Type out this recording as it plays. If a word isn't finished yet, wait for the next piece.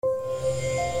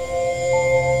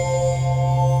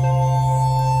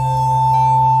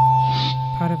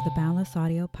Boundless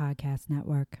Audio Podcast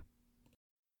Network.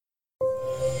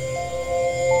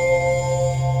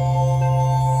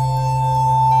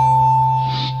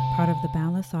 Part of the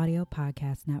Boundless Audio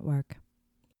Podcast Network.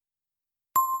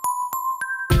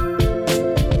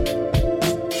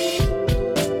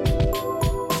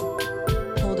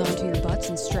 Hold on to your butts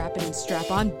and strap in and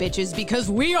strap on, bitches, because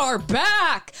we are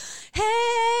back.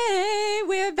 Hey,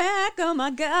 we're back. Oh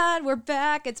my God, we're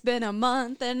back. It's been a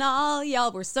month and all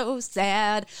y'all were so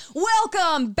sad.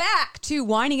 Welcome back to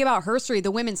Whining About Herstory,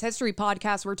 the women's history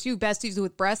podcast where two besties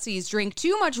with breasties drink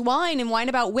too much wine and whine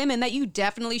about women that you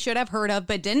definitely should have heard of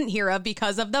but didn't hear of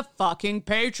because of the fucking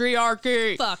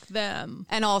patriarchy. Fuck them.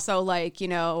 And also, like, you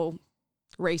know,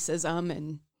 racism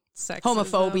and Sexism.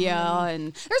 homophobia,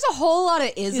 and there's a whole lot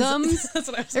of isms. That's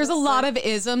what I was There's a gonna lot say. of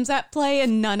isms at play,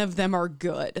 and none of them are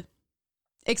good.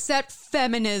 Except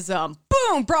feminism.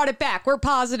 Boom! Brought it back. We're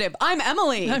positive. I'm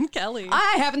Emily. I'm Kelly.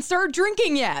 I haven't started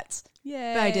drinking yet.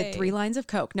 Yay. But I did 3 lines of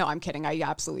Coke. No, I'm kidding. I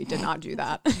absolutely did not do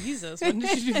that. Jesus, when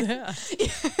did you do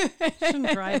that? Shouldn't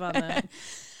drive on that.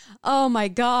 Oh my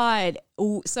God.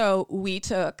 So we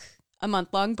took a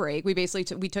month-long break. We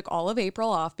basically we took all of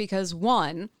April off because,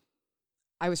 one,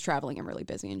 I was traveling and really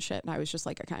busy and shit. And I was just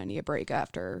like, I kind of need a break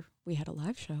after we had a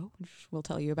live show, which we'll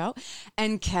tell you about.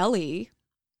 And Kelly.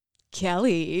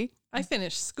 I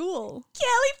finished school.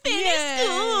 Kelly finished Yay.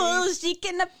 school. She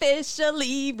can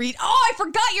officially read. Oh, I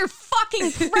forgot your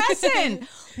fucking present.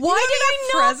 Why did I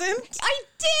not? Present? I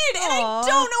did, and Aw. I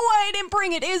don't know why I didn't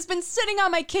bring it. It has been sitting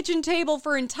on my kitchen table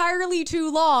for entirely too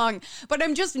long, but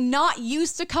I'm just not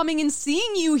used to coming and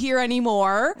seeing you here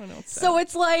anymore. I know, it's So sad.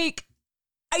 it's like,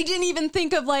 I didn't even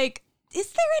think of like, is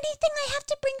there anything I have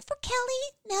to bring for Kelly?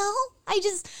 No.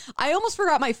 I almost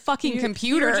forgot my fucking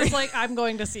computer. You were just like, I'm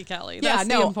going to see Kelly. Yeah, That's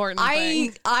no, the important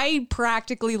thing. I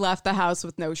practically left the house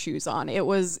with no shoes on. It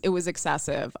was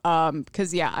excessive.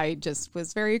 Because yeah, I just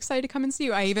was very excited to come and see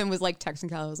you. I even was like texting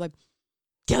Kelly. I was like,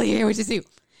 Kelly, I can't wait to see you.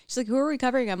 She's like, who are we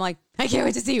covering? I'm like, I can't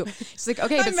wait to see you. She's like,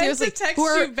 okay, I but meant seriously, to text who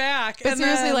are, you back. but and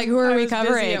seriously, then like, who are I we was busy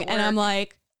covering? at And I'm work.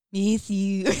 like, miss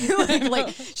you. like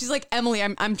she's like, Emily,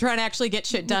 I'm trying to actually get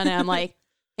shit done. And I'm like,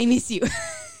 I miss you.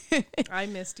 I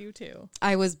missed you too.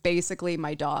 I was basically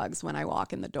my dogs when I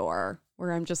walk in the door,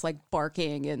 where I'm just like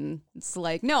barking, and it's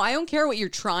like, no, I don't care what you're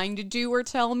trying to do or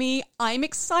tell me. I'm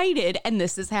excited and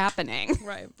this is happening.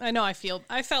 Right. I know. I felt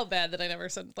bad that I never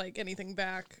said like anything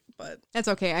back, but That's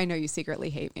okay. I know you secretly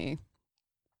hate me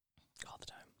all the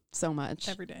time, so much.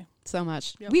 every day. So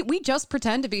much. Yep. We just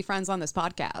pretend to be friends on this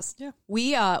podcast. Yeah.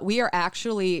 We are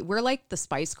actually, we're like the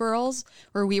Spice Girls,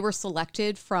 where we were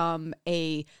selected from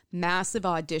a massive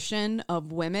audition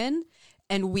of women,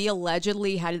 and we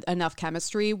allegedly had enough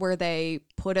chemistry where they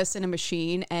put us in a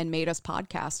machine and made us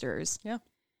podcasters. Yeah.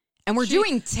 And we're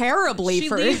doing terribly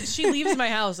She leaves my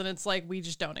house and it's like we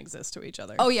just don't exist to each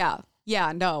other. Oh yeah.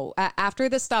 Yeah, no. After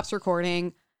this stops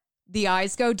recording, the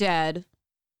eyes go dead.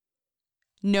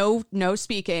 No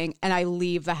speaking, and I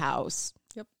leave the house.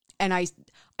 Yep. And I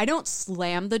don't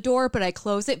slam the door, but I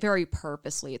close it very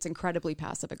purposely. It's incredibly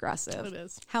passive aggressive. It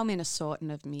is. How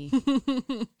Minnesotan of me.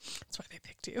 That's why they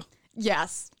picked you.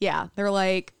 Yes. Yeah. They were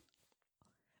like,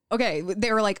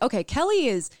 okay, Kelly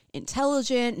is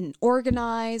intelligent and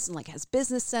organized and like has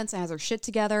business sense and has her shit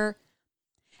together.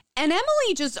 And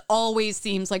Emily just always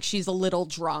seems like she's a little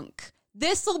drunk.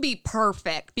 This will be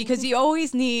perfect because you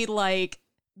always need like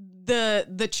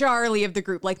the Charlie of the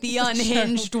group, like the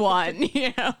unhinged one,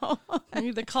 you know? I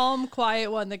need the calm, quiet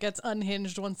one that gets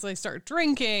unhinged once they start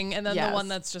drinking, and then Yes. the one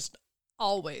that's just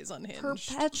always unhinged.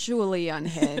 Perpetually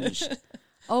unhinged.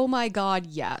 Oh my God,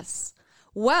 yes.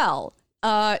 Well,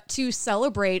 to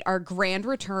celebrate our grand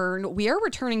return, we are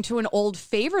returning to an old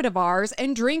favorite of ours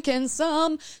and drinking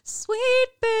some sweet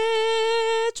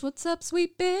bitch. What's up,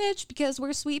 sweet bitch? Because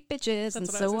we're sweet bitches, and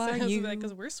so are you.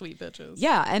 Because we're sweet bitches.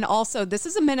 Yeah, and also this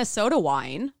is a Minnesota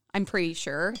wine. I'm pretty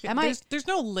sure. Am I? There's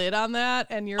no lid on that,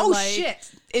 and you're Oh like,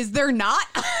 shit! Is there not?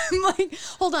 I'm like,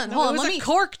 hold on. It was a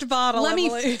corked bottle. Let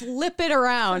Emily. me flip it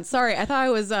around. Sorry, I thought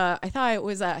it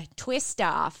was a twist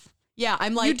off. Yeah,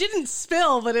 I'm like, you didn't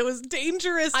spill, but it was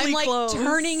dangerously I'm like close.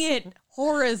 turning it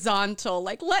horizontal.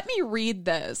 Like, let me read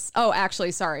this. Oh,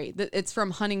 actually, sorry. It's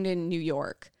from Huntington, New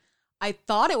York. I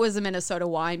thought it was a Minnesota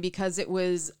wine because it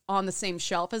was on the same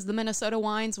shelf as the Minnesota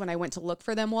wines when I went to look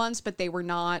for them once, but they were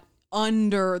not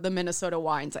under the Minnesota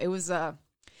wines. It was a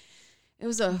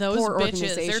Those poor bitches.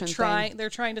 organization thing. They're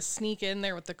trying to sneak in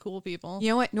there with the cool people. You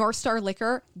know what? North Star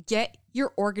Liquor, get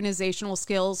your organizational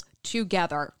skills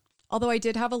together. Although I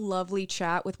did have a lovely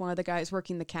chat with one of the guys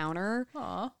working the counter.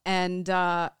 Aw. And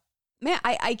man,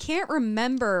 I can't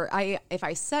remember if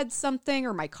I said something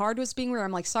or my card was being weird.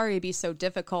 I'm like, sorry to be so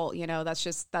difficult. You know, that's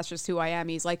just who I am.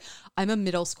 He's like, I'm a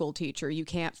middle school teacher. You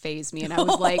can't faze me. And I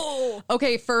was like,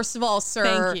 okay, first of all, sir,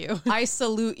 Thank you. I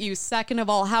salute you. Second of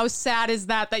all, how sad is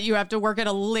that you have to work at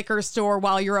a liquor store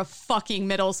while you're a fucking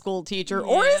middle school teacher?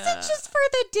 Yeah. Or is it just for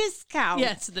the discount?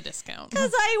 Yeah, it's the discount.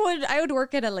 Because I would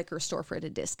work at a liquor store for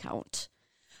the discount.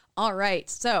 All right,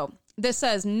 so this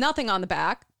says nothing on the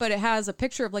back, but it has a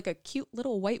picture of like a cute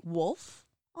little white wolf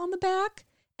on the back.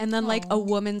 And then like a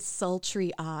woman's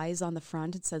sultry eyes on the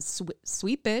front. It says,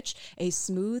 sweet bitch, a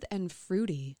smooth and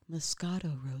fruity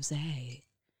Moscato Rosé.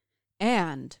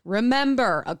 And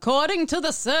remember, according to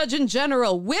the Surgeon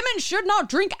General, women should not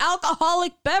drink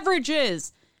alcoholic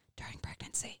beverages during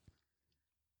pregnancy.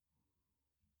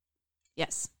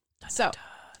 Yes. So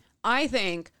I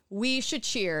think we should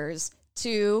cheers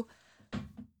to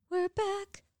we're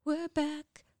back, we're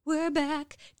back, we're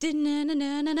back.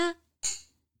 Da-na-na-na-na-na.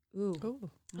 Ooh.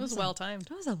 It was well timed.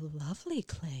 That was a lovely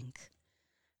clink.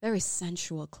 Very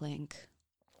sensual clink.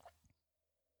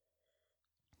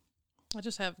 I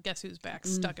just have Guess Who's Back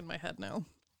stuck in my head now.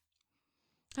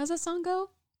 How's that song go?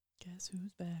 Guess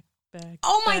who's back.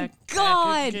 Oh my back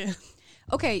God. again.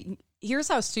 Okay, here's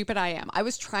how stupid I am. I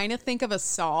was trying to think of a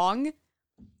song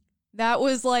that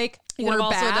was like, You we're could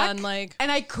have also back, done like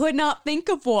and I could not think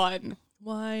of one.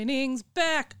 Whining's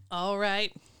back. All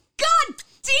right. God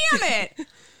damn it!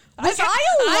 Was I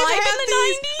alive in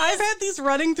the 90s? I've had these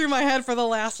running through my head for the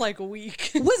last like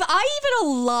week. Was I even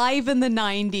alive in the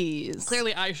 90s?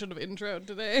 Clearly, I should have introed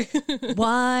today.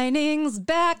 Whining's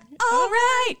back. All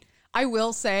right. I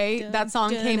will say that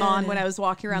song came on when I was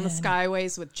walking around the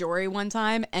Skyways with Jory one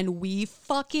time, and we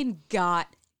fucking got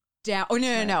down. Oh,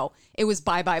 no. It was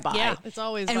Bye, Bye, Bye. Yeah, it's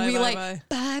always and bye, we bye, like, bye.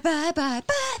 bye, bye, bye,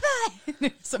 bye,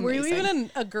 bye. It's Were you amazing.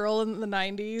 even a girl in the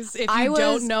 90s? If I you was-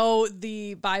 don't know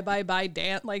the bye, bye, bye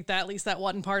dance, like that, at least that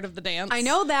one part of the dance. I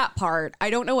know that part. I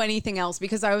don't know anything else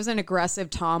because I was an aggressive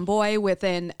tomboy with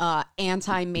an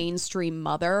anti-mainstream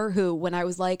mother who, when I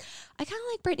was like, I kind of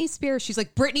like Britney Spears, she's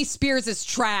like, Britney Spears is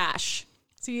trash.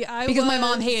 See, Because my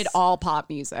mom hated all pop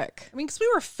music. I mean, because we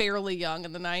were fairly young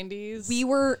in the 90s. We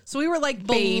were like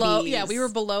below. babies. Yeah, we were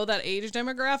below that age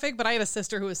demographic. But I have a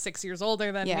sister who was 6 years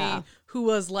older than Yeah. me, who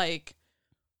was like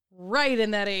right in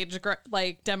that age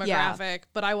like demographic.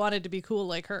 But I wanted to be cool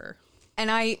like her. And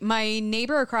my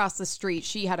neighbor across the street,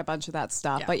 she had a bunch of that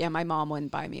stuff. Yeah. But yeah, my mom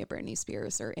wouldn't buy me a Britney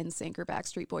Spears or NSYNC or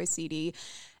Backstreet Boys CD.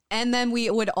 And then we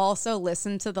would also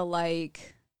listen to the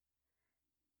like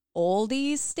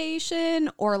oldies station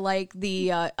or like the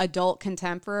adult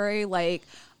contemporary. Like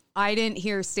I didn't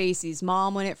hear Stacey's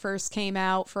Mom when it first came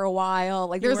out for a while.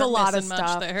 Like there's a weren't lot of missing much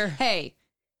stuff there. Hey,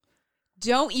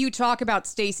 don't you talk about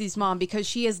Stacey's Mom because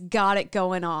she has got it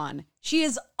going on. She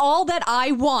is all that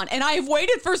I want, and I've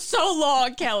waited for so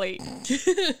long, Kelly.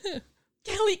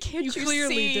 Kelly, can't you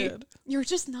clearly see? did. You're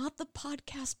just not the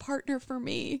podcast partner for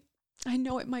me. I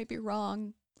know it might be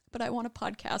wrong, but I want a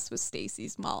podcast with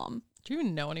Stacey's mom. Do you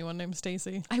even know anyone named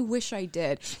Stacy? I wish I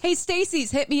did. Hey, Stacey's,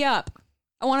 hit me up.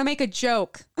 I want to make a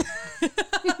joke.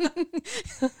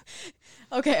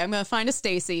 Okay, I'm going to find a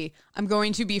Stacey. I'm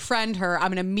going to befriend her. I'm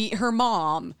going to meet her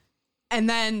mom and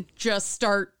then just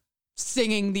start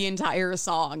singing the entire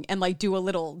song and like do a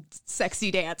little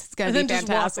sexy dance. It's going to be just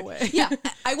fantastic. walk away. Yeah,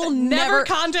 I will Never never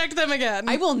contact them again.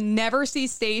 I will never see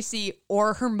Stacey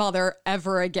or her mother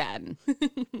ever again.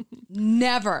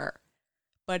 Never.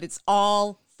 But it's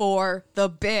all for the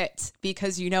bit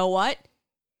because you know what?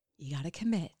 You got to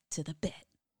commit to the bit.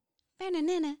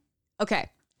 Okay.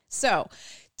 So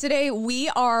today we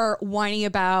are whining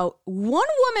about one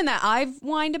woman that I've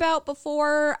whined about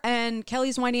before, and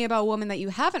Kelly's whining about a woman that you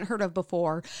haven't heard of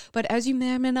before. But as you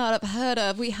may or may not have heard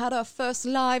of, we had our first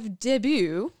live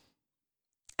debut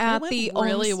at the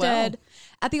really Olmsted, well.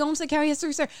 at the Olmsted County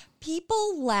History Center.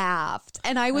 People laughed,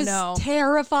 and I was know.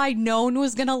 terrified no one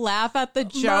was going to laugh at the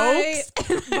jokes.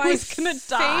 I My was going to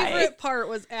die. favorite part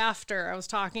was after I was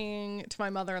talking to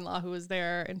my mother-in-law who was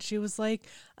there, and she was like,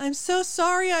 I'm so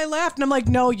sorry I laughed. And I'm like,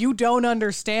 no, you don't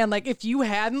understand. Like, if you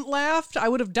hadn't laughed, I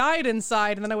would have died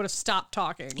inside, and then I would have stopped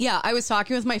talking. Yeah, I was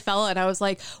talking with my fella, and I was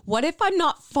like, what if I'm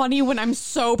not funny when I'm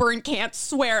sober and can't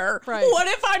swear? Right. What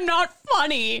if I'm not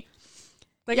funny?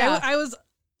 Like, Yeah. I was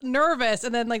nervous,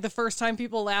 and then like the first time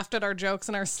people laughed at our jokes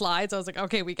and our slides, I was like,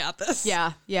 okay, we got this.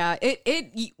 Yeah.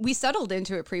 We settled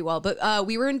into it pretty well, but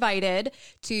we were invited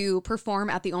to perform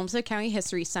at the Olmsted County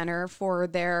History Center for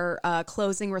their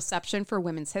closing reception for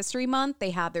Women's History Month.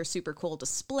 They had their super cool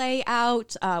display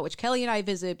out, which Kelly and I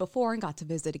visited before and got to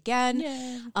visit again.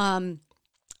 Yeah.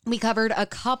 We covered a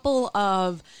couple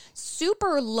of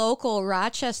super local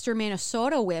Rochester,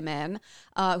 Minnesota women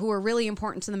who are really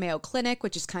important to the Mayo Clinic,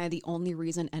 which is kind of the only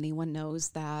reason anyone knows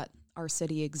that our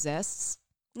city exists.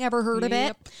 Never heard of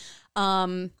it.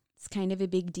 It's kind of a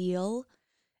big deal.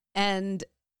 And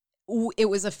it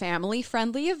was a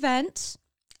family-friendly event.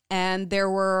 And there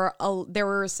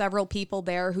were several people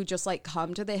there who just like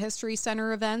come to the History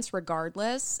Center events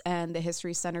regardless. And the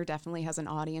History Center definitely has an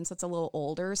audience that's a little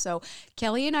older. So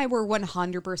Kelly and I were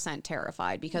 100%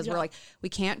 terrified because we're like, we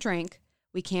can't drink,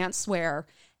 we can't swear.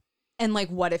 And like,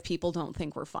 what if people don't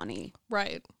think we're funny?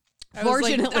 Right.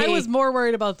 Fortunately, I was more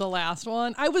worried about the last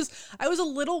one. I was a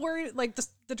little worried. Like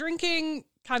the drinking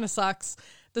kind of sucks.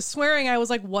 The swearing, I was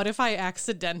like, what if I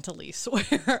accidentally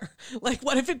swear? Like,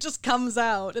 what if it just comes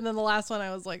out? And then the last one,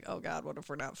 I was like, oh God, what if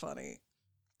we're not funny?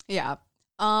 Yeah.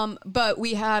 But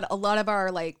we had a lot of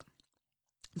our like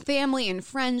family and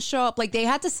friends show up. Like they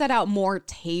had to set out more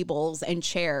tables and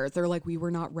chairs. They're like, we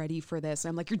were not ready for this. And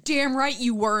I'm like, you're damn right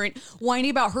you weren't.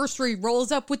 Whining about history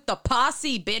rolls up with the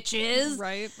posse, bitches.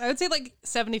 Right. I would say like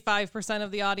 75%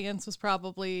 of the audience was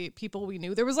probably people we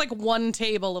knew. There was like one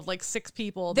table of like 6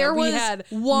 people that we had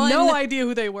no idea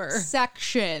who they were.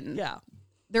 Section. Yeah.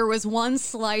 There was one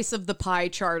slice of the pie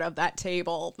chart of that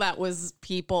table that was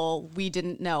people we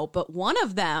didn't know. But one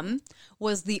of them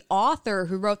was the author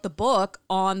who wrote the book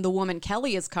on the woman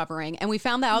Kelly is covering. And we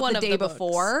found that out the day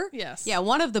before. Yes. Yeah,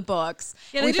 one of the books.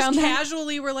 Yeah, they just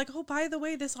casually were like, oh, by the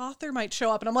way, this author might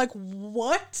show up. And I'm like,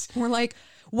 what? We're like,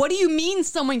 what do you mean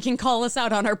someone can call us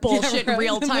out on our bullshit in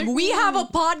real time? Like, we have a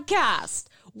podcast.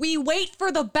 We wait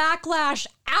for the backlash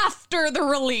after the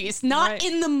release, not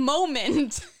in the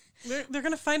moment. They're going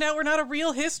to find out we're not a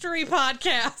real history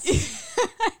podcast.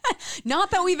 Not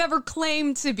that we've ever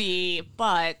claimed to be,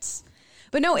 but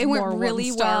no, it went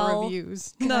really well.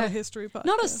 Reviews, not a history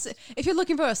podcast. If you're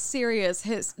looking for a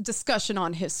serious discussion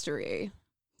on history,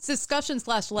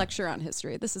 discussion/lecture on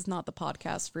history, this is not the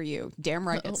podcast for you. Damn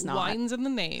right it's not. Wine's in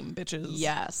the name, bitches.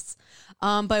 Yes.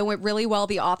 But it went really well.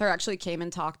 The author actually came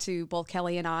and talked to both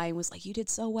Kelly and I and was like, you did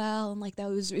so well. And like, it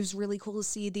was really cool to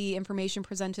see the information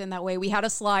presented in that way. We had a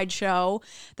slideshow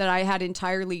that I had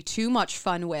entirely too much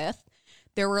fun with.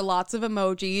 There were lots of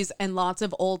emojis and lots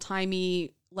of old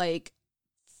timey, like,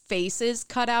 faces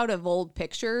cut out of old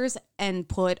pictures and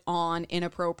put on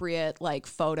inappropriate, like,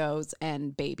 photos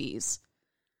and babies.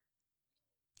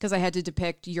 Because I had to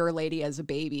depict your lady as a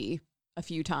baby a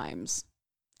few times.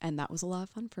 And that was a lot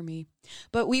of fun for me.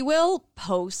 But we will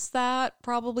post that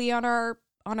probably on our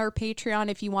Patreon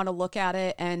if you want to look at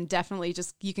it. And definitely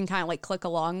just, you can kind of like click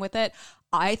along with it.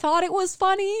 I thought it was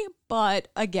funny. But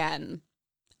again,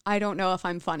 I don't know if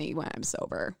I'm funny when I'm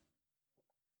sober.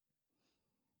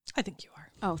 I think you are.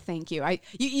 Oh, thank you.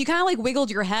 You kind of like wiggled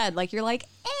your head. Like you're like,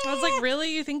 eh. I was like,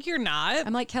 really? You think you're not?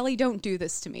 I'm like, Kelly, don't do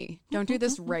this to me. Don't do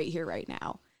this right here, right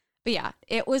now. But yeah,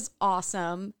 it was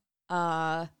awesome.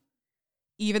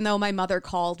 Even though my mother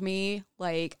called me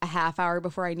like a half hour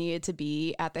before I needed to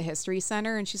be at the History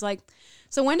Center. And she's like,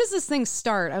 so when does this thing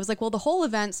start? I was like, well, the whole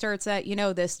event starts at,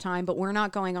 this time, but we're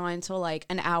not going on until like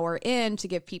an hour in to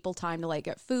give people time to like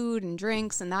get food and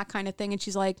drinks and that kind of thing. And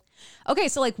she's like, okay,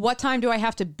 so like what time do I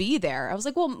have to be there? I was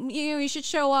like, well, you should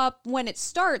show up when it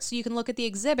starts so you can look at the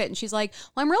exhibit. And she's like,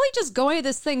 well, I'm really just going to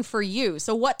this thing for you.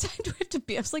 So what time do I have to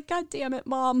be? I was like, God damn it,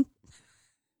 Mom.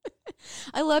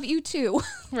 I love you too.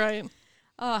 Right.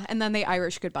 And then they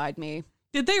Irish goodbyed me.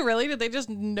 Did they really? Did they just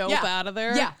nope out of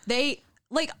there? Yeah. They,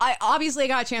 like, I obviously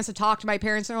got a chance to talk to my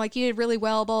parents. And they're like, you did really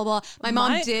well, blah, blah, blah. My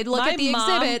mom did look at the exhibit.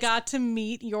 My mom got to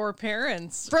meet your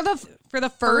parents. For the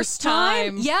first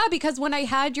time? Yeah, because when I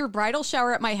had your bridal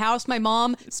shower at my house, my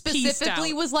mom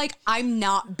specifically was like, I'm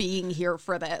not being here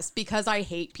for this because I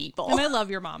hate people. And I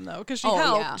love your mom, though, because she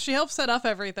helped. Yeah. She helped set up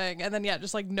everything. And then,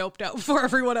 just like noped out before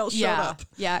everyone else showed up.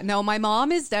 Yeah, no, my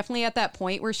mom is definitely at that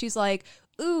point where she's like,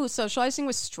 ooh, socializing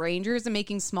with strangers and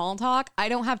making small talk. I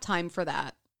don't have time for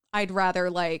that. I'd rather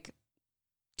like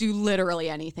do literally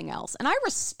anything else. And I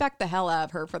respect the hell out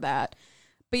of her for that.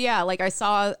 But yeah, like I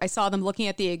saw them looking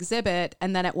at the exhibit.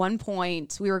 And then at one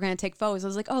point we were going to take photos. I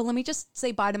was like, oh, let me just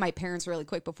say bye to my parents really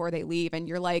quick before they leave. And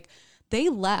you're like, they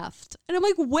left. And I'm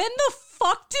like, when the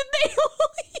fuck did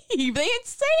they leave? They didn't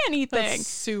say anything. That's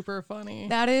super funny.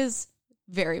 That is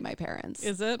very my parents.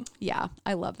 Is it? Yeah.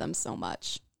 I love them so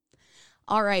much.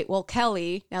 All right. Well,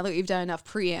 Kelly, now that we've done enough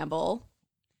preamble,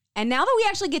 and now that we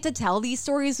actually get to tell these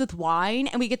stories with wine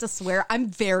and we get to swear, I'm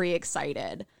very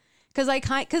excited.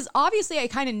 Because obviously I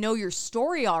kind of know your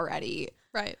story already.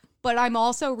 Right. But I'm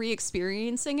also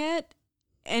re-experiencing it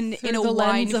and through in a the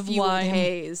lens of wine-fueled wine.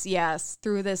 haze. Yes.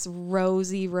 Through this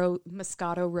rosy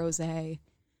Moscato rosé.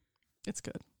 It's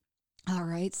good. All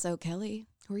right, so Kelly,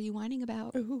 who are you whining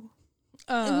about? Ooh.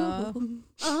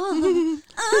 Ooh.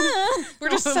 We're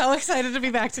just so excited to be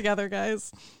back together,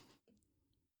 guys.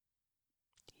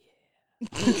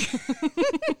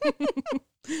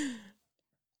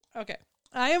 Okay.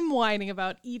 I am whining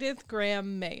about Edith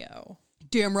Graham Mayo.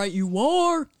 Damn right you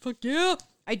are. Fuck yeah.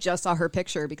 I just saw her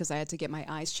picture because I had to get my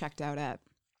eyes checked out at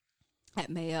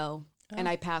Mayo. And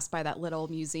I passed by that little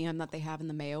museum that they have in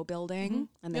the Mayo building.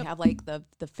 And they have like the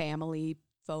family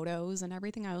photos and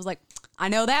everything. I was like, I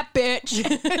know that bitch.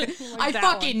 I that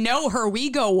fucking know her. We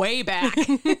go way back.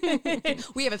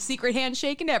 We have a secret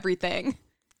handshake and everything.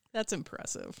 That's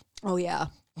impressive. Oh, yeah.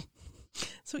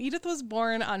 So Edith was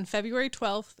born on February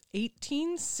 12th,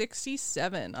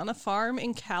 1867 on a farm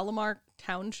in Calamar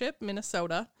Township,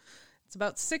 Minnesota. It's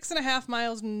about 6.5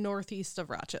 miles northeast of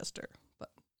Rochester, but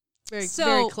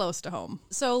very close to home.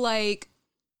 So, like,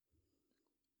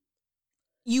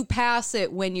 you pass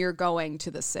it when you're going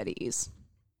to the cities.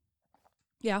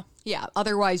 Yeah. Yeah.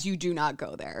 Otherwise, you do not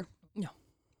go there. No.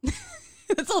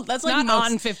 That's like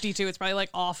not on 52. It's probably like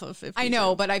off of 52. I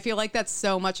know, but I feel like that's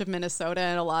so much of Minnesota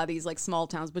and a lot of these like small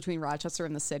towns between Rochester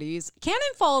and the cities. Cannon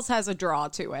Falls has a draw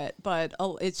to it, but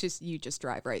it's just, you just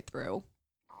drive right through.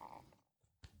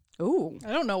 Ooh.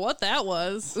 I don't know what that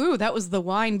was. Ooh, that was the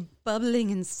wine bubbling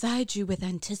inside you with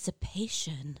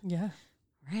anticipation. Yeah.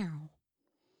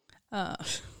 Wow.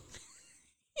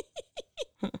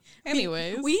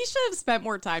 Anyways. We should have spent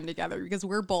more time together because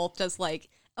we're both just like,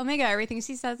 oh my God, everything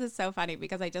she says is so funny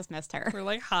because I just missed her. We're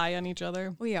like high on each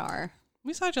other. We are.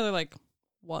 We saw each other like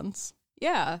once.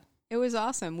 Yeah. It was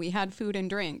awesome. We had food and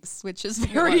drinks, which is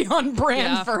very on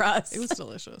brand for us. It was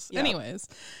delicious. Yep. Anyways,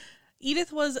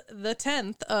 Edith was the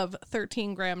 10th of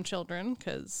 13 grandchildren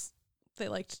because they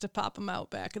liked to pop them out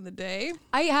back in the day.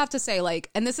 I have to say, like,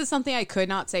 and this is something I could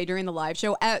not say during the live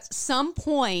show. At some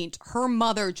point, her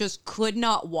mother just could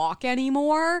not walk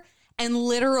anymore. And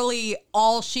literally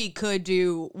all she could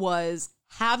do was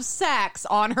have sex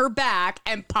on her back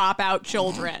and pop out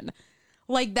children.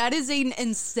 Like, that is an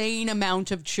insane amount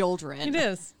of children. It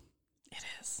is. It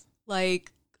is.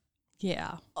 Like,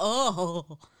 yeah.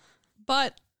 oh.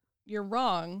 But you're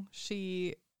wrong.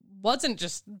 She wasn't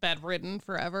just bedridden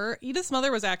forever. Edith's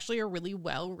mother was actually a really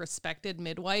well-respected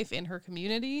midwife in her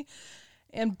community.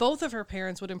 And both of her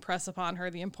parents would impress upon her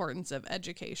the importance of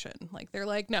education. Like, they're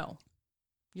like, no,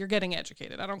 you're getting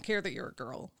educated. I don't care that you're a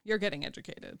girl. You're getting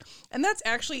educated. And that's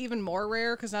actually even more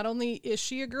rare because not only is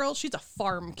she a girl, she's a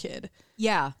farm kid.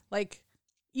 Yeah. Like,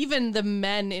 even the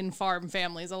men in farm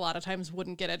families a lot of times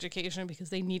wouldn't get education because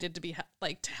they needed to be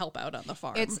like to help out on the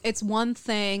farm. It's one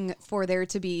thing for there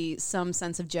to be some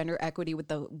sense of gender equity with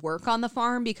the work on the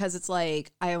farm because it's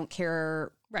like, I don't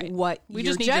care what we your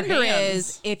just need your gender hands.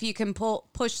 is. If you can pull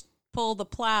the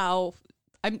plow.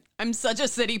 I'm such a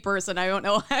city person. I don't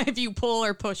know if you pull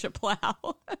or push a plow.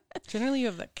 Generally, you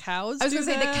have the cows. I was going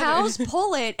to say the cows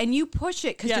pull it and you push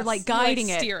it because you're like guiding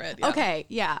it. Steer it. Yeah. Okay,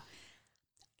 yeah.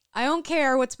 I don't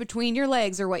care what's between your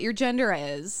legs or what your gender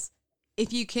is.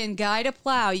 If you can guide a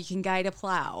plow, you can guide a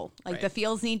plow. Like Right. the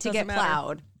fields need to Doesn't get matter.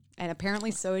 plowed. And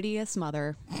apparently so did his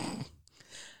mother.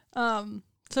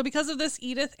 So because of this,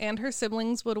 Edith and her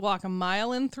siblings would walk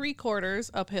 1.75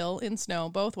 miles uphill in snow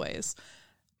both ways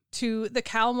to the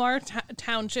Calamar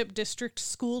Township District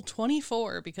School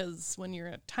 24 because when you're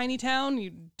a tiny town,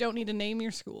 you don't need to name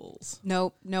your schools.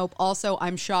 Nope. Also,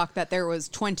 I'm shocked that there was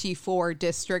 24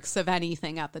 districts of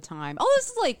anything at the time. Oh, this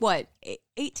is like, what,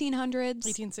 1800s?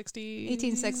 1860.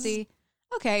 1860.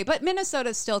 Okay, but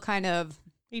Minnesota's still kind of...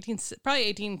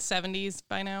 Probably 1870s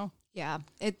by now. Yeah,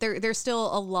 there's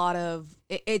still a lot of...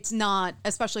 It's not,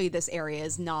 especially this area,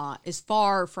 is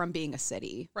far from being a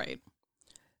city. Right.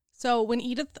 So when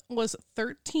Edith was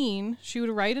 13, she would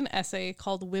write an essay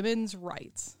called Women's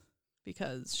Rights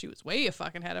because she was way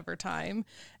fucking ahead of her time.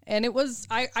 And it was,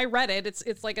 I read it.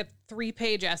 It's like a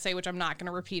 3-page essay, which I'm not going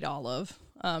to repeat all of.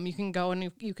 You can go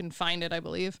and you can find it, I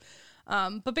believe.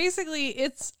 But basically,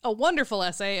 it's a wonderful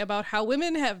essay about how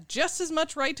women have just as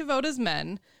much right to vote as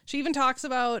men. She even talks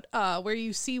about where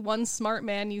you see one smart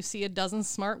man, you see a dozen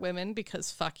smart women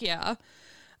because fuck yeah.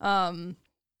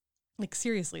 Like,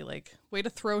 seriously, like, way to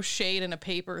throw shade in a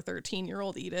paper,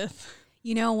 13-year-old Edith.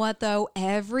 You know what, though?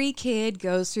 Every kid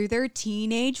goes through their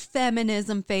teenage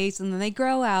feminism phase, and then they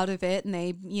grow out of it, and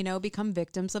they, become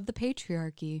victims of the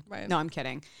patriarchy. Right. No, I'm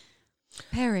kidding.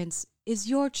 Parents, is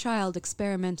your child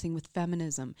experimenting with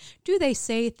feminism? Do they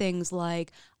say things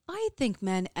like, I think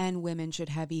men and women should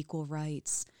have equal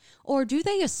rights? Or do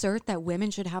they assert that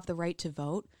women should have the right to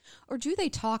vote? Or do they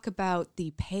talk about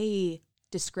the pay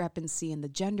discrepancy in the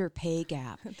gender pay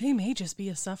gap. They may just be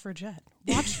a suffragette.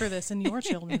 Watch for this in your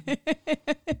children.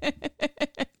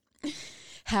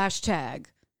 Hashtag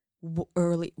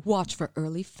watch for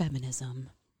early feminism.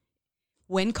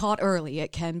 When caught early,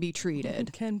 it can be treated.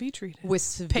 It can be treated with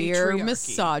severe Patriarchy.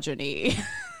 misogyny.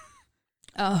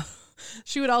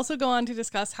 She would also go on to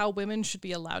discuss how women should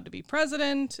be allowed to be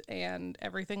president and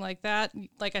everything like that.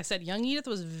 Like I said, young Edith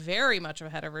was very much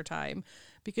ahead of her time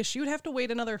because she would have to wait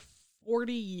another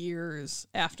 40 years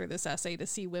after this essay to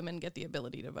see women get the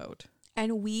ability to vote.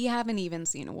 And we haven't even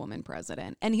seen a woman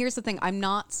president. And here's the thing. I'm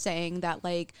not saying that,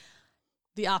 like,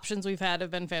 the options we've had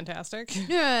have been fantastic.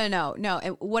 No.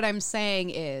 And what I'm saying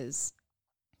is,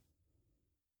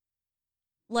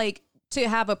 like, to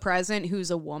have a president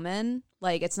who's a woman,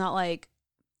 like, it's not like,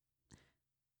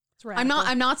 I'm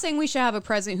not saying we should have a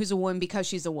president who's a woman because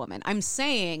she's a woman. I'm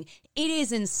saying it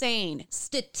is insane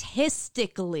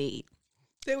statistically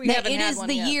that it is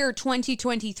the year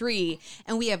 2023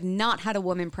 and we have not had a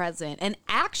woman president. And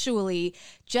actually,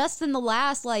 just in the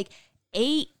last, like,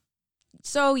 8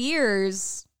 so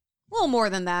years, a little more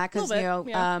than that, because, you know,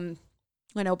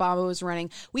 when Obama was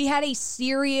running, we had a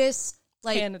serious,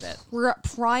 like, candidate.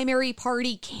 Primary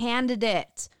party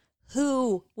candidate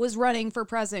who was running for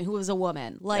president who was a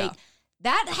woman. Like,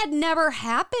 that had never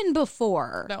happened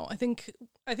before. No, I think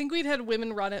we'd had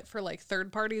women run it for, like,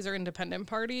 third parties or independent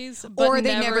parties, but or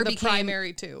they never the became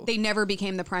primary too. They never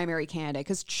became the primary candidate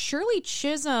because Shirley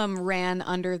Chisholm ran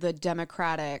under the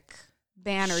Democratic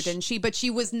banner, didn't she? But she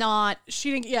was not. She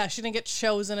didn't get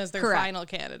chosen as their final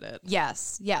candidate.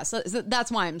 Yes. So that's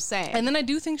why I'm saying. And then I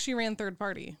do think she ran third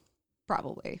party.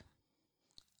 Probably.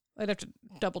 I'd have to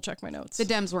double check my notes. The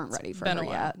Dems weren't ready for her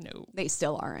yet. No. They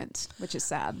still aren't, which is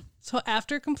sad. So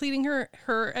after completing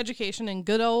her education in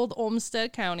good old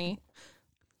Olmsted County,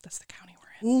 that's the county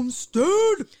we're in.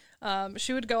 Olmsted!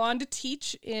 She would go on to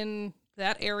teach in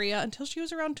that area until she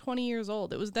was around 20 years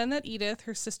old. It was then that Edith,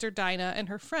 her sister Dinah, and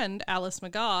her friend Alice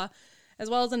McGaw, as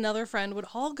well as another friend, would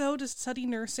all go to study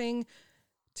nursing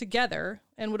together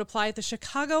and would apply at the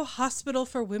Chicago Hospital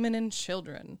for Women and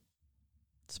Children.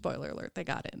 Spoiler alert, they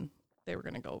got in. They were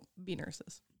going to go be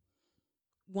nurses.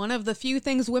 One of the few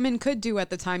things women could do at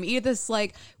the time. Edith's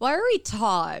like, well, I already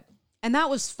taught, and that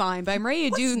was fine, but I'm ready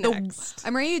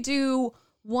to do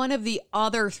one of the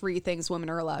other 3 things women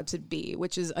are allowed to be,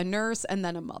 which is a nurse and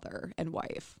then a mother and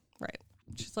wife. Right.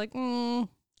 She's like, I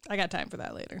got time for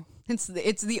that later. It's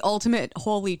the ultimate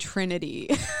holy trinity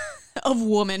of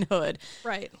womanhood.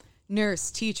 Right. Nurse,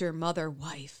 teacher, mother,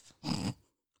 wife.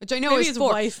 Which I know Maybe is it's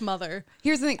 4. wife, mother.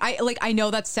 Here's the thing. I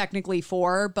know that's technically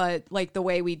 4, but, like, the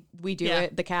way we do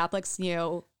it, the Catholics, you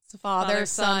know, Father,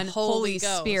 Son, Holy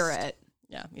Spirit.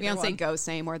 Yeah. We don't say ghost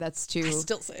anymore. That's too. I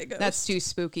still say ghost. That's too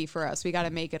spooky for us. We got to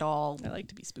make it all. I like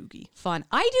to be spooky. Fun.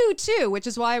 I do too, which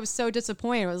is why I was so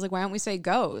disappointed. I was like, why don't we say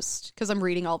ghost? Because I'm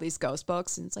reading all these ghost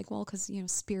books, and it's like, well, because, you know,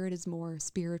 spirit is more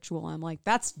spiritual. I'm like,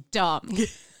 that's dumb.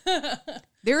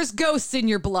 There's ghosts in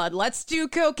your blood. Let's do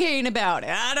cocaine about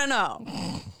it. I don't know.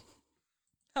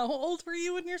 How old were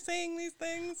you when you're saying these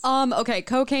things? Okay,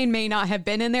 cocaine may not have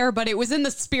been in there, but it was in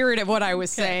the spirit of what I was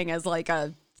saying as, like,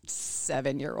 a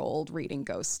 7-year-old reading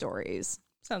ghost stories.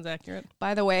 Sounds accurate.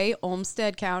 By the way,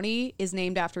 Olmsted County is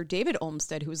named after David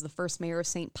Olmsted, who was the first mayor of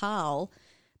St. Paul,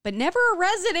 but never a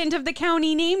resident of the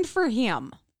county named for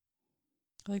him.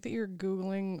 I like that you're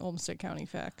Googling Olmsted County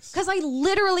facts. Because I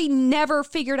literally never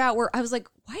figured out where. I was like,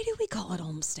 why do we call it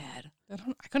Olmsted?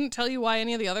 I couldn't tell you why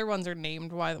any of the other ones are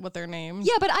named, what they're named.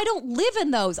 Yeah, but I don't live in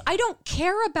those. I don't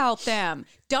care about them.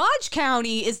 Dodge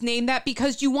County is named that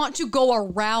because you want to go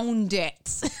around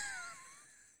it.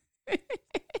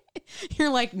 You're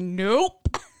like,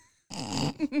 nope.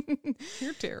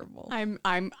 You're terrible. I'm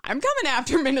coming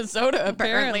after Minnesota,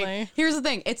 apparently. Apparently. Here's the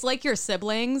thing. It's like your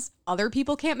siblings. Other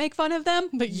people can't make fun of them,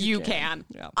 but you can.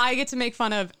 Yeah. I get to make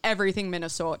fun of everything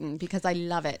Minnesotan because I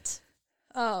love it.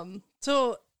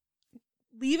 So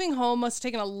leaving home must have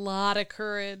taken a lot of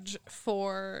courage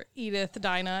for Edith,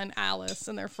 Dinah, and Alice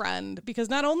and their friend, because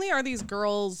not only are these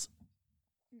girls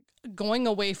going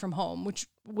away from home, which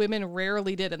women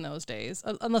rarely did in those days,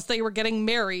 unless they were getting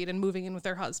married and moving in with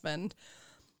their husband,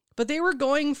 but they were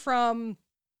going from,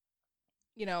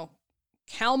 you know,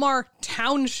 Kalmar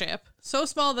Township, so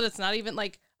small that it's not even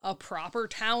like a proper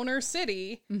town or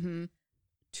city,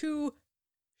 to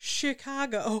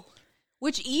Chicago.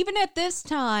 Which even at this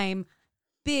time,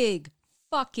 big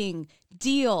fucking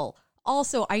deal.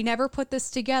 Also, I never put this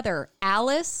together.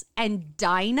 Alice and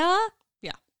Dinah?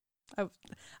 Yeah. I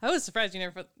was surprised you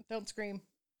never don't scream.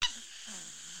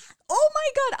 Oh my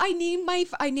god, I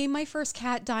named my first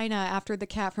cat Dinah after the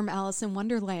cat from Alice in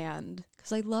Wonderland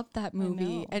because I loved that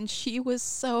movie, and she was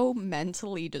so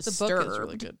mentally disturbed. The book is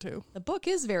really good too. The book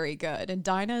is very good, and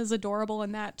Dinah is adorable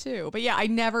in that too. But yeah, I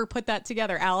never put that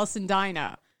together. Alice and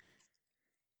Dinah.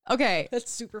 Okay,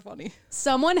 That's super funny.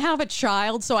 someone have a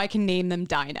child so I can name them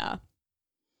Dinah.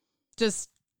 Just,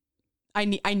 I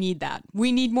need that.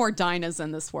 We need more Dinahs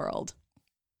in this world.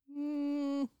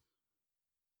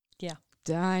 Yeah.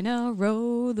 Dinah,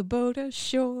 row the boat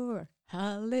ashore.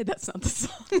 Holly. That's not the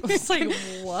song. It's like,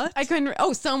 what? I couldn't.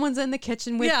 Oh, someone's in the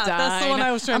kitchen with Dinah. That's the one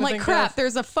I was trying I'm to like, think crap, of.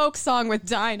 there's a folk song with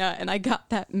Dinah, and I got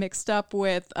that mixed up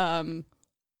with, who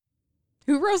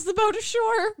rows the boat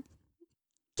ashore?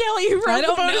 Kelly, who rows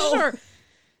the boat ashore?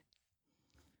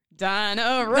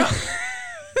 Dinah, row.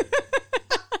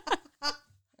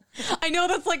 I know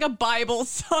that's like a Bible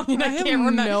song, and I can't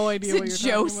remember. No idea what you're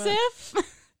Joseph?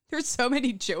 There's so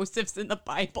many Josephs in the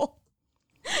Bible.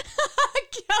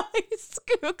 Kelly's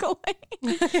Googling.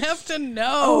 I have to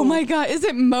know. Oh my God. Is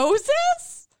it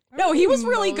Moses? No, he was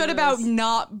really good Moses. about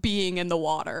not being in the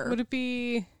water. Would it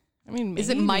be? I mean, maybe. Is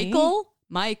it Michael?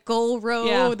 Michael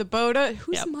row the boat.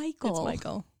 Who's Michael? It's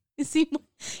Michael. Is he?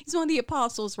 He's one of the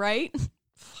apostles, right?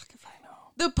 Fuck if I know.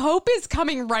 The Pope is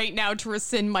coming right now to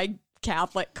rescind my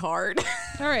Catholic card.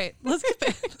 All right, let's get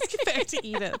back to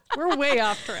Edith. We're way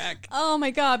off track. Oh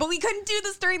my God. But we couldn't do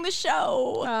this during the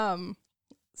show.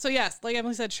 So yes, like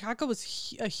Emily said, Chicago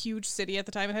was a huge city at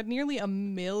the time. It had nearly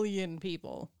 1 million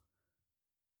people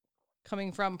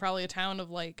coming from probably a town of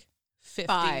like 50.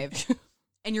 5.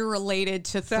 And you're related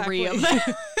to Exactly. 3 of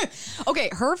them.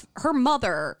 Okay, her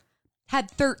mother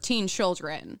had 13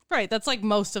 children. Right, that's like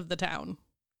most of the town.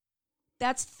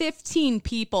 That's 15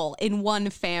 people in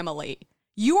one family.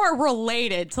 You are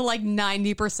related to like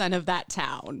 90% of that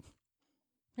town.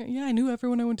 Yeah, I knew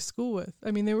everyone I went to school with. I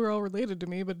mean, they were all related to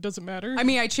me, but it doesn't matter. I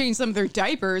mean, I changed some of their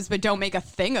diapers, but don't make a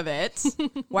thing of it.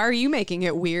 Why are you making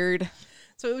it weird?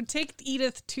 So it would take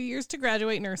Edith 2 years to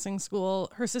graduate nursing school.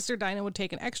 Her sister Dinah would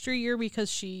take an extra year because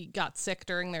she got sick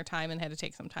during their time and had to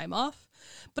take some time off.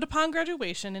 But upon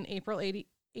graduation in April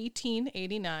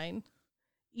 1889,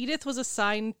 Edith was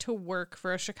assigned to work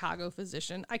for a Chicago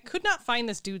physician. I could not find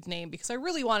this dude's name because I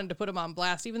really wanted to put him on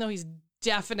blast, even though he's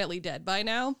definitely dead by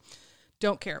now.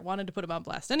 Don't care. Wanted to put him on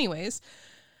blast anyways.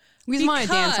 We just want to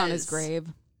dance on his Because- grave.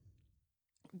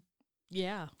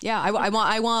 Yeah. Yeah, I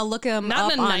want to look him Not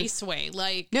up in a on... nice way.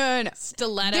 Like No.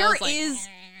 stilettos. There like, is,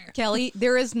 Kelly,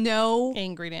 there is no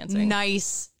angry dancing.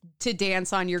 nice to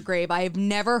dance on your grave. I have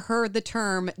never heard the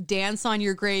term dance on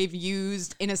your grave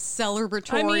used in a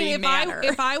celebratory I mean, manner.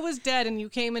 if I was dead and you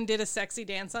came and did a sexy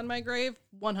dance on my grave,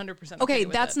 100%. Okay,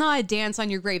 with that's it. not a dance on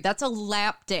your grave. That's a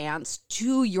lap dance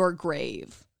to your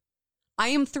grave. I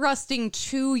am thrusting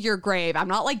to your grave. I'm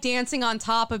not like dancing on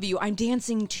top of you. I'm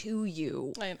dancing to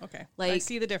you. Okay. Like, I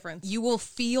see the difference. You will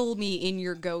feel me in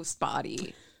your ghost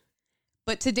body.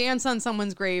 But to dance on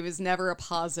someone's grave is never a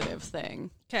positive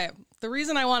thing. Okay. The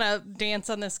reason I want to dance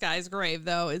on this guy's grave,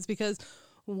 though, is because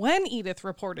when Edith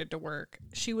reported to work,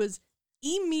 she was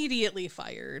immediately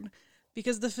fired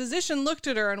because the physician looked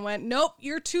at her and went, "Nope,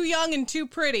 you're too young and too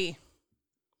pretty."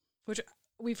 Which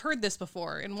we've heard this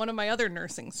before in one of my other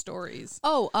nursing stories.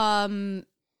 Oh,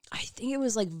 I think it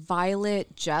was like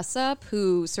Violet Jessup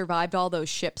who survived all those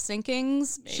ship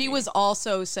sinkings. Maybe. She was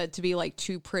also said to be like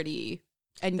too pretty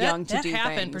and young to do That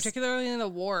happened, things. particularly in the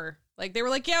war. Like they were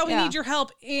like, "Yeah, we need your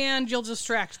help, and you'll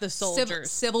distract the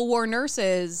soldiers." Civil War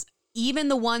nurses, even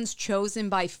the ones chosen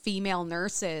by female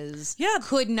nurses,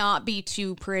 could not be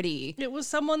too pretty. It was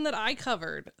someone that I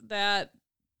covered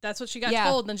that's what she got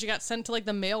told. Then she got sent to like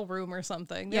the mail room or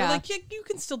something. They're like, "Yeah, you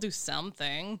can still do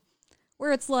something."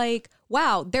 Where it's like,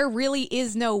 wow, there really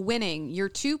is no winning. You're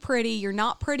too pretty. You're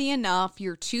not pretty enough.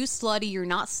 You're too slutty. You're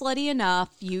not slutty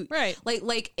enough. Right.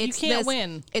 Like it's you can't this,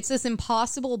 win. It's this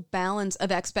impossible balance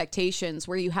of expectations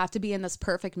where you have to be in this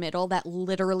perfect middle that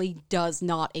literally does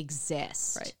not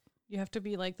exist. Right. You have to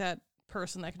be like that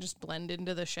person that can just blend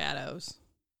into the shadows.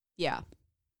 Yeah.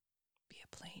 Be a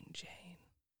plain Jane.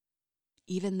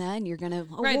 Even then, you're gonna.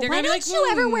 Oh, Right, well, they're why gonna be don't like, you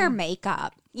ever wear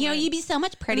makeup? You know, Right. you'd be so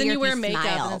much And prettier. then you if wear you makeup,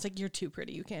 smiled. and it's like, "You're too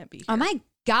pretty. You can't be here." Oh my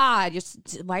God!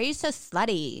 Why are you so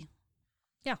slutty?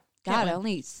 Yeah. God,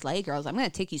 only slay girls. I'm gonna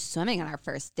take you swimming on our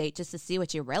first date just to see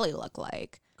what you really look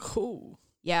like. Cool.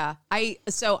 Yeah, I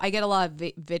get a lot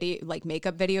of video, like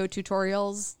makeup video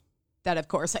tutorials that, of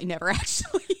course, I never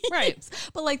actually Right. use.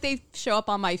 But like they show up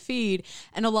on my feed,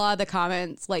 and a lot of the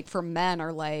comments, like from men,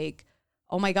 are like,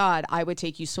 "Oh my God, I would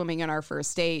take you swimming on our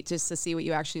first date just to see what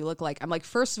you actually look like." I'm like,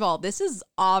 first of all, this is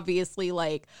obviously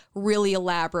like really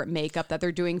elaborate makeup that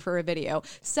they're doing for a video.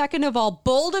 Second of all,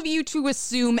 bold of you to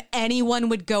assume anyone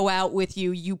would go out with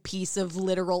you, you piece of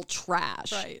literal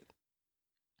trash. Right.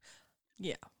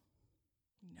 Yeah.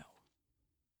 No.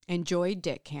 Enjoyed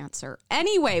dick cancer.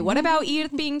 Anyway, what about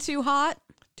Edith being too hot?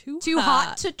 Too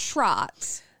hot to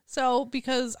trot. So,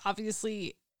 because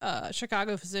obviously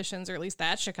Chicago physicians, or at least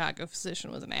that Chicago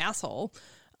physician was an asshole,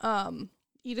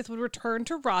 Edith would return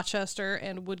to Rochester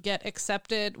and would get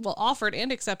offered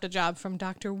and accept a job from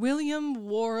Dr. William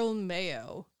Worrell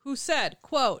Mayo, who said,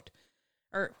 quote,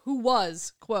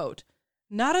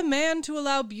 not a man to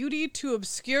allow beauty to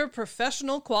obscure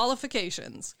professional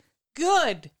qualifications.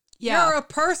 Good. Yeah. You're a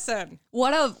person.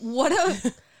 What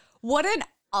an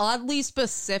oddly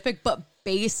specific but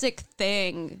basic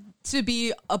thing to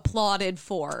be applauded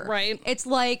for. Right. It's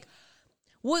like,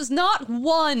 was not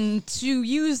one to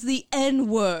use the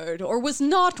N-word or was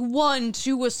not one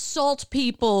to assault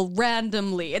people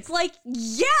randomly. It's like,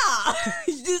 yeah,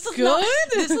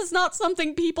 this is not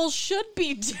something people should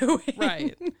be doing.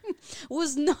 Right.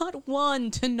 Was not one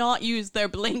to not use their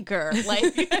blinker.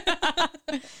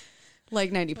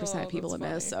 Like 90% of people in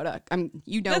Minnesota.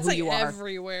 You know That's who you are.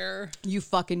 Everywhere. You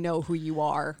fucking know who you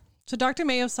are. So Dr.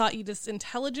 Mayo saw Edith's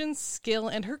intelligence, skill,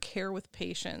 and her care with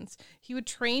patients. He would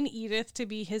train Edith to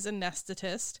be his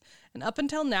anesthetist. And up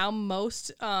until now,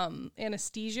 most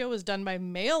anesthesia was done by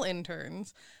male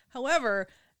interns. However,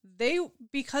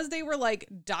 because they were like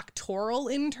doctoral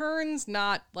interns,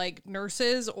 not like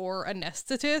nurses or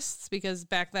anesthetists, because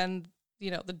back then,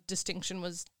 the distinction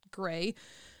was gray.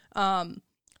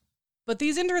 But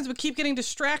these interns would keep getting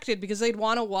distracted because they'd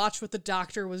want to watch what the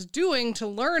doctor was doing to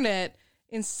learn it,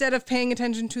 instead of paying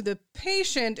attention to the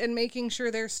patient and making sure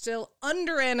they're still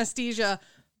under anesthesia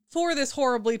for this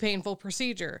horribly painful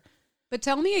procedure. But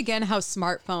tell me again how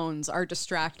smartphones are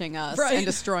distracting us and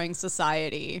destroying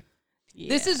society. Yeah.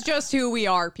 This is just who we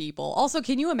are, people. Also,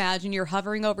 can you imagine you're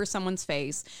hovering over someone's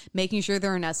face, making sure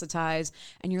they're anesthetized,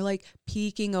 and you're like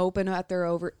peeking over at their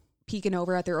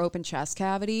open chest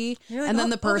cavity, like, and then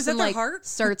the person like heart?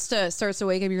 starts to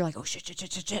wake up. You're like, oh shit.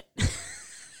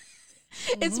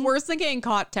 It's worse than getting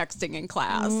caught texting in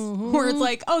class, where it's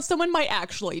like, oh, someone might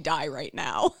actually die right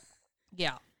now.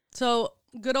 Yeah. So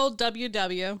good old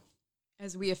WW,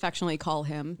 as we affectionately call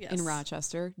him in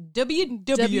Rochester,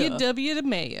 WW to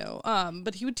Mayo.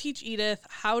 But he would teach Edith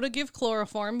how to give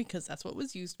chloroform, because that's what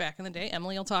was used back in the day.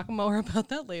 Emily will talk more about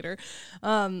that later.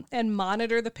 And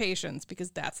monitor the patients,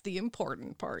 because that's the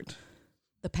important part.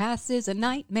 The past is a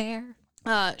nightmare.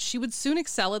 She would soon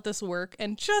excel at this work,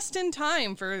 and just in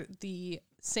time for the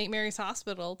St. Mary's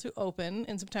Hospital to open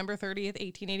in September 30th,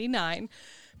 1889,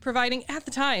 providing, at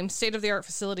the time, state-of-the-art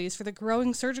facilities for the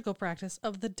growing surgical practice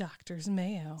of the Doctors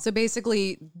Mayo. So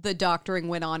basically, the doctoring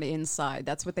went on inside.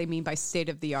 That's what they mean by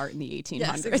state-of-the-art in the 1800s.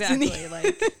 Yes,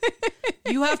 exactly.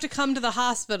 You have to come to the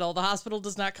hospital. The hospital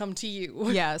does not come to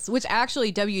you. Yes, which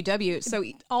actually WW... So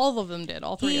all of them did,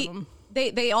 all three of them.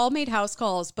 They all made house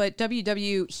calls, but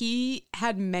WW, he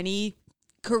had many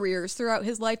careers throughout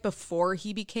his life before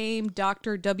he became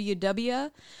Dr. WW.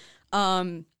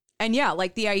 And yeah,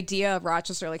 like the idea of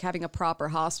Rochester, like having a proper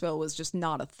hospital was just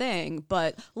not a thing.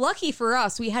 But lucky for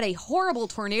us, we had a horrible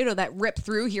tornado that ripped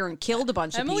through here and killed a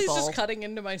bunch of people. Emily's just cutting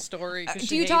into my story.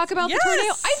 Do you talk about the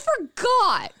tornado?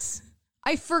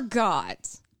 I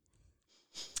forgot.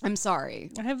 I'm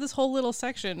sorry. I have this whole little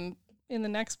section in the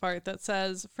next part that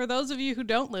says, for those of you who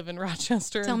don't live in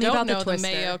Rochester and don't know the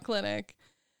Mayo Clinic.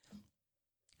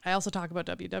 I also talk about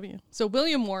WW. So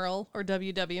William Worrell, or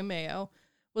WW Mayo,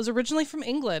 was originally from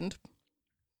England.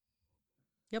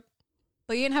 Yep.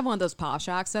 But he didn't have one of those posh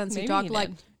accents. Maybe he talked he like,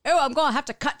 did. oh, I'm going to have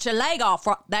to cut your leg off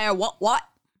right there. What?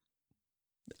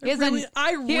 Here's a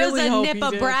nip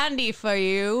of brandy for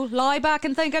you. Lie back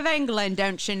and think of England,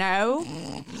 don't you know?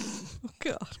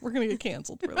 God, we're going to get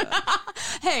canceled for that.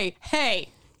 Hey,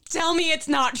 tell me it's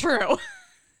not true.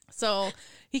 So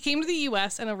he came to the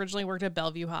U.S. and originally worked at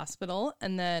Bellevue Hospital,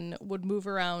 and then would move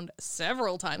around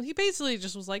several times. He basically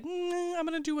just was like, I'm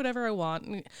going to do whatever I want.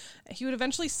 And he would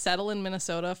eventually settle in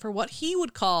Minnesota for what he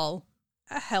would call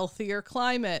a healthier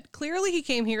climate. Clearly he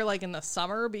came here like in the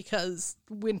summer, because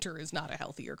winter is not a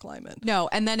healthier climate. No,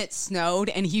 and then it snowed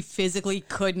and he physically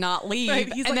could not leave.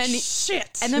 Right, he's and like, then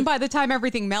shit. And then by the time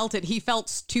everything melted, he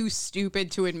felt too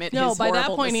stupid to admit his horrible by that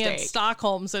point mistake. he had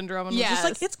Stockholm syndrome and was just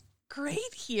like, it's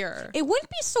great here. It wouldn't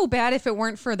be so bad if it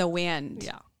weren't for the wind.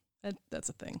 Yeah, that's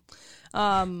a thing.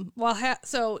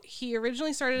 So he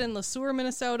originally started in Le Sueur,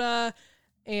 Minnesota.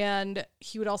 And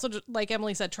he would also, like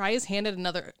Emily said, try his hand at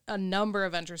a number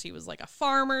of ventures. He was like a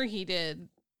farmer. He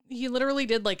literally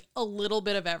did like a little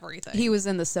bit of everything. He was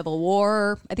in the Civil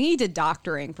War. I think he did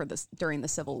doctoring during the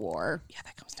Civil War. Yeah,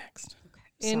 that comes next.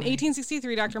 In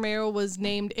 1863, Dr. Mayo was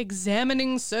named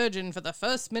examining surgeon for the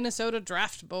first Minnesota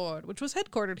Draft Board, which was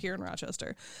headquartered here in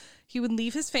Rochester. He would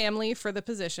leave his family for the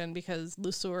position because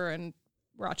Le Sueur and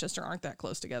Rochester aren't that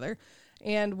close together,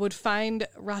 and would find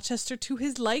Rochester to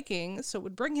his liking, so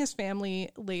would bring his family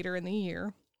later in the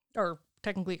year, or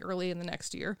technically early in the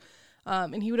next year.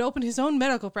 And he would open his own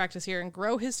medical practice here and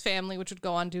grow his family, which would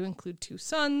go on to include 2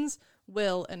 sons,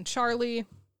 Will and Charlie,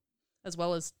 as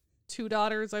well as 2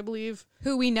 daughters, I believe.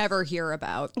 Who we never hear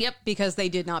about. Yep. Because they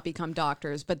did not become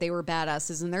doctors, but they were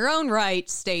badasses in their own right.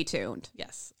 Stay tuned.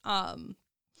 Yes.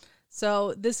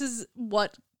 So this is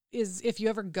what is, if you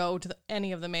ever go to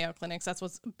any of the Mayo clinics, that's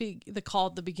what's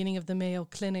called the beginning of the Mayo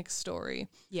Clinic story.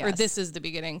 Yes. Or this is the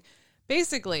beginning.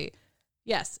 Basically,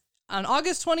 yes, on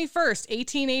August 21st,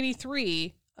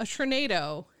 1883, a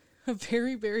tornado, a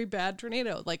very, very bad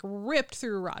tornado, like ripped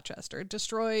through Rochester. It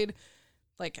destroyed,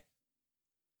 like,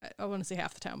 I want to say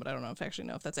half the town, but I don't know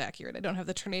if that's accurate. I don't have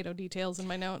the tornado details in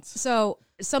my notes. So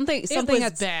something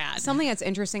that's bad. Something that's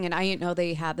interesting, and I didn't know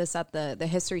they had this at the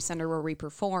History Center where we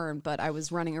performed, but I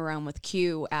was running around with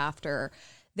Q after.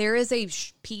 There is a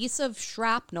piece of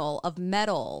shrapnel of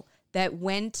metal that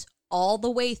went all the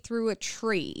way through a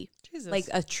tree, Jesus. like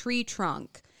a tree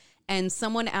trunk, and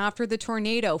someone after the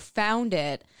tornado found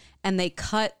it, and they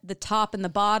cut the top and the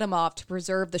bottom off to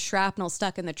preserve the shrapnel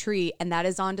stuck in the tree, and that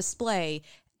is on display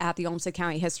at the Olmsted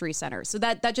County History Center. So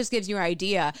that just gives you an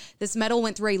idea. This metal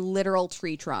went through a literal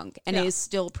tree trunk and it is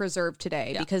still preserved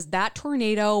today because that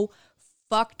tornado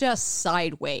fucked us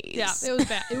sideways. Yeah, it was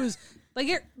bad. It was like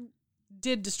it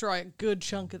did destroy a good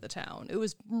chunk of the town. It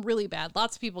was really bad.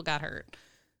 Lots of people got hurt.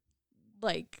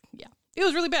 Like, yeah, it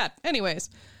was really bad. Anyways,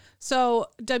 so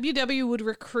WW would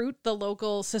recruit the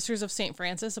local Sisters of St.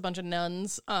 Francis, a bunch of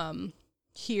nuns,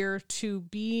 here to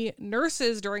be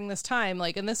nurses during this time.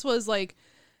 Like, and this was like,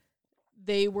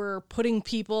 they were putting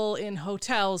people in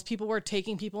hotels. People were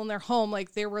taking people in their home.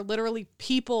 Like, there were literally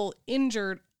people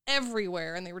injured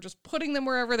everywhere, and they were just putting them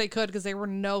wherever they could because there were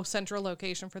no central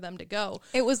location for them to go.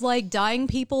 It was like dying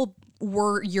people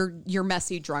were your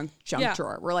messy junk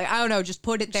drawer. We're like, I don't know, just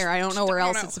put it there. I don't know where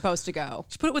else it's supposed to go.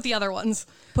 Just put it with the other ones.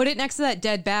 Put it next to that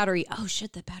dead battery. Oh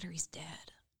shit, the battery's dead.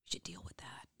 We should deal with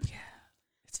that. Yeah,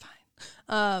 it's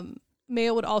fine.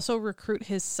 Mayo would also recruit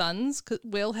his sons.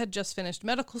 Will had just finished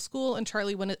medical school, and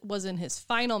Charlie was in his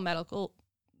final medical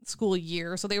school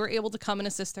year, so they were able to come and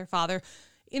assist their father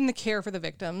in the care for the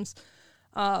victims.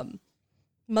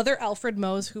 Mother Alfred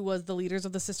Mose, who was the leaders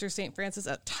of the Sister St. Francis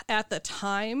at the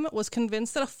time, was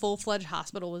convinced that a full-fledged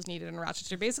hospital was needed in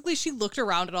Rochester. Basically, she looked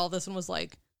around at all this and was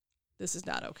like, this is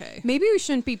not okay. Maybe we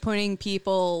shouldn't be putting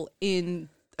people in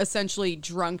essentially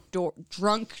drunk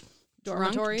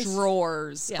dormitories,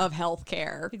 drawers of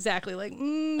healthcare. Exactly. Like,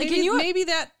 maybe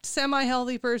that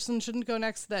semi-healthy person shouldn't go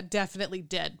next to that definitely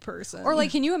dead person. Or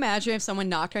like, can you imagine if someone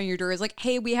knocked on your door is like,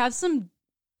 hey, we have some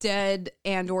dead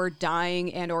and or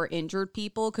dying and or injured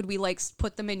people. Could we like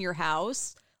put them in your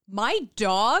house? My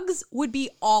dogs would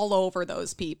be all over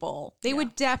those people. They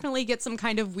would definitely get some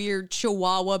kind of weird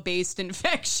Chihuahua-based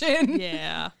infection.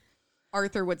 Yeah.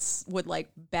 Arthur would like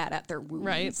bat at their wounds,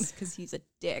 right? Because he's a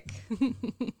dick.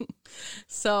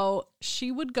 So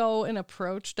she would go and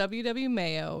approach W.W.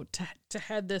 Mayo to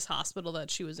head this hospital that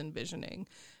she was envisioning.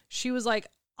 She was like,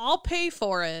 I'll pay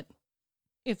for it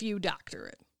if you doctor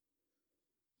it.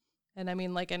 And I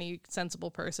mean, like any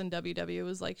sensible person, W.W.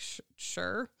 was like,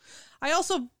 sure. I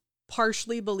also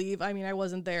partially believe, I mean, I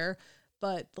wasn't there,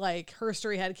 but like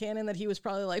herstory headcanon that he was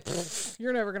probably like,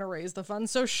 you're never going to raise the funds,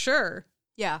 so sure.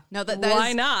 Yeah, no,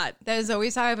 why not? That is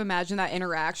always how I've imagined that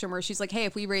interaction where she's like, hey,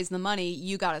 if we raise the money,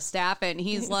 you got to staff it. And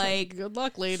he's like, good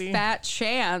luck, lady. Fat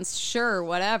chance. Sure,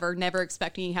 whatever. Never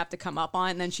expecting you have to come up on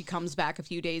it. And then she comes back a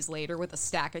few days later with a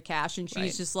stack of cash and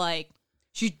she's just like,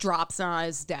 she drops it on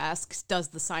his desk, does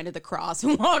the sign of the cross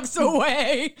and walks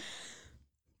away.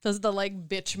 Does the like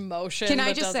bitch motion. Can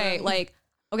I just say, like,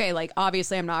 okay, like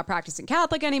obviously I'm not a practicing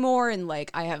Catholic anymore and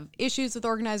like I have issues with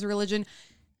organized religion.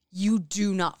 You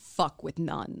do not fuck with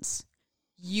nuns.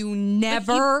 You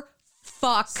never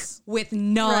fuck with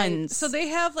nuns. Right. So they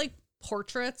have like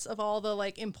portraits of all the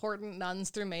like important nuns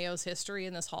through Mayo's history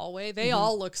in this hallway. They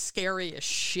all look scary as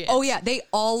shit. Oh yeah, they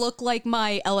all look like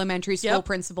my elementary school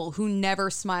principal who never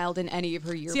smiled in any of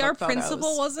her yearbook See, our photos.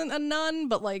 principal wasn't a nun,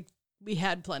 but like we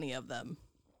had plenty of them.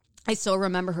 I still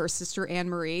remember her sister Anne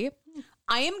Marie.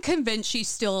 I am convinced she's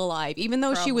still alive, even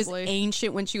though she was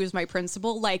ancient when she was my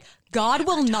principal. Like, God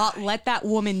will not let that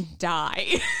woman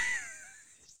die.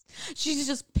 She's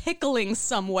just pickling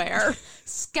somewhere,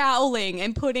 scowling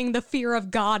and putting the fear of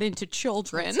God into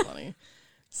children. That's funny.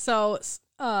 So,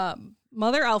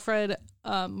 Mother Alfred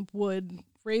would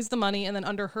raise the money, and then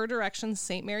under her direction,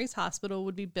 St. Mary's Hospital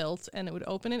would be built, and it would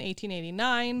open in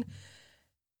 1889.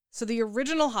 So the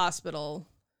original hospital,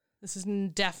 this is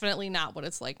definitely not what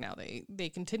it's like now. They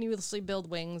continuously build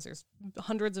wings. There's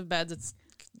hundreds of beds.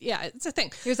 It's a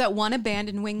thing. There's that one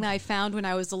abandoned wing that I found when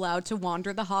I was allowed to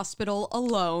wander the hospital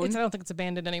alone. I don't think it's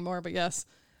abandoned anymore, but yes.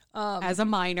 As a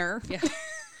minor. Yeah.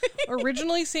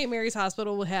 Originally, St. Mary's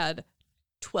Hospital had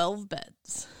 12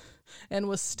 beds and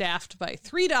was staffed by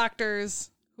 3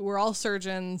 doctors who were all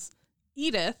surgeons,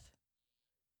 Edith,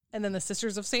 and then the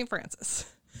Sisters of St. Francis.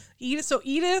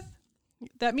 Edith,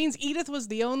 that means Edith was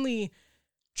the only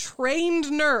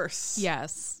trained nurse.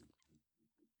 Yes.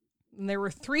 And there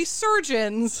were 3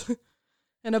 surgeons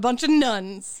and a bunch of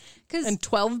nuns and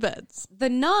 12 beds. The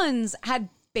nuns had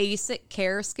basic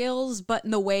care skills, but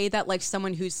in the way that like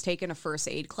someone who's taken a first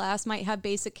aid class might have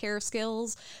basic care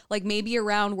skills, like maybe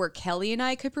around where Kelly and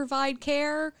I could provide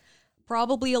care,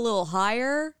 probably a little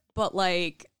higher, but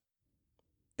like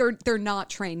they're not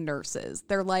trained nurses.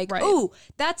 They're like, right. Oh,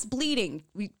 that's bleeding.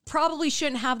 We probably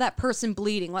shouldn't have that person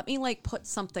bleeding. Let me like put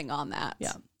something on that.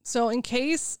 Yeah. So in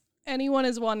case anyone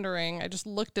is wondering, I just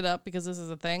looked it up because this is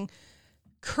a thing.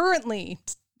 Currently,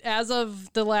 as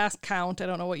of the last count, I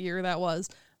don't know what year that was,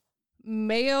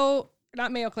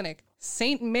 not Mayo Clinic,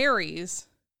 St. Mary's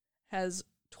has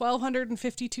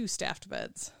 1,252 staffed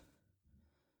beds.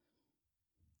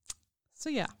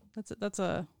 So yeah, that's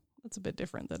a bit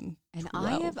different than 12.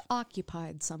 I have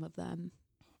occupied some of them.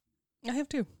 I have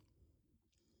too.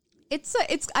 It's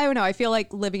I don't know. I feel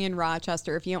like living in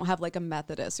Rochester, if you don't have like a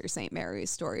Methodist or St.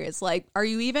 Mary's story, it's like, are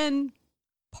you even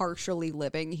partially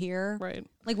living here? Right.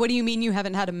 Like, what do you mean you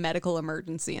haven't had a medical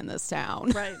emergency in this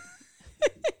town? Right.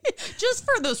 Just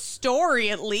for the story,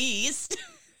 at least.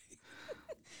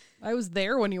 I was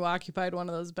there when you occupied one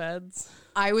of those beds.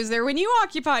 I was there when you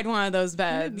occupied one of those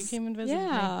beds. You came and visited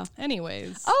me.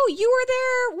 Anyways. Oh, you were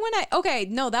there when okay,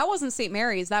 no, that wasn't St.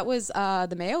 Mary's. That was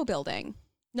the Mayo building.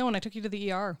 No, when I took you to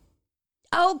the ER.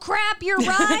 Oh, crap, you're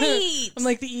right. I'm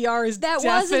like, the ER is that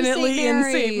definitely in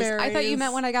St. Mary's. I thought you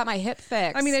meant when I got my hip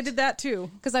fixed. I mean, I did that too.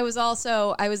 Because I was an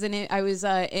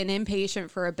inpatient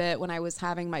for a bit when I was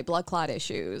having my blood clot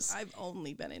issues. I've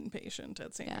only been inpatient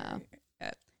at St. Mary.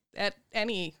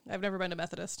 I've never been to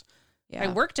Methodist. Yeah.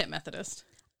 I worked at Methodist.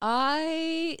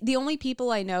 The only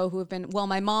people I know who have been, well,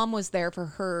 my mom was there for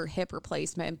her hip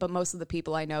replacement, but most of the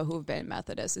people I know who have been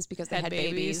Methodist is because they had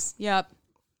babies. Yep.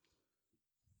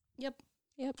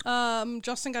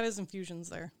 Justin got his infusions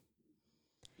there.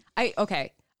 I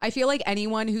feel like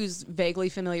anyone who's vaguely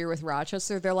familiar with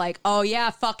Rochester, they're like, oh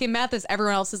yeah, fucking Methodist.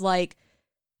 Everyone else is like,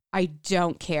 I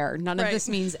don't care. None of this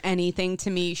means anything to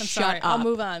me. Shut up. I'll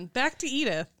move on. Back to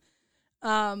Edith.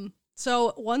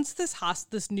 So once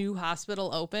this new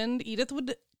hospital opened, Edith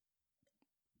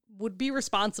would be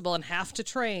responsible and have to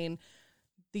train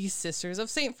these Sisters of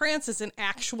St. Francis in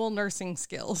actual nursing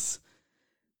skills.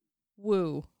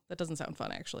 Woo. That doesn't sound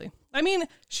fun, actually. I mean,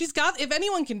 if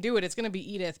anyone can do it, it's going to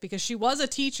be Edith because she was a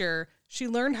teacher. She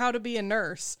learned how to be a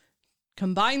nurse.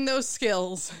 Combine those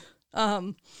skills.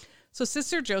 So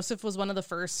Sister Joseph was one of the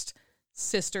first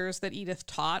sisters that Edith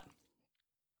taught.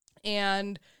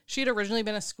 And she had originally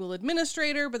been a school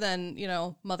administrator, but then,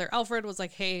 Mother Alfred was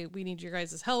like, hey, we need your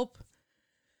guys' help.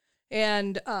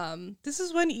 And this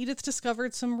is when Edith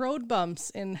discovered some road bumps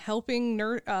in helping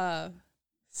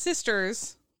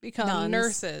sisters become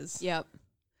nurses. Yep.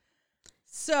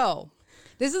 So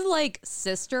this is like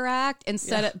Sister Act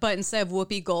instead of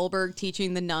Whoopi Goldberg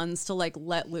teaching the nuns to like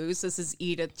let loose. This is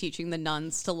Edith teaching the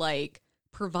nuns to like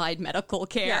provide medical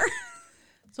care. Yeah.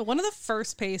 So one of the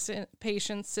first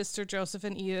patients Sister Joseph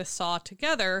and Edith saw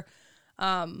together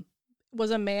was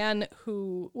a man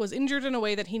who was injured in a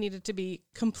way that he needed to be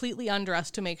completely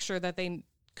undressed to make sure that they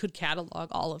could catalog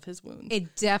all of his wounds.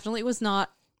 It definitely was not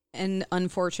an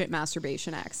unfortunate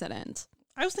masturbation accident.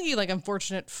 I was thinking like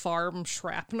unfortunate farm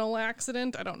shrapnel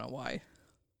accident. I don't know why.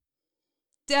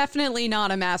 Definitely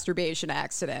not a masturbation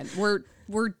accident.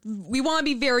 We want to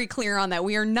be very clear on that.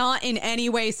 We are not in any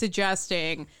way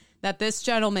suggesting that this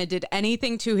gentleman did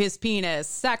anything to his penis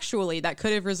sexually that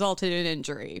could have resulted in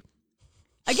injury.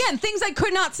 Again, things I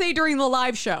could not say during the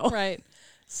live show. Right.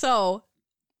 So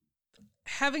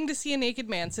having to see a naked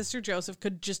man, Sister Joseph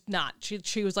could just not.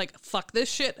 She was like, fuck this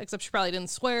shit, except she probably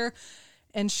didn't swear.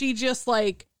 And she just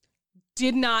like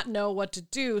did not know what to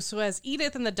do. So as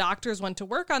Edith and the doctors went to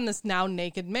work on this now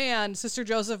naked man, Sister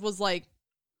Joseph was like,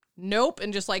 nope,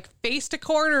 and just like faced a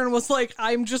corner and was like,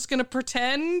 I'm just going to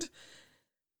pretend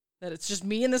that it's just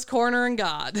me in this corner and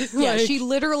God. Yeah, she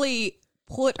literally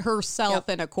put herself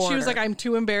in a corner. She was like, I'm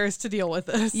too embarrassed to deal with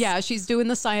this. Yeah, she's doing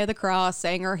the sign of the cross,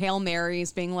 saying her Hail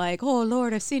Marys, being like, oh,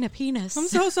 Lord, I've seen a penis. I'm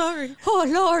so sorry. Oh,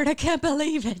 Lord, I can't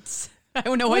believe it. I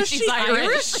don't know why she's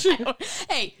Irish.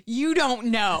 Hey, you don't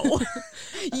know.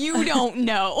 You don't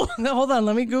know. No, hold on,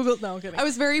 let me Google. No, I'm kidding. I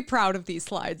was very proud of these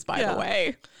slides, by the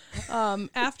way.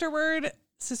 Afterward,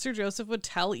 Sister Joseph would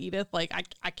tell Edith, like,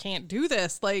 I can't do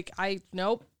this. Like,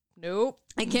 nope.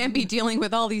 I can't be dealing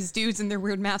with all these dudes and their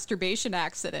weird masturbation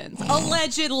accidents.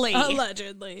 Allegedly.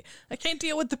 I can't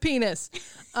deal with the penis.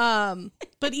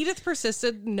 But Edith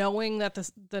persisted, knowing that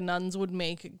the nuns would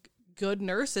make good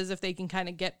nurses if they can kind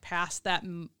of get past that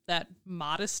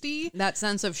modesty. That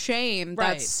sense of shame.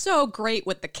 Right. That's so great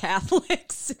with the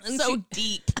Catholics. It's so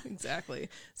deep. Exactly.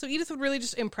 So Edith would really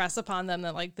just impress upon them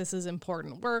that, like, this is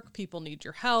important work. People need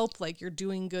your help. Like, you're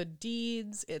doing good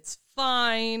deeds. It's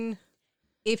fine.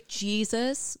 If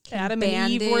Jesus can Adam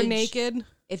and Eve were naked.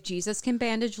 If Jesus can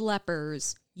bandage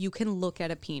lepers, you can look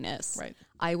at a penis. Right.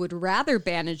 I would rather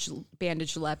bandage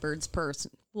lepers.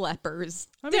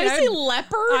 I Did I say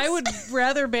leopards? I would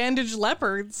rather bandage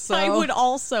leopards. So. I would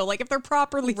also, like, if they're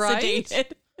properly Right?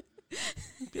 sedated.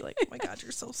 I'd be like, oh my God,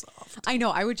 you're so soft. I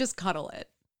know. I would just cuddle it.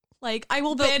 Like, I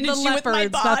will The bandage you leopards, with my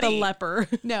body. not the leper.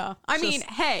 No. I mean,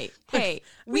 hey.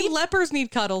 We lepers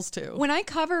need cuddles too. When I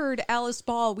covered Alice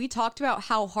Ball, we talked about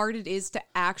how hard it is to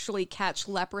actually catch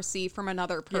leprosy from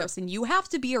another person. You have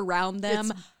to be around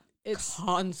them It's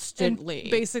constantly.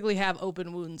 and basically have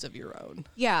open wounds of your own.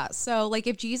 Yeah. So, like,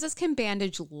 if Jesus can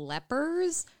bandage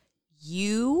lepers,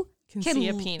 you Can see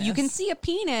a penis. You can see a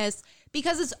penis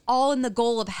because it's all in the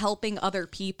goal of helping other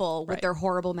people with their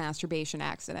horrible masturbation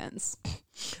accidents.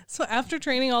 So after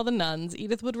training all the nuns,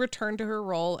 Edith would return to her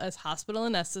role as hospital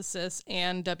anesthetist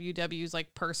and WW's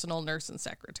like personal nurse and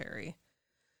secretary.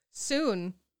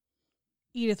 Soon,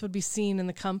 Edith would be seen in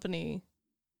the company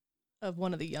of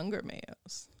one of the younger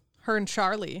Mayos. Her and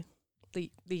Charlie, the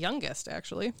youngest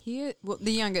actually. The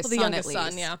youngest The son, youngest at son,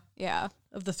 least. yeah. Yeah.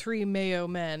 Of the three Mayo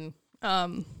men.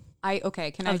 Can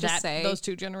I just say those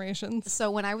two generations? So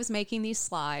when I was making these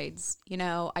slides, you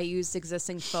know, I used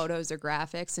existing photos or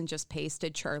graphics and just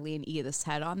pasted Charlie and Edith's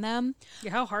head on them.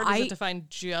 Yeah, how hard is it to find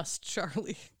just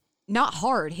Charlie? Not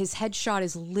hard. His headshot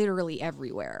is literally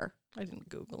everywhere. I didn't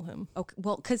Google him. Okay,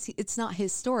 well, because it's not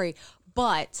his story.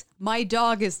 But my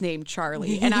dog is named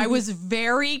Charlie, and I was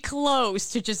very close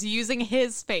to just using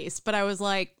his face. But I was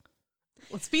like,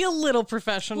 let's be a little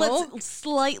professional. let's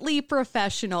slightly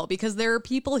professional, because there are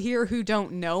people here who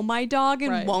don't know my dog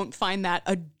and won't find that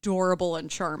adorable and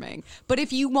charming. But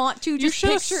if you want to, just you should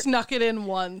picture, have snuck it in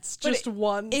once, just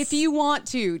once. if you want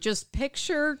to, just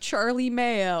picture Charlie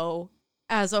Mayo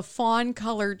as a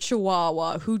fawn-colored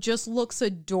chihuahua who just looks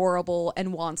adorable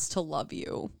and wants to love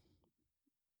you.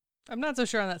 I'm not so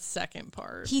sure on that second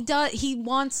part. He does. He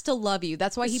wants to love you.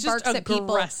 That's why he barks at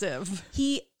people. Aggressive.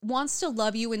 He wants to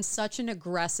love you in such an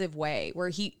aggressive way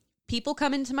where people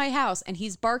come into my house and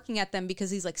he's barking at them because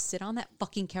he's like, sit on that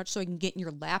fucking couch so I can get in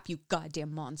your lap, you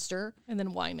goddamn monster. And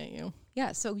then whine at you.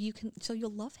 Yeah, so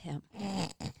you'll love him.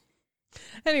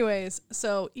 Anyways,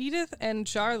 so Edith and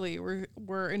Charlie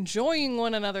were enjoying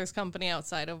one another's company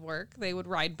outside of work. They would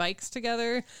ride bikes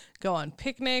together, go on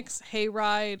picnics,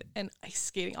 hayride, and ice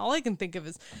skating. All I can think of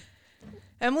is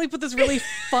Emily put this really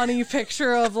funny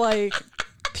picture of like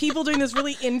people doing this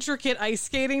really intricate ice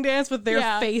skating dance with their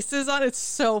faces on. It's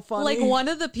so funny. Like one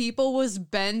of the people was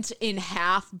bent in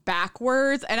half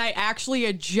backwards, and I actually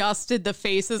adjusted the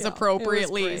faces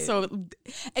appropriately. So,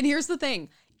 and here's the thing: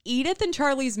 Edith and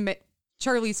Charlie's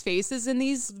faces in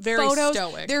these photos,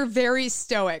 stoic. They're very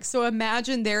stoic. So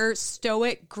imagine their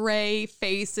stoic gray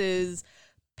faces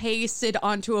pasted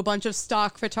onto a bunch of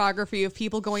stock photography of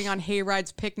people going on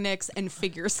hayrides, picnics, and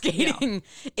figure skating.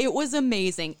 Yeah. It was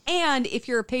amazing. And if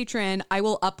you're a patron, I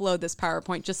will upload this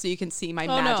PowerPoint just so you can see my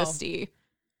majesty.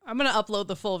 No. I'm going to upload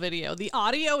the full video. The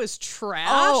audio is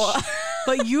trash,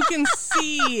 but you can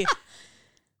see...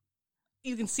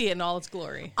 You can see it in all its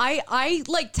glory. I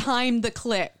like timed the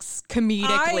clicks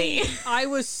comedically. I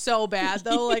was so bad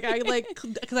though.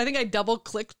 Because I think I double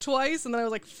clicked twice and then I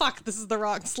was like, fuck, this is the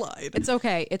wrong slide. It's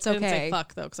okay. It's okay. I didn't say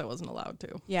fuck though because I wasn't allowed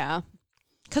to. Yeah.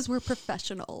 Because we're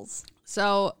professionals.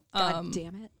 So, God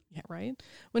damn it. Yeah, right.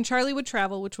 When Charlie would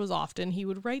travel, which was often, he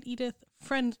would write Edith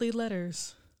friendly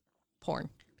letters. Porn.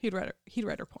 He'd write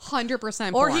her porn.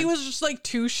 100% porn. Or he was just like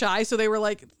too shy, so they were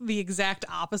like the exact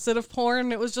opposite of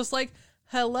porn. It was just like,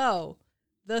 hello,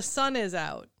 the sun is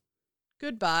out.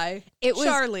 Goodbye,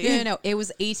 Charlie. No, it was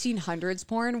 1800s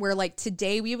porn where like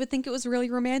today we would think it was really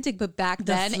romantic, but back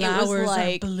then it was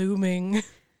like blooming.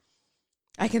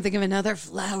 I can think of another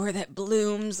flower that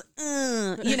blooms,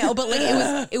 you know, but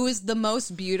like it was the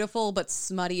most beautiful but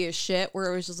smutty as shit,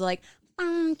 where it was just like,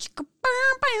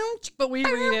 but we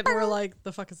read it and we're like,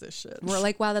 the fuck is this shit? we're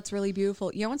like, wow, that's really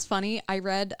beautiful. You know what's funny? I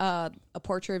read A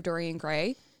Portrait of Dorian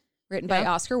Gray, written by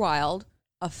Oscar Wilde,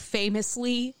 a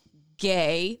famously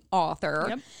gay author.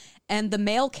 Yep. And the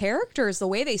male characters, the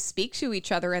way they speak to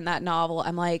each other in that novel,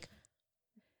 I'm like,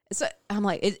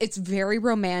 it's very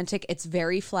romantic. It's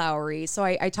very flowery. So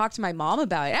I talked to my mom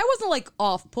about it. I wasn't like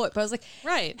off put, but I was like,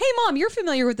 right. Hey mom, you're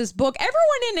familiar with this book. Everyone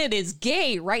in it is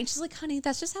gay, right? And she's like, honey,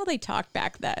 that's just how they talked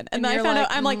back then. And then I found out,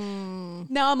 I'm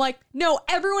like, no,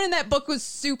 everyone in that book was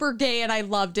super gay and I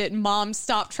loved it. And mom,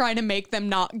 stop trying to make them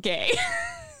not gay.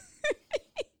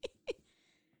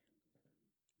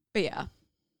 But yeah.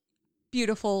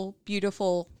 Beautiful,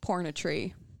 beautiful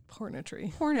pornetry.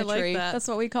 Pornetry. Pornetry. I like that. That's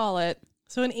what we call it.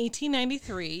 So in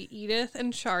 1893, Edith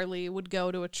and Charlie would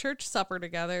go to a church supper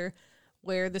together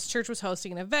where this church was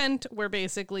hosting an event where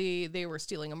basically they were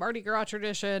stealing a Mardi Gras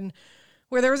tradition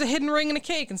where there was a hidden ring and a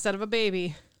cake instead of a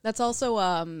baby. That's also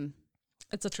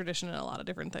it's a tradition in a lot of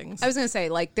different things. I was going to say,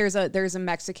 like, there's a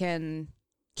Mexican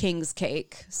king's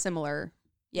cake similar.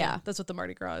 Yeah. That's what the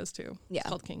Mardi Gras is too. Yeah. It's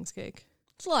called king's cake.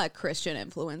 It's a lot of Christian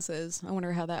influences. I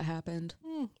wonder how that happened.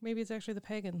 Maybe it's actually the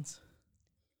pagans.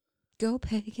 Go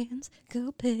pagans,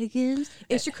 go pagans.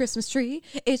 It's your Christmas tree.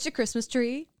 It's your Christmas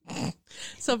tree.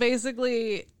 So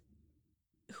basically,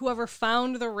 whoever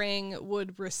found the ring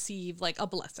would receive like a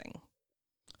blessing.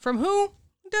 From who?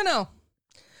 Don't know.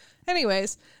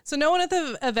 Anyways, so no one at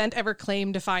the event ever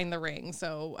claimed to find the ring.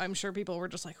 So I'm sure people were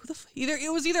just like, either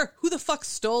who the fuck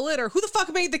stole it or who the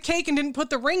fuck made the cake and didn't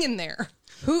put the ring in there.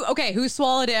 Who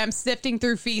swallowed it? I'm sifting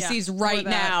through feces right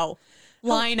now.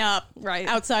 Line up right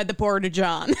outside the Porta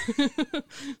John.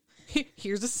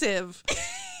 Here's a sieve.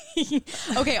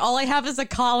 Okay, all I have is a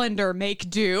colander. Make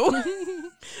do.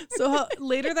 So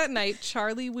later that night,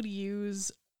 Charlie would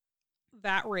use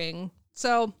that ring.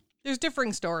 So there's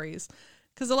differing stories.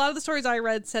 Because a lot of the stories I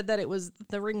read said that it was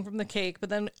the ring from the cake, but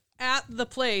then at the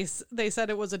place, they said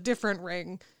it was a different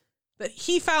ring. That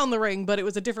he found the ring, but it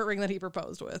was a different ring that he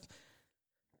proposed with.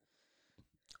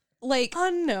 Like,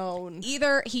 unknown.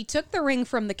 Either he took the ring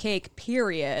from the cake,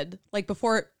 period, like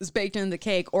before it was baked into the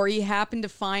cake, or he happened to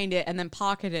find it and then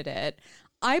pocketed it.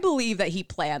 I believe that he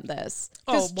planned this.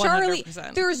 Because Charlie,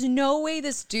 100%. there's no way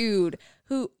this dude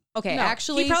who,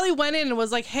 actually. He probably went in and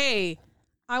was like, hey,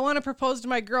 I want to propose to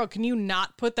my girl. Can you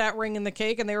not put that ring in the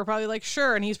cake? And they were probably like,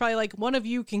 sure. And he's probably like, one of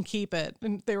you can keep it.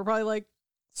 And they were probably like,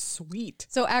 sweet.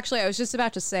 So actually, I was just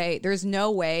about to say, there's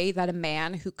no way that a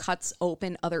man who cuts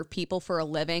open other people for a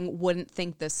living wouldn't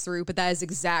think this through. But that is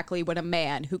exactly what a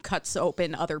man who cuts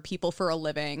open other people for a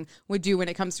living would do when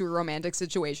it comes to a romantic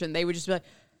situation. They would just be like,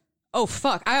 oh,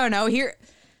 fuck, I don't know, Here,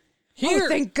 oh,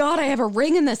 thank God I have a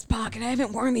ring in this pocket. I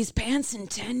haven't worn these pants in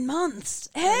 10 months.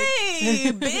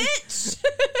 Hey, bitch.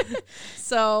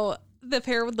 So the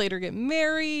pair would later get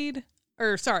married.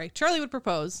 Charlie would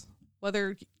propose,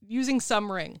 whether using some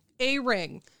ring, a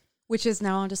ring. Which is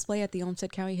now on display at the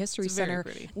Olmsted County History Center,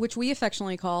 which we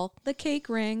affectionately call the cake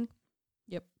ring.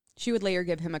 Yep. She would later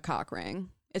give him a cock ring.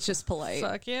 It's just polite.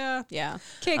 Fuck yeah. Yeah.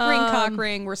 Cake ring, cock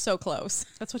ring. We're so close.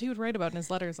 That's what he would write about in his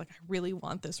letters. Like, I really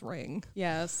want this ring.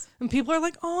 Yes. And people are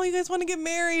like, oh, you guys want to get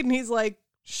married? And he's like,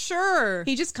 sure.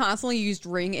 He just constantly used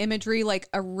ring imagery, like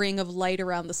a ring of light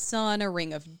around the sun, a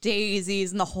ring of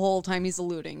daisies, and the whole time he's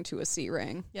alluding to a sea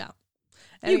ring. Yeah.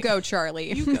 You go,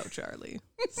 Charlie. You go, Charlie.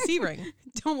 Sea ring.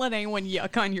 Don't let anyone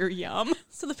yuck on your yum.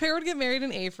 So the pair would get married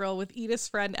in April with Edith's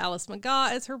friend Alice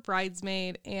McGaw as her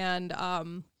bridesmaid and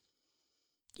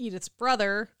Edith's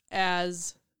brother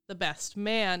as the best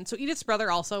man. So Edith's brother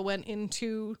also went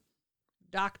into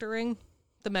doctoring,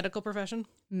 the medical profession.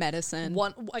 Medicine.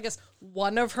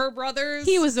 One of her brothers.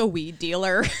 He was a weed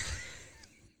dealer.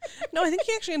 No, I think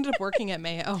he actually ended up working at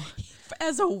Mayo.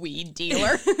 As a weed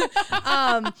dealer.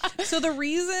 So the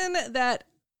reason that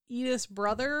Edith's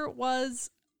brother was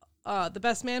the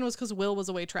best man was because Will was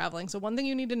away traveling. So one thing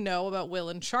you need to know about Will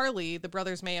and Charlie, the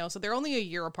brothers Mayo, so they're only a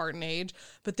year apart in age,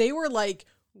 but they were like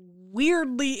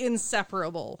weirdly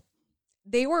inseparable.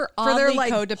 They were oddly for their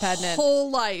like codependent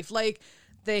whole life. Like,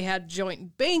 they had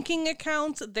joint banking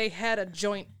accounts. They had a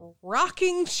joint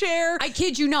rocking chair. I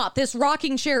kid you not. This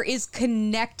rocking chair is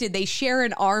connected. They share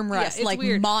an armrest like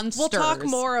weird. Monsters. We'll talk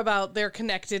more about their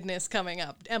connectedness coming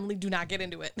up. Emily, do not get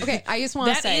into it. Okay, I just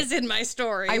want to say. That is in my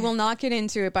story. I will not get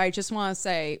into it, but I just want to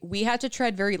say we had to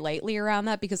tread very lightly around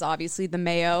that because obviously the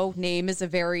Mayo name is a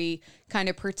very kind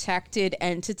of protected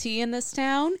entity in this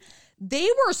town. They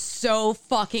were so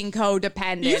fucking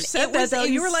codependent. You said it that was though.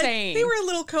 insane. You were like, they were a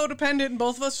little codependent, and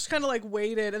both of us just kind of like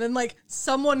waited, and then like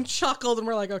someone chuckled, and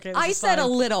we're like, okay, this I is said fine. a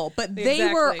little, but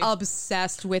they were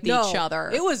obsessed with each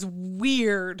other. It was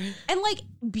weird and like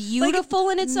beautiful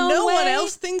in its own way. No one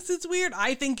else thinks it's weird.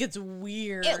 I think it's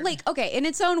weird. Okay, in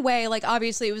its own way, like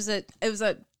obviously it was a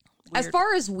weird. As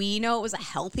far as we know, it was a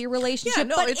healthy relationship. Yeah,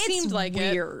 no, but it seemed like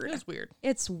weird. It was weird.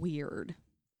 It's weird.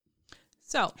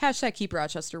 So hashtag keep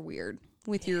Rochester weird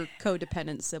with your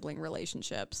codependent sibling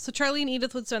relationships. So Charlie and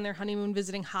Edith would spend their honeymoon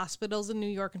visiting hospitals in New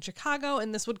York and Chicago,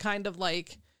 and this would kind of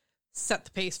like set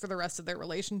the pace for the rest of their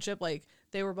relationship. Like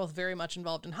they were both very much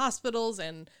involved in hospitals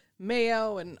and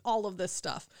Mayo and all of this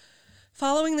stuff.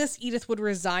 Following this, Edith would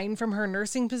resign from her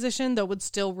nursing position, though would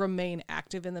still remain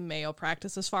active in the Mayo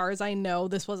practice. As far as I know,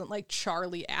 this wasn't like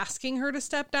Charlie asking her to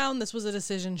step down. This was a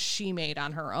decision she made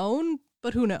on her own,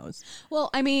 but who knows? Well,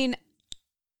 I mean,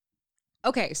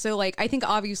 okay, so like I think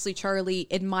obviously Charlie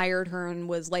admired her and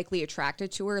was likely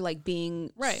attracted to her, like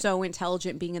being so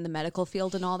intelligent, being in the medical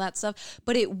field and all that stuff.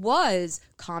 But it was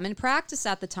common practice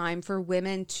at the time for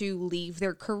women to leave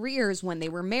their careers when they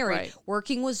were married. Right.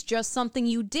 Working was just something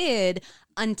you did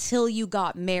until you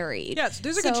got married. Yeah, so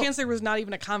there's a good chance there was not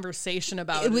even a conversation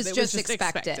about it. It was just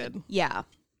expected. Yeah.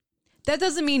 That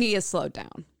doesn't mean he has slowed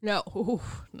down. No,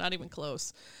 not even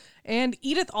close. And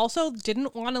Edith also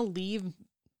didn't want to leave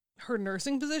her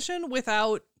nursing position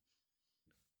without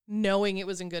knowing it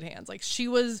was in good hands. Like she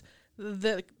was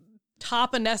the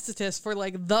top anesthetist for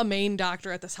like the main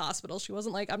doctor at this hospital. She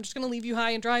wasn't like, I'm just going to leave you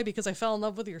high and dry because I fell in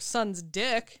love with your son's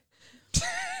dick.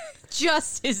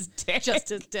 Just his dick. Just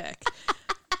his dick.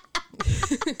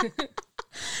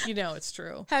 You know, it's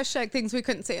true. Hashtag things we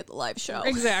couldn't say at the live show.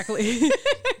 Exactly.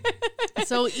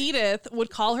 So Edith would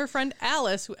call her friend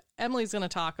Alice, who Emily's going to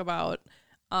talk about,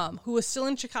 who was still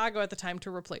in Chicago at the time,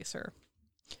 to replace her.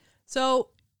 So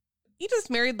Edith's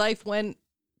married life went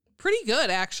pretty good,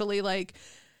 actually. Like,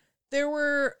 there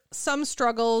were some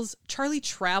struggles. Charlie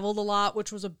traveled a lot,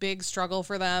 which was a big struggle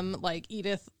for them. Like,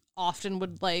 Edith often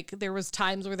would, like, there was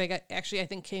times where they got, actually, I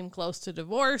think, came close to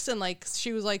divorce. And, like,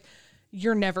 she was like,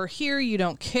 you're never here. You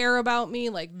don't care about me.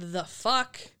 Like, the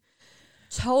fuck?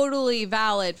 Totally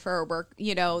valid for a work,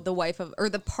 you know, the wife of, or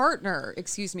the partner,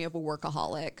 excuse me, of a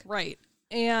workaholic. Right.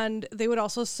 And they would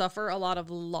also suffer a lot of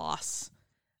loss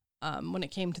when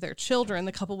it came to their children.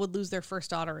 The couple would lose their first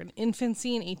daughter in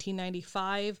infancy in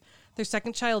 1895. Their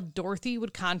second child, Dorothy,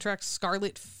 would contract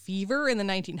scarlet fever in the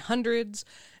 1900s.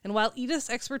 And while Edith's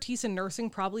expertise in nursing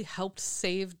probably helped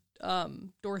save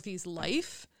Dorothy's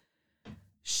life,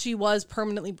 she was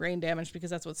permanently brain damaged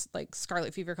because that's what's like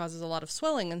scarlet fever causes a lot of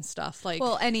swelling and stuff. Like,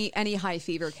 well, any high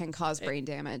fever can cause brain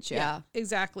damage. Yeah,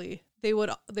 exactly. They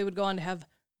would go on to have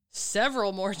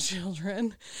several more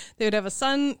children. They would have a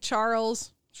son,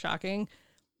 Charles. Shocking.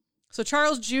 So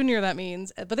Charles Jr., that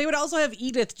means. But they would also have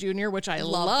Edith Jr., which I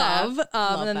love.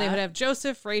 And then they would have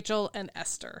Joseph, Rachel, and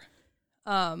Esther.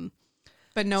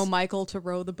 But no Michael to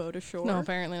row the boat ashore. No,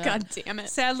 apparently not. God damn it.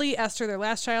 Sadly, Esther, their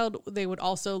last child, they would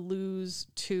also lose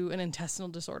to an intestinal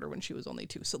disorder when she was only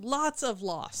 2. So lots of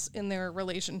loss in their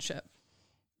relationship.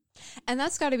 And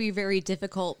that's got to be very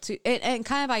difficult to, and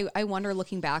kind of, I wonder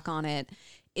looking back on it,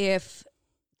 if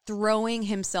throwing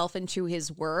himself into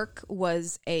his work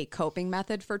was a coping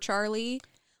method for Charlie.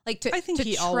 Like I think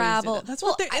he travel. Always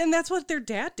did it. That's what their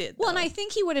dad did. Well, and I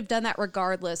think he would have done that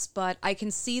regardless, but I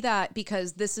can see that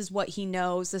because this is what he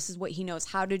knows. This is what he knows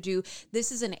how to do.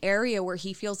 This is an area where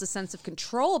he feels a sense of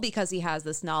control because he has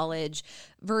this knowledge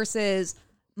versus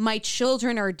my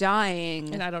children are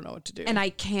dying. And I don't know what to do. And I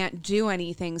can't do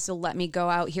anything. So let me go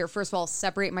out here. First of all,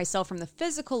 separate myself from the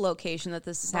physical location that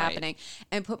this is happening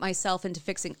and put myself into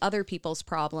fixing other people's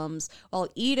problems while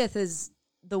Edith is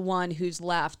the one who's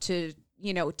left to,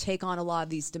 you know, take on a lot of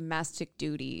these domestic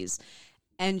duties.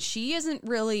 And she isn't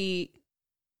really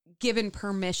given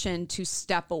permission to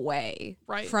step away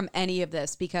from any of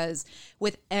this because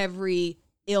with every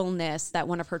illness that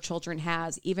one of her children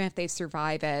has, even if they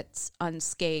survive it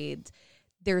unscathed,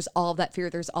 there's all that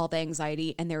fear, there's all the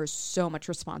anxiety, and there's so much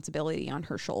responsibility on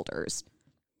her shoulders.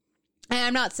 And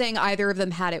I'm not saying either of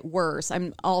them had it worse.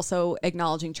 I'm also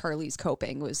acknowledging Charlie's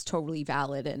coping was totally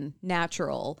valid and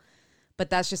natural,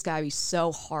 but that's just gotta be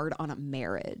so hard on a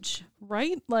marriage.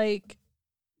 Right? Like,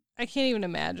 I can't even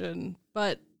imagine,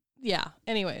 but yeah,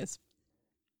 anyways.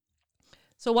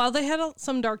 So while they had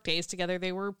some dark days together,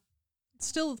 they were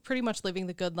still pretty much living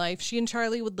the good life. She and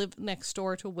Charlie would live next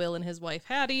door to Will and his wife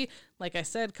Hattie. Like I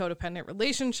said, codependent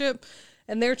relationship,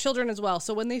 and their children as well.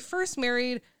 So when they first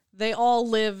married, they all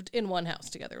lived in one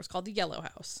house together. It was called the Yellow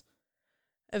House.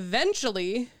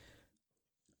 Eventually,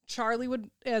 Charlie would,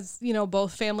 as you know,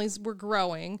 both families were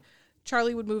growing,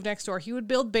 Charlie would move next door. He would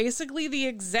build basically the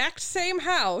exact same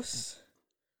house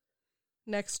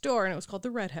next door, and it was called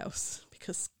the Red House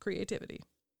because creativity.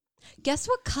 Guess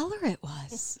what color it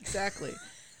was? Exactly.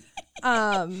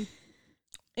 And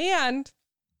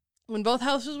when both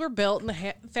houses were built and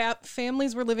the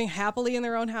families were living happily in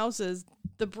their own houses,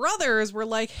 the brothers were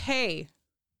like, hey,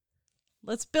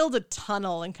 let's build a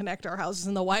tunnel and connect our houses.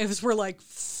 And the wives were like,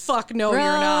 fuck no, you're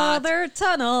not. Brother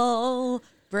tunnel.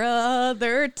 Yeah,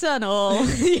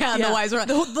 the wives were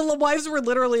the wives were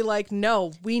literally like,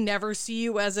 no, we never see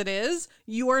you as it is.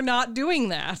 You are not doing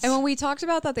that. And when we talked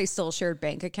about that they still shared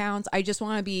bank accounts, I just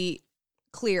want to be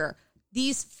clear.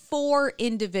 These 4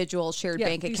 individuals shared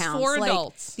bank accounts. 4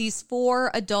 adults. These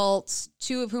 4 adults,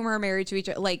 2 of whom are married to each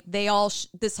other. Like they all,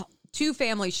 this 2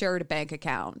 families shared a bank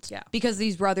account. Yeah. Because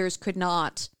these brothers could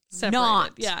not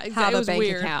Separate it. have a bank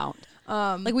weird. account.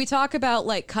 Like we talk about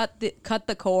like cut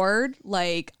the cord.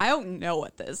 Like I don't know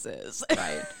what this is.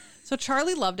 Right. So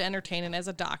Charlie loved to entertain, and as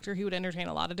a doctor, he would entertain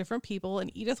a lot of different people.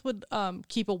 And Edith would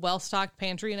keep a well-stocked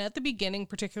pantry. And at the beginning,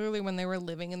 particularly when they were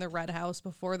living in the Red House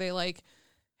before they like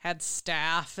had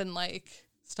staff and like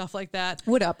stuff like that,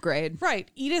 Would upgrade. Right.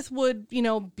 Edith would,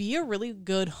 be a really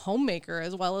good homemaker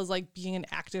as well as like being an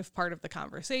active part of the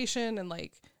conversation and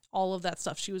like all of that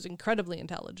stuff. She was incredibly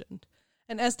intelligent.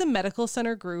 And as the medical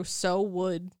center grew, so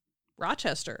would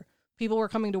Rochester. People were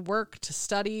coming to work, to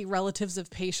study. Relatives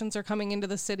of patients are coming into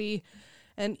the city.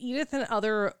 And Edith and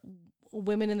other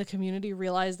women in the community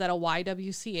realized that a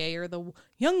YWCA, or the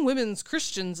Young Women's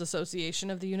Christians Association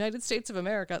of the United States of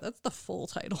America, that's the full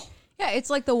title. Yeah, it's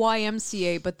like the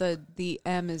YMCA, but the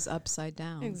M is upside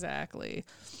down. Exactly.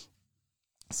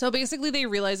 So basically they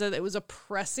realized that it was a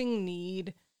pressing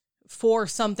need for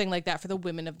something like that for the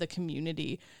women of the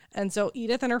community. And so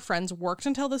Edith and her friends worked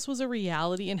until this was a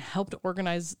reality and helped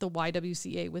organize the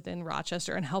YWCA within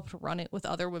Rochester and helped run it with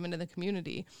other women in the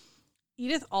community.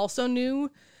 Edith also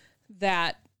knew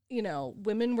that,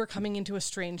 women were coming into a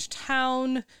strange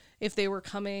town if they were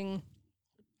coming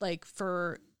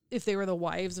if they were the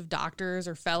wives of doctors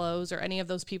or fellows or any of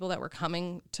those people that were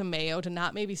coming to Mayo to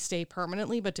not maybe stay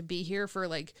permanently, but to be here for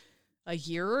like a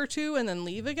year or 2 and then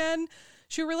leave again.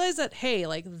 She realized that, hey,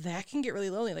 like that can get really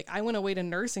lonely. Like I went away to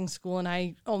nursing school and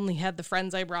I only had the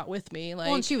friends I brought with me. Like,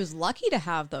 well, and she was lucky to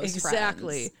have those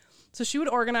exactly. friends. So she would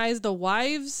organize the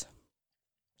wives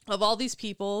of all these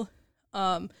people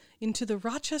into the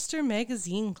Rochester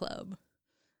Magazine Club.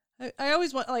 I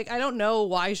always want, I don't know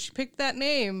why she picked that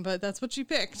name, but that's what she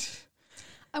picked.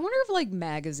 I wonder if like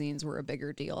magazines were a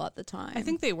bigger deal at the time. I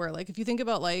think they were. Like if you think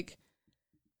about like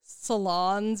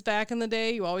salons back in the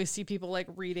day, you always see people like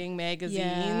reading magazines.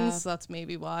 Yeah. So that's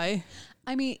maybe why.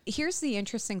 I mean, here's the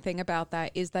interesting thing about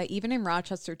that is that even in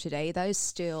Rochester today, that is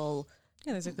still...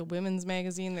 Yeah, there's like the women's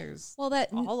magazine. There's all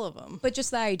of them. But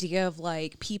just the idea of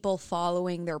like people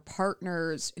following their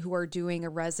partners who are doing a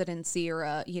residency or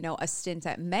a stint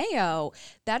at Mayo,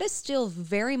 that is still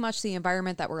very much the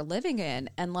environment that we're living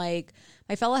in. And like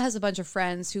my fella has a bunch of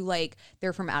friends who like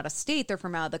they're from out of state, they're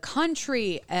from out of the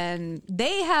country, and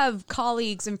they have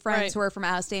colleagues and friends who are from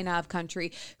out of state and out of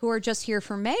country who are just here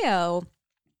for Mayo.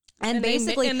 And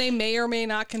basically, they may or may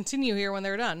not continue here when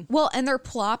they're done. Well, and they're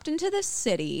plopped into this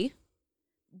city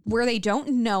where they don't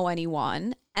know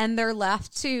anyone and they're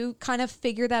left to kind of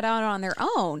figure that out on their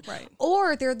own. Right.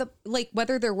 Or they're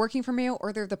whether they're working for Mayo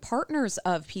or they're the partners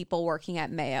of people working at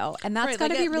Mayo. And that's got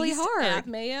to be really hard. At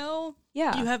Mayo,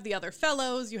 yeah, you have the other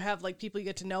fellows, you have like people you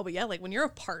get to know. But yeah, like when you're a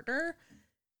partner,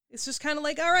 it's just kind of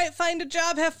like, all right, find a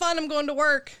job, have fun, I'm going to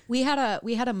work. We had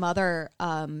a mother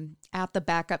at the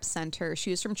backup center. She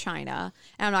was from China,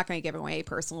 and I'm not going to give away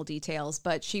personal details,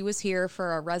 but she was here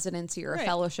for a residency or a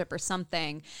fellowship or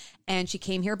something, and she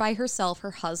came here by herself.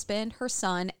 Her husband, her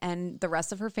son, and the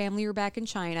rest of her family were back in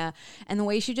China, and the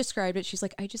way she described it, she's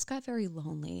like, I just got very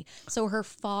lonely. So her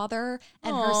father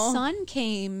and her son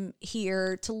came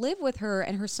here to live with her,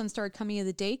 and her son started coming to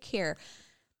the daycare.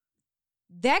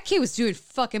 That kid was doing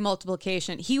fucking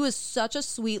multiplication. He was such a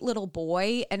sweet little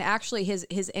boy. And actually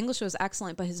his English was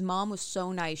excellent, but his mom was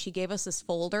so nice. She gave us this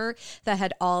folder that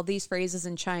had all these phrases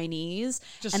in Chinese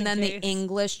and then the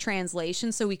English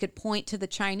translation so we could point to the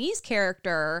Chinese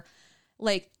character.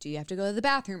 Like, do you have to go to the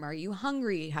bathroom? Are you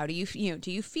hungry? How do you,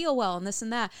 do you feel well? And this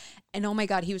and that. And oh my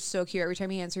God, he was so cute. Every time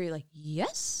he answered, he's like,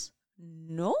 yes,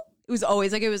 no. It was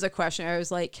always like, it was a question. I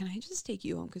was like, can I just take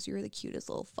you home? Because you're the cutest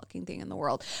little fucking thing in the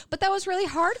world. But that was really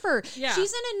hard for her. Yeah.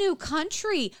 She's in a new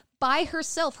country by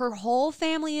herself. Her whole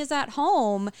family is at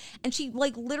home. And she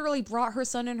like literally brought her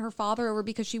son and her father over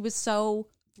because she was so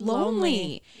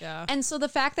lonely. Yeah. And so the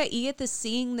fact that Edith is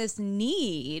seeing this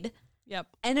need Yep.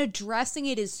 And addressing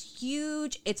it is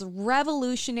huge. It's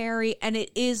revolutionary, and it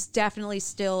is definitely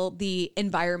still the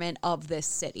environment of this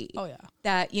city. Oh yeah.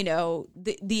 That, you know,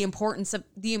 the importance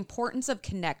of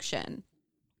connection.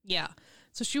 Yeah.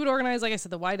 So she would organize, like I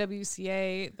said, the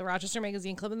YWCA, the Rochester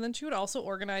Magazine Club, and then she would also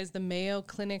organize the Mayo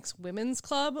Clinic's Women's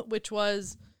Club, which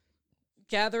was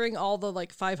gathering all the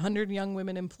like 500 young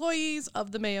women employees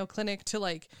of the Mayo Clinic to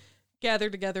like gather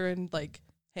together and like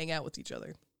hang out with each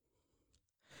other.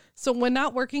 So when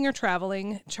not working or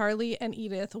traveling, Charlie and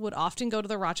Edith would often go to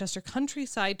the Rochester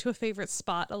countryside to a favorite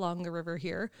spot along the river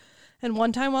here. And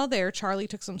one time while there, Charlie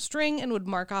took some string and would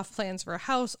mark off plans for a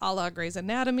house a la Grey's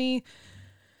Anatomy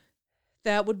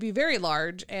that would be very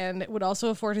large, and it would also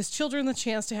afford his children the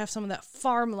chance to have some of that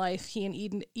farm life he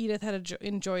and Edith had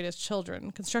enjoyed as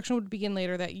children. Construction would begin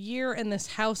later that year, and this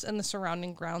house and the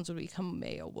surrounding grounds would become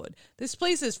Mayo Wood. This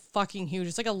place is fucking huge.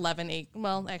 It's like 11 acres.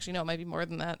 Well, actually, no, it might be more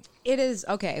than that. It is.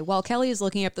 Okay, while Kelly is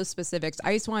looking up the specifics,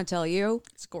 I just want to tell you.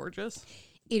 It's gorgeous.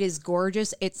 It is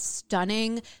gorgeous. It's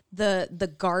stunning.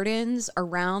 The gardens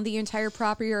around the entire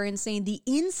property are insane. The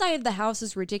inside of the house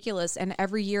is ridiculous. And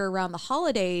every year around the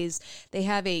holidays, they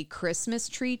have a Christmas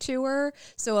tree tour.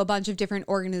 So a bunch of different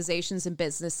organizations and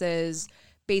businesses,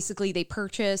 basically they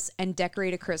purchase and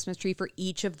decorate a Christmas tree for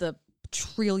each of the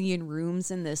trillion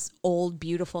rooms in this old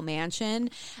beautiful mansion.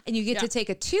 And you get to take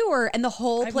a tour, and the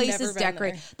whole place is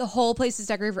decorated. The whole place is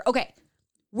decorated for, okay.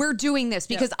 We're doing this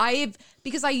because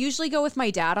I usually go with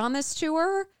my dad on this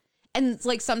tour, and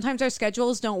like sometimes our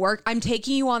schedules don't work. I'm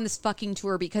taking you on this fucking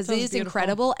tour because it is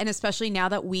incredible, and especially now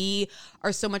that we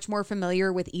are so much more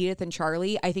familiar with Edith and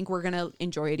Charlie, I think we're gonna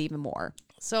enjoy it even more.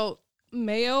 So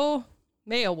Mayo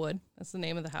Wood, that's the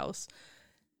name of the house,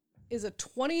 is a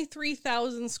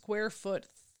 23,000 square foot,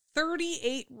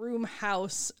 38 room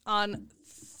house on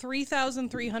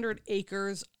 3,300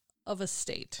 acres of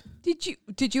estate.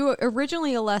 Did you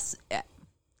originally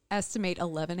estimate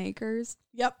 11 acres?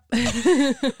 Yep.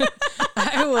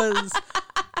 I was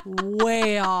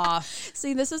way off.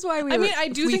 See, this is why I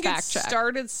do think it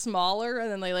started smaller,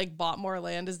 and then they like bought more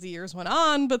land as the years went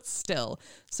on, but still.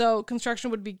 So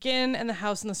construction would begin, and the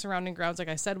house and the surrounding grounds, like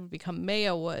I said, would become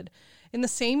Mayo Wood. In the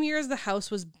same year as the house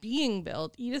was being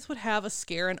built, Edith would have a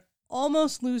scare and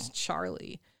almost lose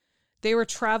Charlie. They were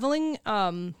traveling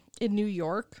in New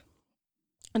York,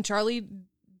 and Charlie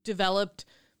developed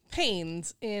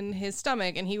pains in his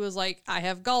stomach, and he was like, I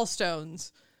have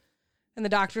gallstones. And the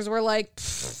doctors were like,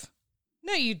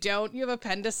 no, you don't. You have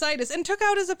appendicitis, and took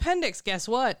out his appendix. Guess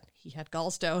what? He had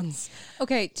gallstones.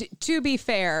 Okay, to be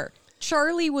fair,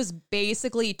 Charlie was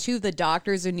basically to the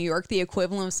doctors in New York the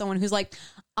equivalent of someone who's like,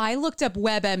 I looked up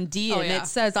WebMD and it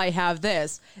says I have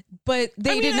this, but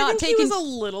they did not take. He was a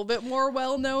little bit more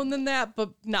well known than that, but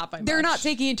not by much. They're not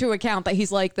taking into account that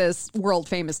he's like this world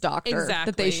famous doctor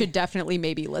that they should definitely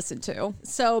maybe listen to.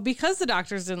 So because the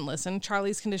doctors didn't listen,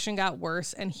 Charlie's condition got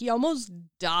worse, and he almost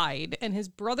died. And his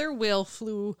brother Will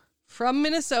flew from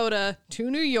Minnesota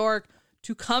to New York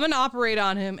to come and operate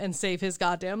on him and save his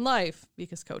goddamn life,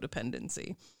 because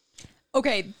codependency.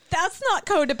 Okay, that's not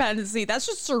codependency. That's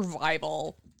just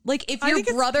survival. Like, if your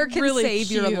brother can really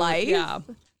save your life. Yeah.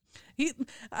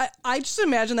 I just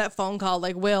imagine that phone call,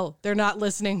 like, Will, they're not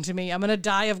listening to me. I'm going to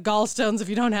die of gallstones if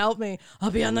you don't help me. I'll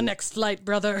be on the next flight,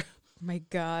 brother. Oh my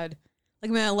God. Like,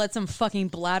 I'm going to let some fucking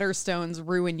bladder stones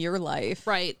ruin your life.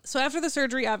 Right. So after the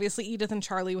surgery, obviously, Edith and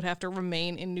Charlie would have to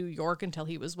remain in New York until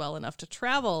he was well enough to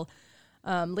travel.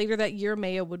 Later that year,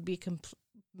 Mayo Wood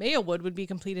would be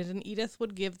completed, and Edith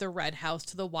would give the Red House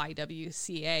to the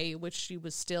YWCA, which she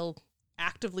was still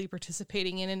actively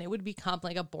participating in, and it would become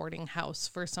like a boarding house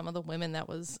for some of the women that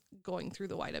was going through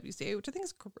the YWCA, which I think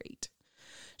is great.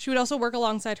 She would also work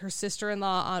alongside her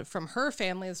sister-in-law from her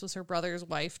family. This was her brother's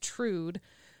wife, Trude,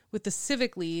 with the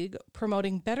Civic League,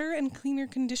 promoting better and cleaner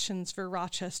conditions for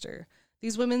Rochester.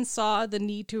 These women saw the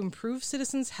need to improve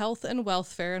citizens' health and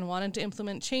welfare and wanted to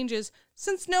implement changes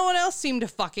since no one else seemed to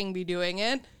fucking be doing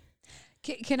it.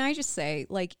 Can I just say,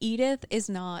 like, Edith is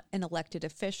not an elected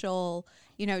official.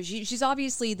 You know, she's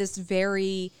obviously this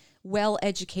very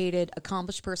well-educated,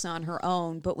 accomplished person on her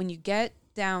own. But when you get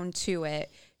down to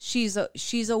it, she's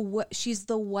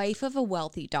the wife of a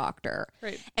wealthy doctor,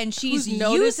 right? And she's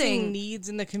noticing needs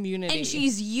in the community, and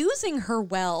she's using her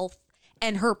wealth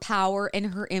and her power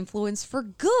and her influence for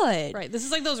good. Right. This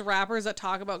is like those rappers that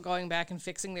talk about going back and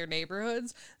fixing their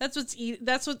neighborhoods. That's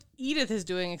what Edith is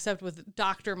doing, except with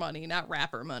doctor money, not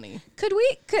rapper money. Could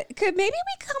maybe we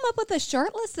come up with a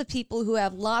short list of people who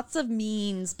have lots of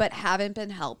means but haven't been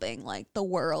helping like the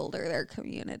world or their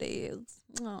communities?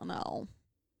 Oh no.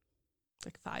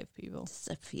 Like 5 people. Just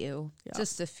a few. Yeah.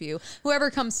 Just a few.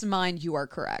 Whoever comes to mind, you are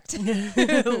correct.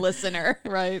 Listener.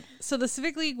 Right. So the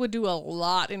Civic League would do a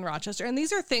lot in Rochester. And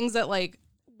these are things that, like,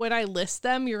 when I list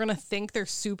them, you're going to think they're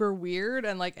super weird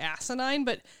and, like, asinine.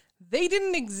 But they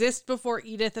didn't exist before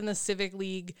Edith and the Civic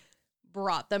League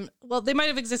brought them. Well, they might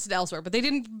have existed elsewhere, but they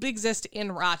didn't exist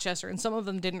in Rochester. And some of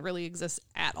them didn't really exist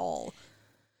at all.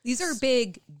 These are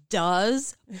big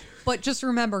does, but just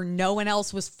remember, no one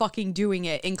else was fucking doing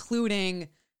it, including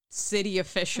city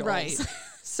officials. Right.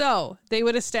 So they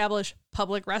would establish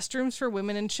public restrooms for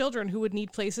women and children who would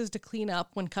need places to clean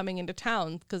up when coming into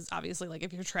town. Because obviously, like,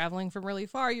 if you're traveling from really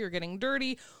far, you're getting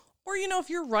dirty. Or, you know, if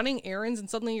you're running errands and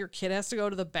suddenly your kid has to go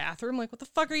to the bathroom, like, what the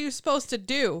fuck are you supposed to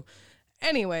do?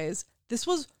 Anyways, this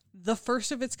was the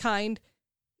first of its kind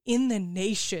in the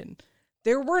nation.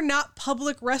 There were not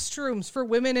public restrooms for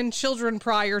women and children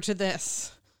prior to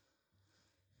this.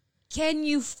 Can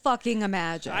you fucking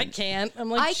imagine? I can't. I'm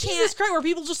like, Jesus Christ, where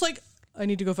people just like, I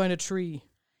need to go find a tree.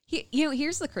 You know,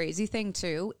 here's the crazy thing,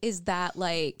 too, is that,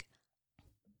 like,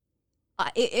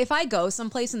 if I go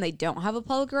someplace and they don't have a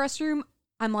public restroom,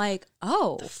 I'm like,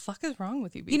 oh. What the fuck is wrong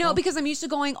with you people? You know, because I'm used to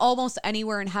going almost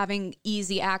anywhere and having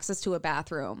easy access to a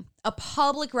bathroom. A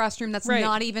public restroom that's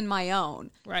not even my own.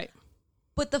 Right.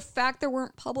 But the fact there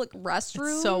weren't public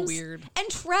restrooms. It's so weird. And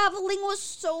traveling was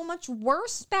so much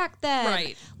worse back then.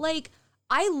 Right. Like,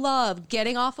 I loved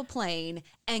getting off a plane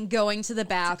and going to the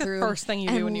bathroom. Like the first thing you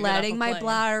do when you get off a letting my plane.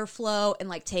 bladder flow and,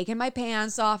 like, taking my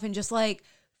pants off and just, like,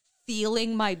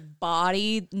 feeling my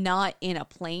body not in a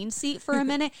plane seat for a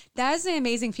minute. That is an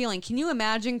amazing feeling. Can you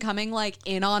imagine coming, like,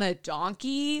 in on a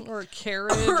donkey? Or a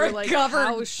carriage. Or like covered,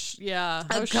 how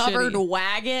a covered shitty.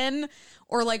 wagon.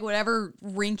 Or, like, whatever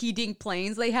rinky-dink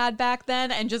planes they had back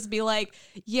then, and just be like,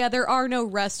 yeah, there are no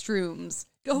restrooms.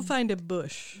 Go find a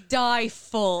bush. Die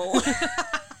full.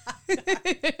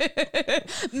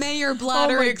 May your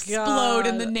bladder explode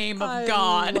in the name of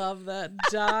God. I love that.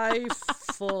 Die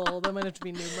full. That might have to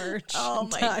be new merch. Oh,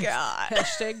 my God.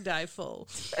 Hashtag die full.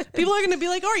 People are going to be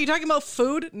like, oh, are you talking about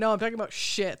food? No, I'm talking about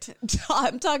shit.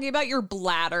 I'm talking about your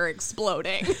bladder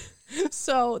exploding.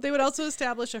 So they would also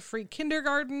establish a free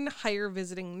kindergarten, hire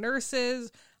visiting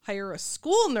nurses, hire a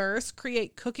school nurse,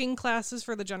 create cooking classes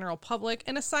for the general public,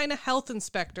 and assign a health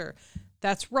inspector.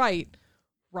 That's right.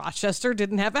 Rochester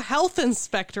didn't have a health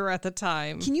inspector at the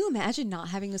time. Can you imagine not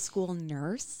having a school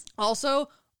nurse? Also,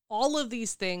 all of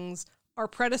these things are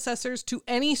predecessors to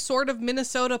any sort of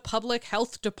Minnesota public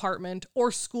health department or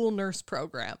school nurse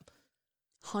program.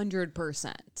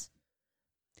 100%.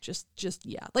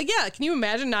 Yeah. Like, yeah, can you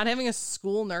imagine not having a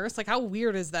school nurse? Like, how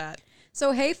weird is that?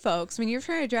 So, hey, folks, when you're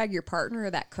trying to drag your partner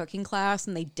to that cooking class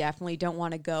and they definitely don't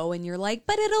want to go and you're like,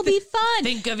 but it'll be fun.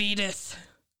 Think of Edith.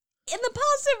 In the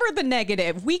positive or the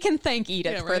negative, we can thank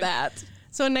Edith for that.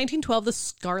 So in 1912, the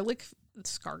Scarlic?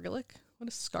 What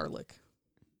is Scarlic?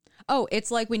 Oh,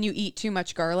 it's like when you eat too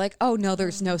much garlic. Oh, no,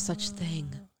 there's no such thing.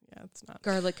 Yeah, it's not.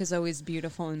 Garlic is always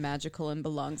beautiful and magical and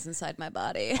belongs inside my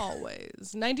body.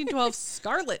 Always. 1912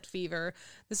 scarlet fever.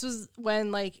 This was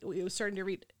when, like, it was starting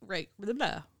to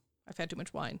I've had too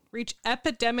much wine. Reach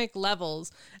epidemic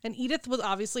levels. And Edith was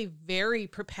obviously very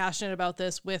passionate about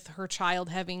this, with her child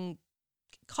having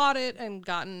caught it and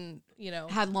gotten, you know,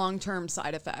 Had long-term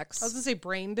side effects. I was going to say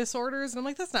brain disorders. And I'm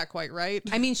like, that's not quite right.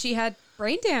 I mean, she had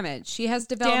brain damage. She has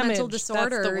developmental Damage,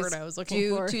 disorders that's the word I was looking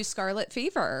due for. to scarlet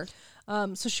fever.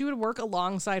 So she would work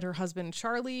alongside her husband,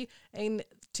 Charlie, and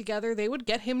together they would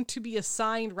get him to be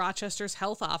assigned Rochester's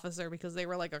health officer, because they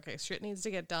were like, okay, shit needs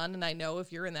to get done. And I know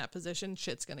if you're in that position,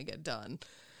 shit's going to get done.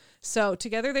 So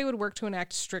together they would work to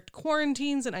enact strict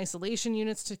quarantines and isolation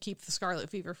units to keep the scarlet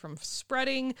fever from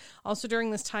spreading. Also during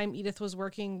this time, Edith was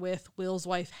working with Will's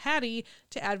wife, Hattie,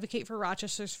 to advocate for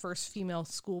Rochester's first female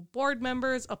school board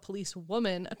members, a police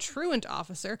woman, a truant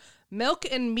officer, milk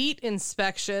and meat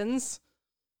inspections.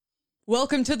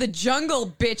 Welcome to the jungle,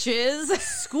 bitches.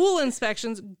 School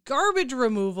inspections, garbage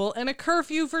removal, and a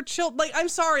curfew for children. Like, I'm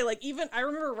sorry, like, even I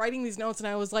remember writing these notes and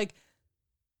I was like,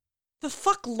 the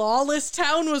fuck lawless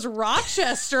town was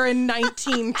Rochester in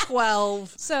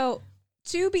 1912. So,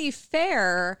 to be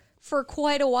fair, for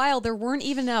quite a while, there weren't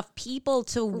even enough people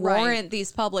to warrant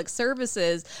these public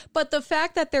services. But the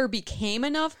fact that there became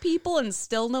enough people and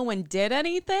still no one did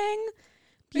anything,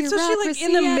 Especially like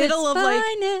in the Bureaucracy at middle its of like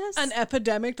finest. an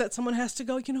epidemic that someone has to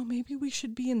go, maybe we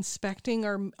should be inspecting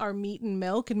our meat and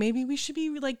milk, and maybe we should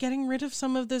be like getting rid of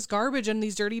some of this garbage and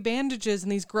these dirty bandages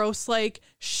and these gross like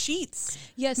sheets.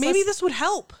 Yes, maybe this would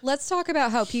help. Let's talk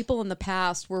about how people in the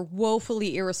past were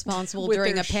woefully irresponsible With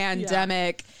during their a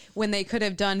pandemic when they could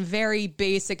have done very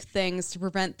basic things to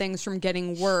prevent things from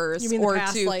getting worse. You mean or the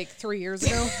past to like 3 years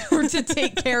ago? or to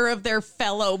take care of their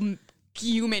fellow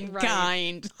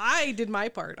humankind. I did my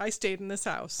part. I stayed in this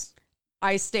house.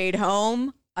 I stayed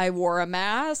home. I wore a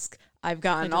mask. I've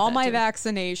gotten all my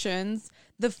vaccinations.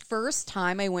 The first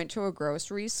time I went to a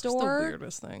grocery store the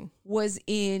weirdest thing. was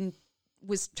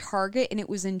Target, and it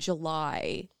was in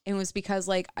July. It was because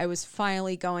like I was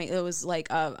finally going. It was like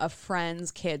a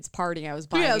friend's kid's party. I was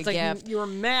buying a gift. You were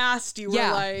masked. You were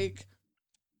like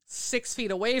 6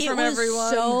 feet away from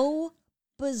everyone. So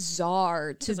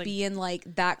bizarre to be in like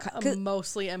that a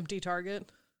mostly empty Target.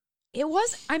 It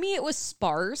was, I mean, it was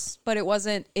sparse, but it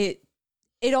wasn't, it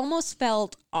almost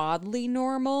felt oddly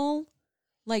normal.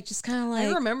 Like just kind of like,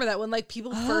 I remember that when like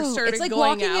people first started it's like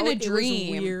going walking out, in a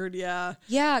dream. It was weird, yeah.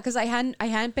 Yeah, because I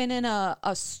hadn't been in a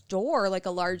store, like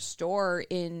a large store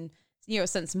in,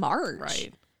 since March.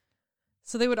 Right.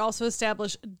 So they would also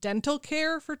establish dental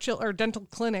care for children, or dental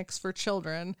clinics for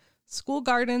children, school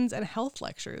gardens, and health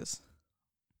lectures.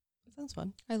 Sounds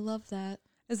fun. I love that.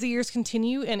 As the years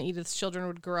continue and Edith's children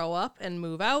would grow up and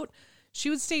move out, she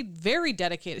would stay very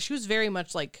dedicated. She was very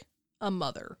much like a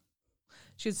mother.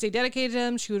 She would stay dedicated to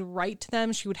them. She would write to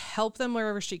them. She would help them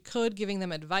wherever she could, giving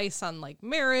them advice on like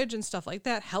marriage and stuff like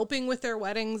that, helping with their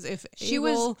weddings if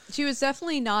able. She was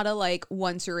definitely not a like,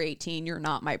 once you're 18, you're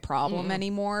not my problem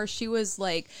anymore. She was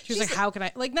like, how can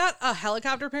I, like, not a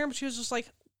helicopter parent, but she was just like,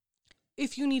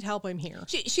 if you need help, I'm here.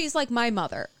 She's like my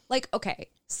mother. Like, okay,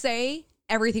 say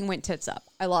everything went tits up.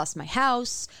 I lost my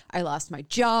house. I lost my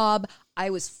job. I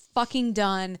was fucking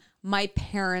done. My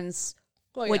parents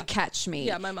would catch me.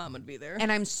 Yeah, my mom would be there.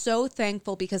 And I'm so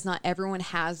thankful because not everyone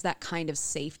has that kind of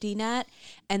safety net.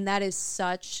 And that is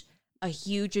such a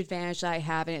huge advantage that I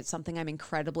have. And it's something I'm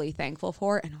incredibly thankful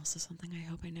for. And also something I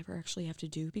hope I never actually have to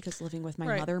do because living with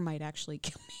my mother might actually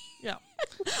kill me. Yeah.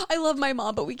 I love my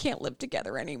mom, but we can't live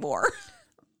together anymore.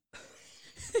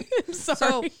 I'm sorry.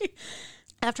 So,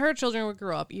 after her children would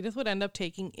grow up, Edith would end up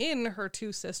taking in her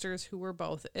 2 sisters who were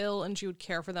both ill, and she would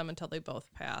care for them until they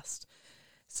both passed.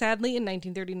 Sadly, in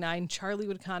 1939, Charlie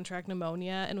would contract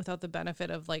pneumonia, and without the benefit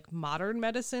of like modern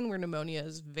medicine, where pneumonia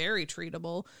is very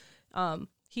treatable,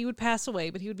 he would pass away,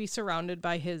 but he would be surrounded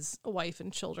by his wife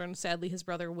and children. Sadly, his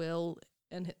brother Will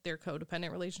and their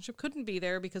codependent relationship couldn't be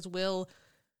there because Will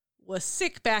was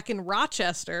sick back in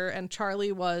Rochester and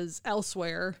Charlie was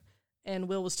elsewhere, and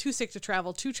Will was too sick to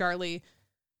travel to Charlie.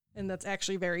 And that's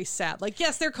actually very sad. Like,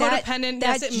 yes, they're codependent.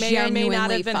 Yes, it may or may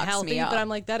not have been healthy, but I'm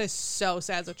like, that is so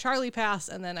sad. So Charlie passed,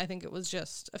 and then I think it was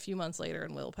just a few months later,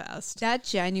 and Will passed. That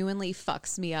genuinely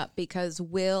fucks me up because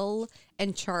Will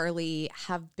and Charlie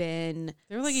have been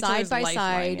like side by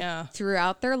side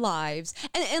throughout their lives.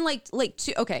 And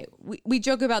we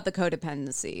joke about the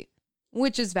codependency,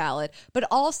 which is valid, but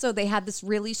also they had this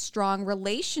really strong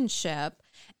relationship,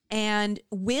 and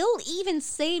Will even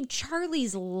saved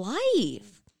Charlie's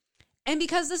life. And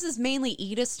because this is mainly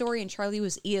Edith's story and Charlie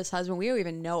was Edith's husband, we don't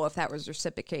even know if that was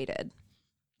reciprocated.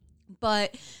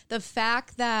 But the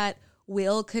fact that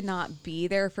Will could not be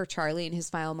there for Charlie in his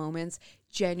final moments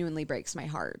genuinely breaks my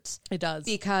heart. It does.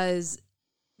 Because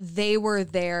they were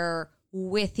there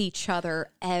with each other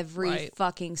every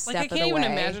fucking step of the way. I can't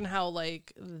even imagine how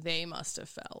like they must have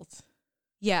felt.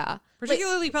 Yeah.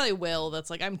 Particularly probably Will,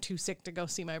 that's like, I'm too sick to go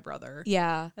see my brother.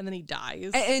 Yeah. And then he dies.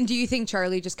 And do you think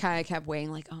Charlie just kind of kept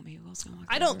weighing like, oh, maybe Will's going to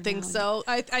I don't think so.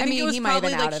 I think it was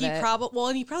probably like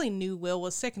he probably knew Will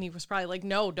was sick and he was probably like,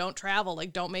 no, don't travel.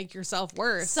 Like, don't make yourself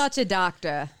worse. Such a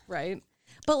doctor. Right.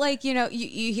 But like, you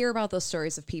hear about those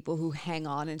stories of people who hang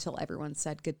on until everyone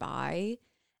said goodbye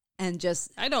and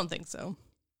just. I don't think so.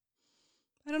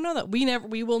 I don't know that.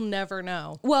 We will never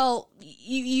know. Well,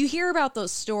 you hear about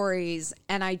those stories,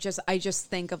 and I just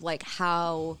think of like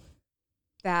how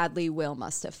badly Will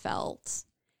must have felt.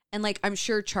 And like, I'm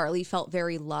sure Charlie felt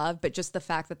very loved, but just the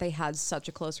fact that they had such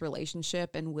a close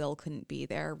relationship and Will couldn't be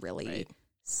there really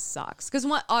sucks. Because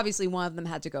obviously one of them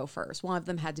had to go first. One of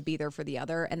them had to be there for the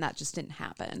other, and that just didn't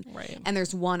happen. Right. And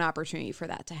there's one opportunity for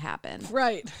that to happen.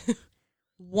 Right.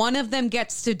 One of them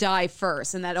gets to die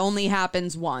first, and that only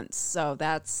happens once. So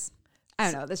that's, I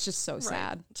don't know, that's just so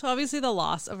sad. So obviously the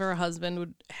loss of her husband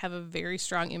would have a very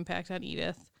strong impact on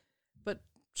Edith, but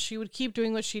she would keep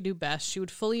doing what she do best. She would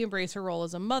fully embrace her role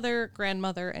as a mother,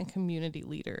 grandmother, and community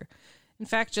leader. In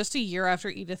fact, just a year after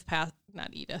Edith passed, not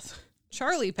Edith,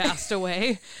 Charlie passed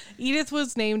away, Edith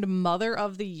was named Mother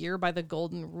of the Year by the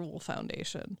Golden Rule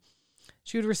Foundation.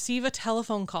 She would receive a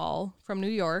telephone call from New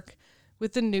York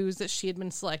with the news that she had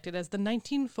been selected as the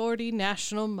 1940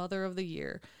 National Mother of the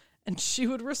Year. And she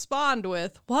would respond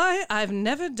with, "Why, I've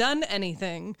never done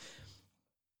anything."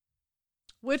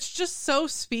 Which just so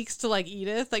speaks to, like,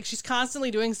 Edith. Like, she's constantly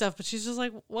doing stuff, but she's just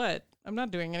like, what? I'm not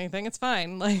doing anything. It's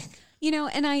fine. Like, you know,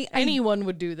 and anyone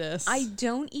would do this. I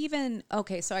don't even,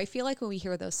 okay, so I feel like when we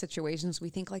hear those situations,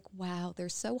 we think like, wow, they're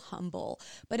so humble.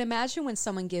 But imagine when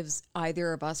someone gives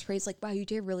either of us praise, like, wow, you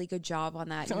did a really good job on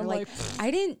that. And you're like, I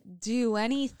didn't do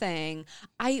anything.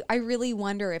 I really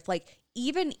wonder if, like,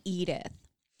 even Edith,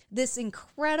 this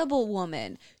incredible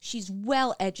woman, she's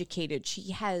well educated.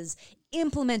 She has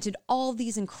implemented all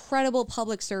these incredible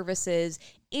public services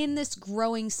in this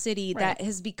growing city that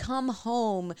has become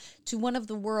home to one of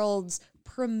the world's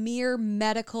premier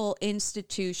medical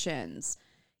institutions.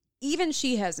 Even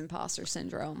she has imposter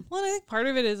syndrome. Well, I think part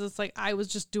of it is it's like I was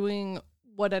just doing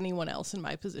what anyone else in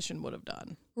my position would have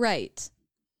done. Right.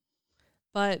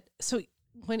 But so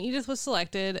when Edith was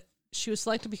selected, she was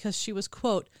selected because she was,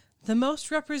 quote, the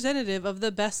most representative of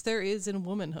the best there is in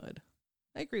womanhood.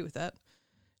 I agree with that.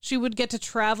 She would get to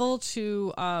travel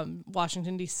to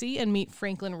Washington, D.C. and meet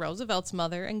Franklin Roosevelt's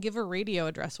mother and give a radio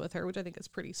address with her, which I think is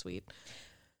pretty sweet.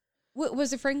 What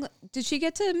was it, Franklin? Did she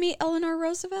get to meet Eleanor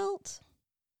Roosevelt?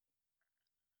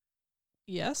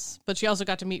 Yes, but she also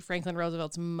got to meet Franklin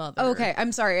Roosevelt's mother. Okay,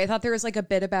 I'm sorry. I thought there was like a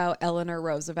bit about Eleanor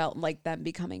Roosevelt and like them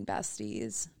becoming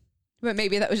besties. But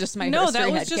maybe that was just my No, herstory that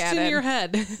was head just canon. in your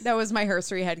head. That was my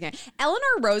herstory headcanon.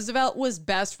 Eleanor Roosevelt was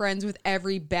best friends with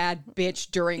every bad bitch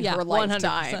during her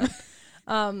lifetime.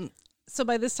 100%. So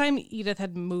by this time, Edith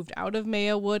had moved out of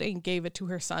Mayo Wood and gave it to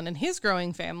her son and his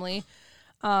growing family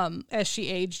as she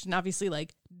aged and obviously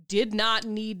like did not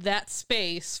need that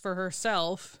space for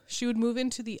herself. She would move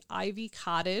into the Ivy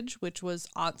Cottage, which was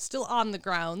still on the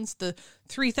grounds, the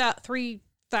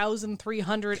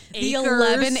 3,300 acres. The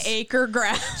 11-acre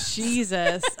grass.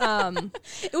 Jesus.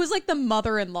 It was like the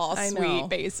mother-in-law suite,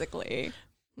 basically.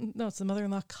 No, it's the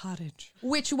mother-in-law cottage.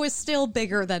 Which was still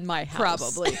bigger than my house.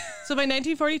 Probably. So by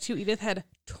 1942, Edith had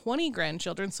 20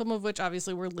 grandchildren, some of which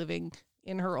obviously were living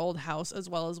in her old house as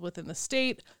well as within the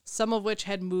state, some of which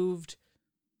had moved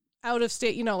out of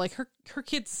state. You know, like her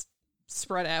kids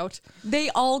spread out. They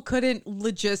all couldn't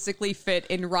logistically fit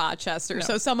in Rochester,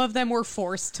 so some of them were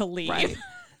forced to leave. Right.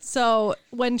 So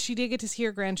when she did get to see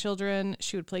her grandchildren,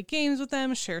 she would play games with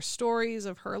them, share stories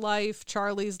of her life,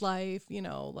 Charlie's life, you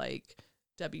know, like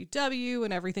WW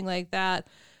and everything like that.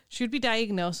 She would be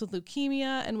diagnosed with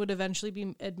leukemia and would eventually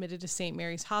be admitted to St.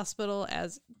 Mary's Hospital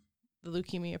as the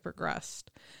leukemia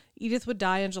progressed. Edith would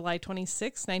die on July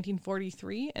 26,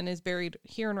 1943, and is buried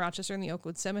here in Rochester in the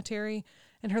Oakwood Cemetery.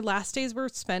 And her last days were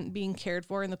spent being cared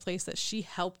for in the place that she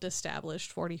helped establish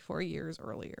 44 years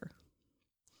earlier.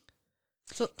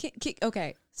 So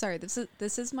okay, sorry.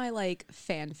 This is my like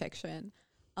fan fiction.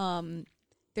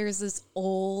 There's this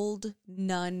old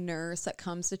nun nurse that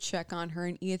comes to check on her,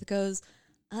 and Edith goes,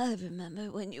 "I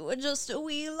remember when you were just a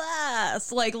wee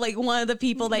lass," like one of the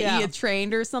people that Edith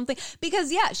trained or something.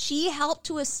 Because she helped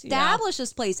to establish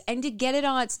this place and to get it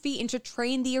on its feet and to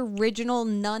train the original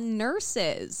nun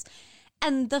nurses.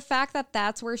 And the fact that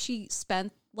that's where she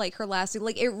spent like her last,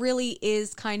 like it really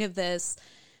is kind of this.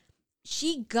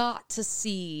 She got to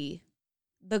see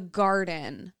the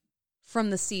garden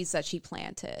from the seeds that she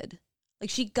planted.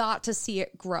 Like, she got to see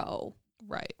it grow.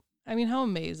 Right. I mean, how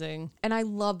amazing. And I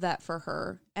love that for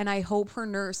her. And I hope her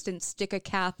nurse didn't stick a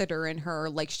catheter in her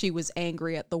like she was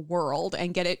angry at the world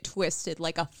and get it twisted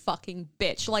like a fucking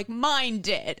bitch like mine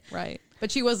did. Right.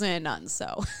 But she wasn't a nun,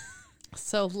 so.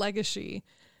 So, legacy.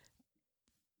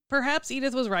 Perhaps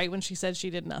Edith was right when she said she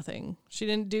did nothing. She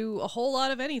didn't do a whole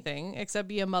lot of anything except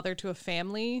be a mother to a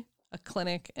family, a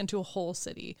clinic, and to a whole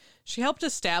city. She helped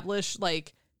establish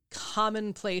like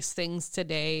commonplace things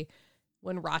today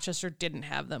when Rochester didn't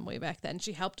have them way back then.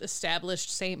 She helped establish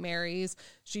St. Mary's.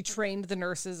 She trained the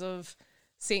nurses of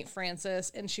St.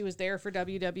 Francis, and she was there for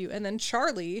WW. And then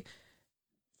Charlie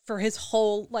for his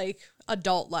whole like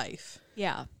adult life.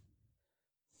 Yeah.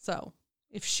 So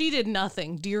if she did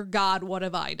nothing, dear God, what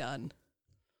have I done?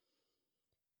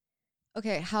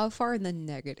 Okay, how far in the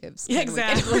negatives?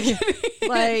 Exactly.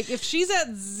 Like, if she's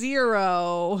at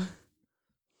 0,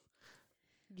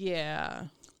 yeah.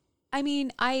 I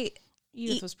mean,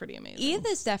 Edith was pretty amazing. Edith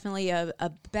is definitely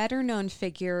a better known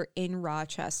figure in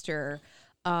Rochester,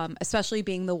 especially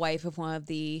being the wife of one of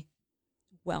the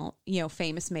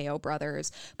famous Mayo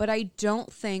brothers. But I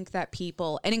don't think that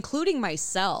people, and including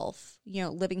myself,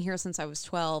 living here since I was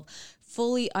 12,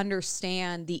 fully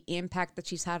understand the impact that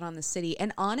she's had on the city.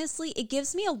 And honestly, it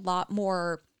gives me a lot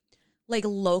more like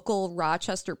local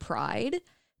Rochester pride,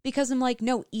 because I'm like,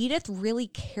 no, Edith really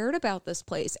cared about this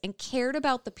place and cared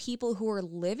about the people who are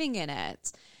living in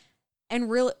it.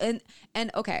 And really,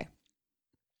 and okay,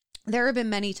 there have been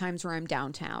many times where I'm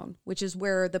downtown, which is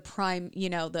where the prime,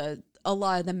 a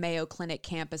lot of the Mayo Clinic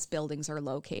campus buildings are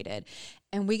located.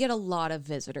 And we get a lot of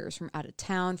visitors from out of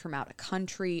town, from out of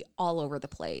country, all over the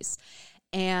place.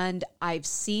 And I've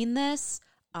seen this.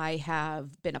 I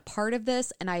have been a part of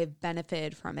this, and I have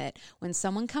benefited from it. When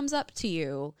someone comes up to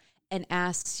you and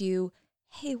asks you,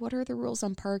 hey, what are the rules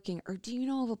on parking? Or do you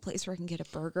know of a place where I can get a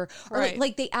burger? Or right.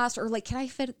 like they asked, or like, can I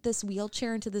fit this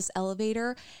wheelchair into this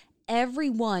elevator?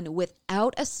 Everyone,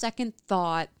 without a second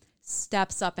thought,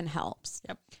 steps up and helps.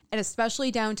 Yep. And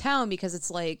especially downtown, because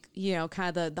it's like,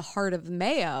 kind of the heart of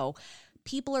Mayo.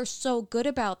 People are so good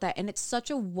about that. And it's such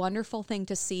a wonderful thing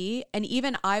to see. And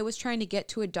even I was trying to get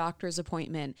to a doctor's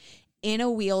appointment in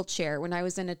a wheelchair when I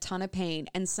was in a ton of pain,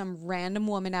 and some random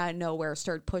woman out of nowhere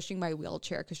started pushing my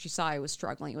wheelchair because she saw I was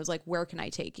struggling. It was like, where can I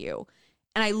take you?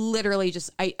 And I literally just,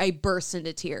 I burst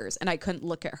into tears, and I couldn't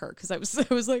look at her because I was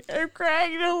like, I'm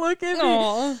crying, don't look at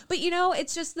me. But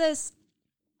it's just this,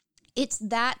 it's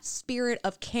that spirit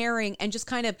of caring and just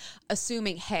kind of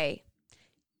assuming, hey,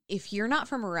 if you're not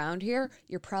from around here,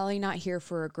 you're probably not here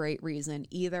for a great reason.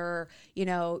 Either,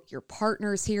 your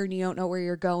partner's here and you don't know where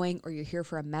you're going, or you're here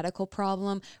for a medical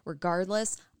problem.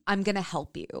 Regardless, I'm going to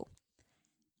help you.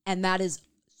 And that is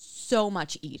so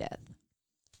much Edith.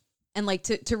 And like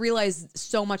to realize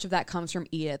so much of that comes from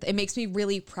Edith, it makes me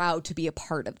really proud to be a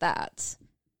part of that.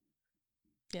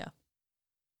 Yeah,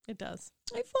 it does.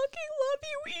 I fucking love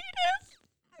you, Edith.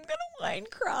 I'm going to whine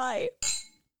cry.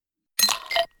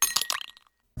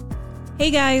 Hey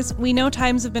guys, we know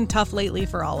times have been tough lately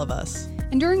for all of us.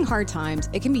 And during hard times,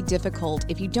 it can be difficult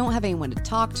if you don't have anyone to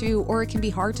talk to, or it can be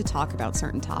hard to talk about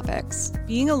certain topics.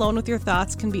 Being alone with your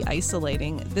thoughts can be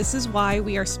isolating. This is why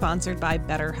we are sponsored by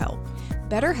BetterHelp.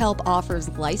 BetterHelp offers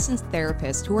licensed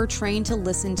therapists who are trained to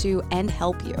listen to and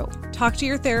help you. Talk to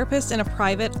your therapist in a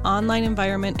private online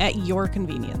environment at your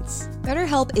convenience.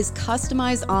 BetterHelp is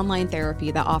customized online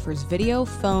therapy that offers video,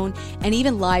 phone, and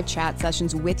even live chat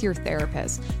sessions with your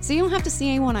therapist. So you don't have to see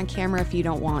anyone on camera if you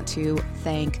don't want to.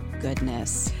 Thank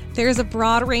goodness. There's a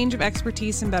broad range of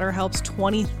expertise in BetterHelp's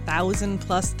 20,000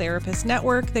 plus therapist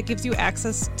network that gives you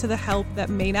access to the help that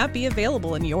may not be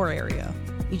available in your area.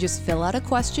 You just fill out a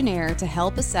questionnaire to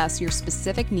help assess your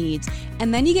specific needs,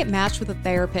 and then you get matched with a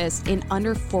therapist in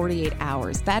under 48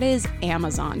 hours. That is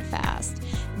Amazon fast.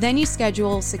 Then you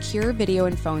schedule secure video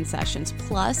and phone sessions.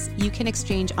 Plus, you can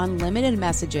exchange unlimited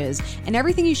messages, and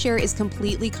everything you share is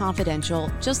completely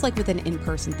confidential, just like with an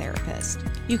in-person therapist.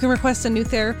 You can request a new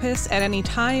therapist at any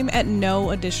time at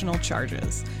no additional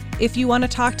charges. If you want to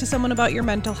talk to someone about your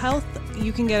mental health,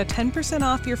 you can get a 10%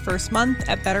 off your first month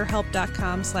at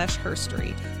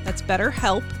betterhelp.com/herstory. That's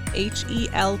BetterHelp,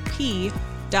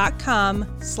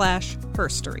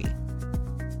 HELP.com/herstory.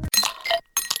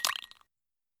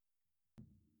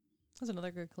 That's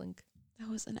another good clink. That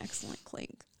was an excellent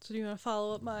clink. So do you want to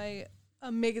follow up my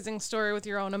amazing story with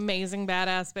your own amazing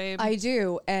badass babe? I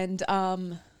do. And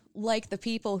like the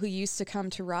people who used to come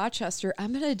to Rochester,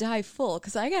 I'm going to die full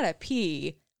because I got to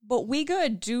pee. But we gotta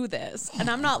do this, and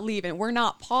I'm not leaving. We're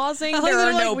not pausing. There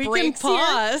are no breaks here.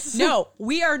 Pause. No,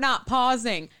 we are not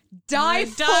pausing. Die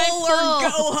full or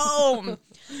go home.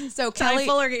 So Kelly, die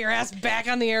full or get your ass back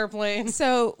on the airplane.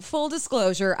 So full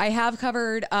disclosure, I have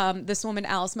covered this woman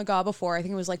Alice McGaw before. I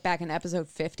think it was like back in episode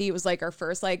 50. It was like our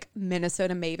first like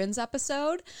Minnesota Mavens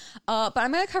episode. But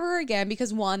I'm gonna cover her again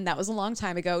because 1, that was a long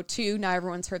time ago. 2, now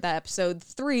everyone's heard that episode.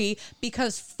 3,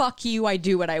 because fuck you, I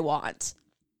do what I want.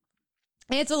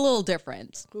 It's a little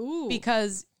different. Ooh.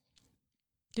 Because...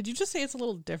 Did you just say it's a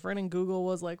little different and Google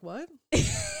was like, what? I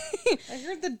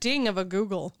heard the ding of a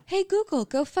Google. Hey, Google,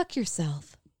 go fuck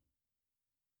yourself.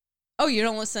 Oh, you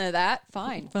don't listen to that?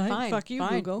 Fine. Fuck you,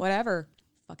 fine. Google. Whatever.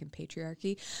 Fucking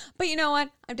patriarchy. But you know what?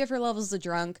 I'm different levels of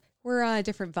drunk. We're on a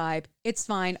different vibe. It's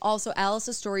fine. Also,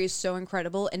 Alice's story is so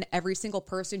incredible, and every single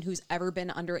person who's ever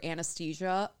been under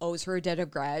anesthesia owes her a debt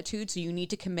of gratitude, so you need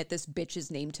to commit this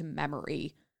bitch's name to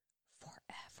memory.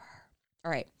 All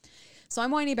right. So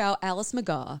I'm whining about Alice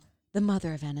McGaw, the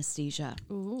mother of anesthesia.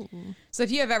 Ooh. So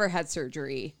if you have ever had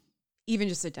surgery, even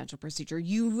just a dental procedure,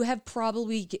 you have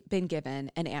probably been given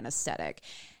an anesthetic.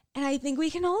 And I think we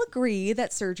can all agree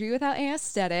that surgery without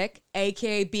anesthetic,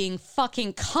 aka being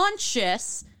fucking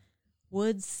conscious,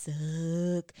 would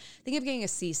suck. Think of getting a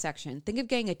C-section. Think of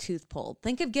getting a tooth pulled.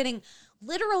 Think of getting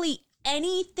literally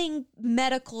anything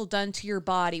medical done to your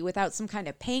body without some kind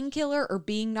of painkiller or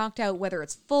being knocked out, whether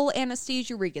it's full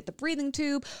anesthesia where you get the breathing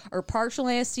tube or partial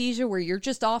anesthesia where you're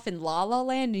just off in la la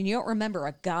land and you don't remember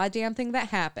a goddamn thing that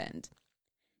happened.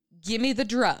 Give me the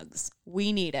drugs.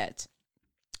 We need it.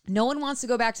 No one wants to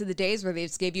go back to the days where they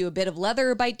just gave you a bit of leather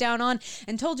to bite down on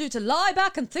and told you to lie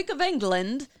back and think of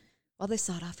England while they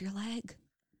sawed off your leg.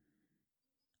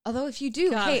 Although if you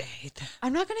do, God, hey, I hate that.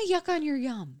 I'm not going to yuck on your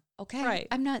yum, okay? Right.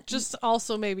 I'm not. Just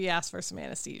also maybe ask for some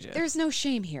anesthesia. There's no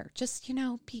shame here. Just,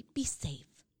 be safe.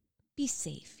 Be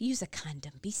safe. Use a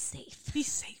condom. Be safe. Be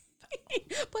safe.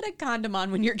 Put a condom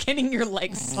on when you're getting your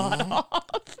legs sawed off.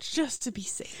 Just to be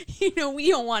safe. We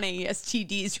don't want any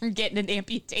STDs from getting an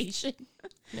amputation.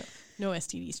 No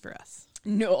STDs for us.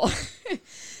 No.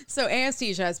 So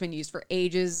anesthesia has been used for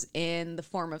ages in the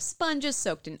form of sponges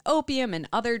soaked in opium and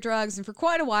other drugs. And for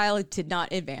quite a while, it did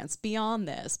not advance beyond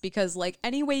this because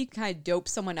any way you kind of dope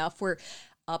someone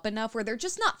up enough where they're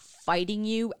just not fighting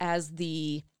you as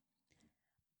the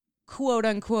quote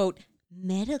unquote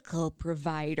medical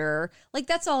provider,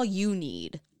 that's all you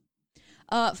need.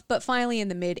 But finally in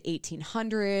the mid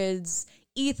 1800s,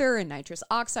 ether and nitrous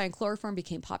oxide and chloroform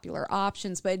became popular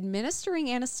options, but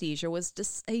administering anesthesia was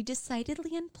a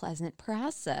decidedly unpleasant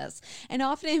process and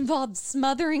often involved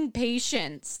smothering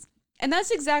patients. And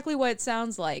that's exactly what it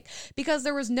sounds like, because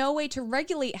there was no way to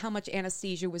regulate how much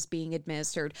anesthesia was being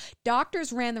administered.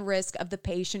 Doctors ran the risk of the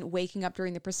patient waking up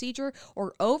during the procedure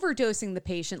or overdosing the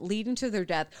patient, leading to their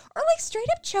death, or straight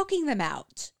up choking them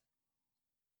out.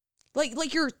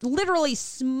 Like you're literally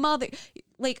smothering.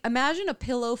 Imagine a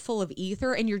pillow full of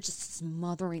ether and you're just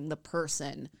smothering the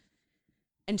person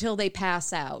until they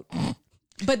pass out.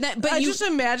 But you just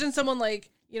imagine someone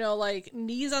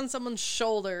knees on someone's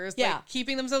shoulders,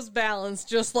 keeping themselves balanced,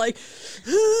 just But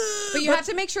you have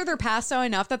to make sure they're passed out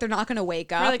enough that they're not going to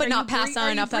wake up, but not passed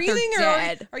out enough that they're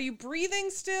dead. Are you breathing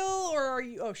still, or are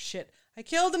you? Oh shit! I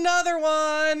killed another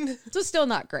one. So still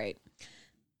not great.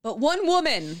 But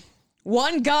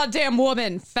one goddamn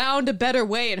woman found a better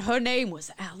way, and her name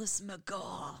was Alice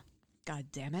McGaw. God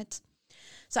damn it.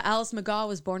 So Alice McGaw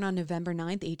was born on November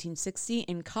 9th, 1860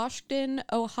 in Coshocton,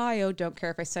 Ohio. Don't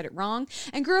care if I said it wrong.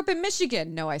 And grew up in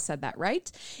Michigan. No, I said that right.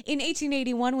 In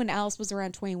 1881, when Alice was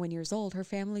around 21 years old, her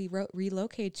family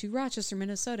relocated to Rochester,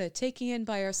 Minnesota, taking in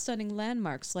by our stunning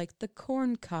landmarks like the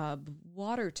Corn Cob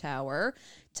Water Tower,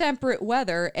 temperate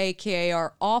weather, aka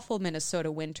our awful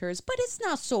Minnesota winters, but it's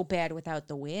not so bad without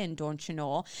the wind, don't you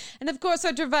know? And of course,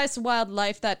 our diverse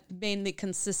wildlife that mainly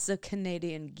consists of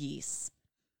Canadian geese.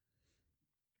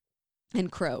 And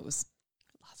crows.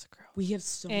 Lots of crows. We have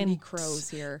so many crows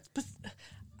here. But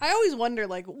I always wonder,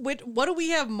 what do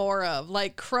we have more of?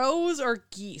 Crows or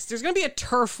geese? There's going to be a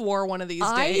turf war one of these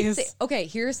days. Okay,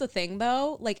 here's the thing,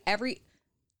 though.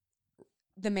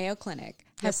 The Mayo Clinic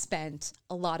has spent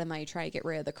a lot of money trying to get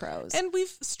rid of the crows. And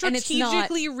we've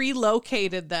strategically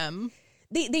relocated them.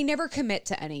 They never commit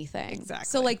to anything. Exactly.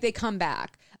 So, they come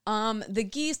back. The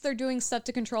geese, they're doing stuff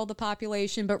to control the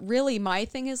population, but really my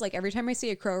thing is every time I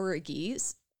see a crow or a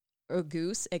goose,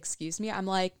 I'm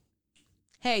like,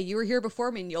 hey, you were here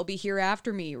before me and you'll be here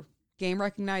after me. Game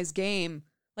recognized game.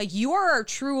 You are our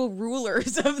true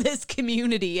rulers of this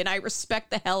community and I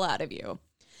respect the hell out of you.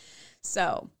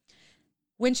 So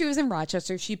when she was in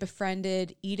Rochester, she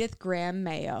befriended Edith Graham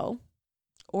Mayo,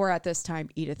 or at this time,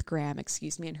 Edith Graham,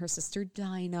 and her sister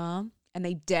Dinah. And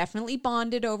they definitely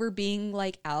bonded over being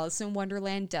Alice in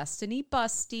Wonderland Destiny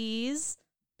busties.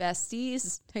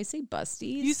 Besties. Did I say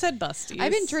busties? You said busties.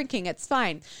 I've been drinking. It's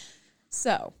fine.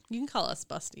 So. You can call us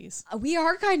busties. We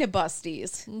are kind of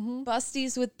busties. Mm-hmm.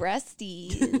 Busties with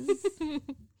breasties.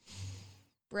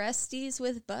 Breasties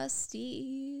with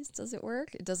busties. Does it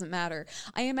work? It doesn't matter.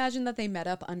 I imagine that they met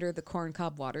up under the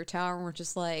Corncob Water Tower and were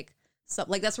just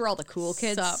that's where all the cool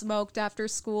kids smoked after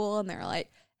school. And they're like,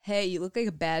 hey, you look like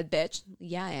a bad bitch.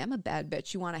 Yeah, I am a bad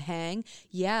bitch. You want to hang?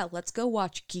 Yeah, let's go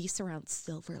watch geese around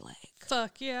Silver Lake.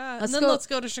 Fuck yeah. Let's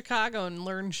go to Chicago and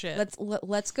learn shit.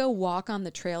 Let's go walk on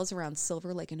the trails around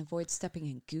Silver Lake and avoid stepping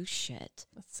in goose shit.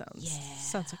 That sounds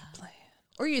like a plan.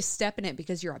 Or you step in it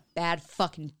because you're a bad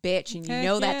fucking bitch and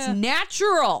that's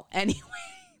natural. Anyway.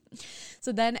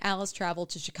 So then Alice traveled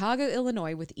to Chicago,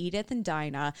 Illinois with Edith and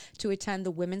Dinah to attend the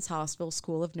Women's Hospital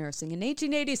School of Nursing in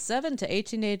 1887 to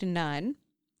 1889.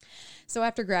 So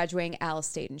after graduating, Alice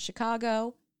stayed in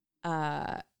Chicago.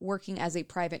 working as a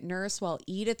private nurse while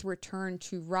Edith returned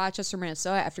to Rochester,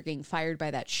 Minnesota after getting fired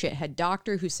by that shithead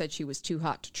doctor who said she was too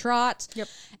hot to trot. Yep.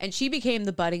 And she became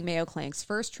the budding Mayo Clinic's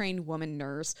first trained woman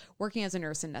nurse, working as a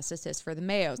nurse anesthetist for the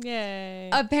Mayos. Yay.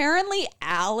 Apparently,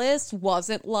 Alice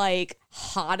wasn't like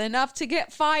hot enough to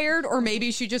get fired, or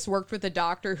maybe she just worked with a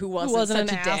doctor who wasn't such an a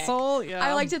dick. asshole. Yeah.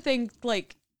 I like to think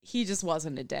like he just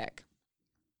wasn't a dick.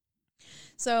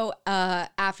 So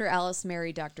after Alice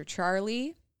married Dr.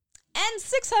 Charlie, and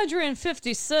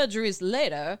 650 surgeries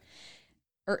later,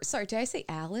 or sorry, did I say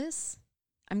Alice?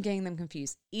 I'm getting them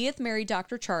confused. Edith married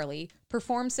Dr. Charlie,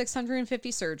 performed 650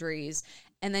 surgeries,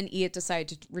 and then Edith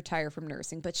decided to retire from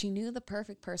nursing. But she knew the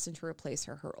perfect person to replace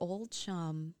her, her old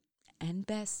chum and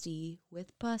bestie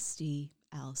with Busty,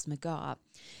 Alice McGaw.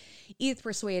 Edith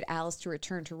persuaded Alice to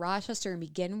return to Rochester and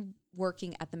begin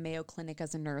working at the Mayo Clinic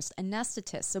as a nurse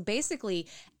anesthetist. So basically,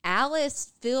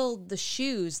 Alice filled the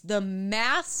shoes, the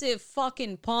massive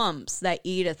fucking pumps that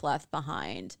Edith left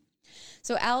behind.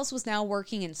 So Alice was now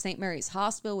working in St. Mary's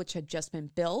Hospital, which had just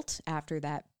been built after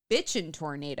that bitchin'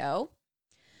 tornado.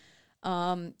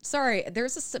 Sorry,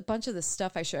 there's a bunch of this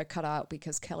stuff I should have cut out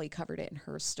because Kelly covered it in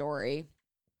her story.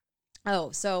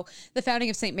 Oh, so the founding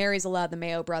of St. Mary's allowed the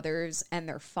Mayo brothers and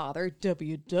their father,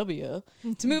 W.W.,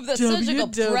 to move the surgical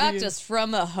practice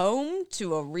from a home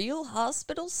to a real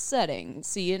hospital setting.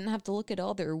 So you didn't have to look at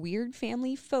all their weird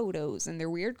family photos and their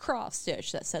weird cross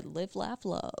stitch that said live, laugh,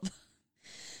 love.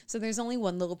 So there's only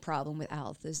one little problem with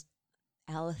Alice's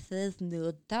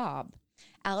new job.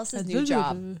 Alice's new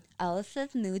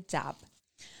job.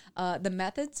 The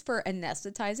methods for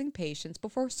anesthetizing patients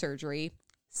before surgery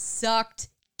sucked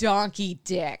donkey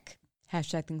dick.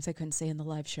 Hashtag things I couldn't say in the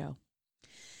live show.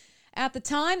 At the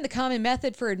time, the common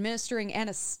method for administering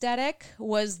anesthetic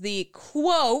was the,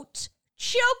 quote,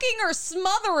 choking or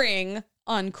smothering,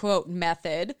 unquote,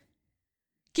 method.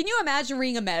 Can you imagine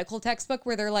reading a medical textbook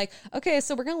where they're like, okay,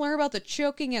 so we're going to learn about the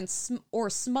choking and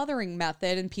or smothering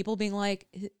method, and people being like,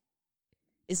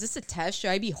 is this a test?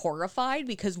 Should I be horrified?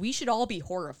 Because we should all be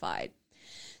horrified.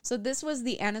 So this was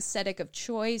the anesthetic of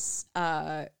choice.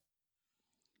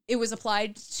 It was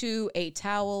applied to a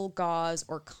towel, gauze,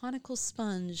 or conical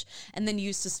sponge and then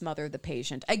used to smother the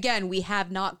patient. Again, we have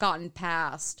not gotten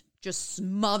past just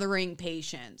smothering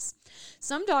patients.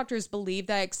 Some doctors believe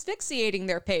that asphyxiating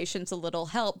their patients a little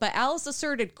help, but Alice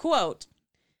asserted, quote,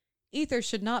 ether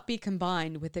should not be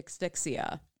combined with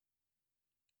asphyxia.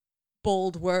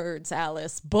 Bold words,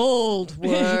 Alice. Bold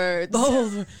words.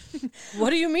 Bold.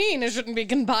 What do you mean it shouldn't be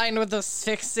combined with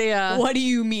asphyxia? What do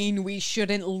you mean we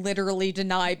shouldn't literally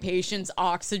deny patients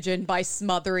oxygen by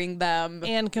smothering them?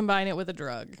 And combine it with a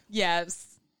drug.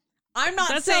 Yes. I'm not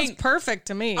that saying... sounds perfect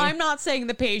to me. I'm not saying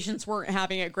the patients weren't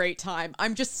having a great time.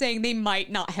 I'm just saying they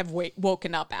might not have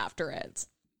woken up after it.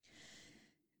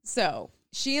 So...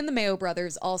 she and the Mayo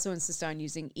brothers also insist on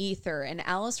using ether, and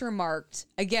Alice remarked,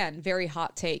 again, very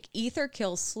hot take, ether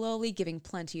kills slowly, giving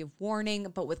plenty of warning,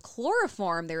 but with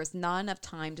chloroform, there is not enough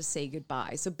time to say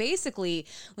goodbye. So basically,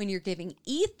 when you're giving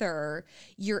ether,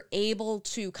 you're able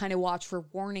to kind of watch for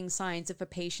warning signs if a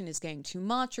patient is getting too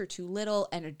much or too little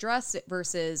and address it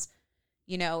versus,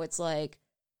 you know, it's like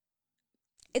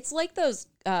those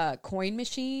coin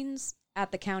machines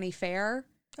at the county fair.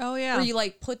 Oh yeah. Where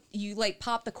you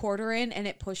pop the quarter in and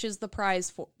it pushes the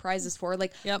prizes forward.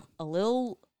 Like, yep. A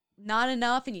little not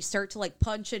enough, and you start to like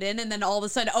punch it in, and then all of a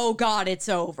sudden, oh God, it's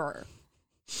over.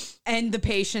 And the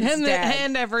patient's dead.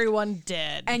 And everyone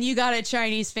dead. And you got a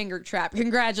Chinese finger trap.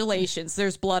 Congratulations.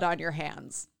 There's blood on your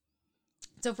hands.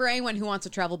 So for anyone who wants to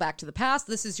travel back to the past,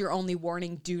 this is your only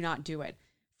warning. Do not do it.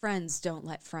 Friends don't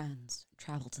let friends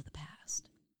travel to the past.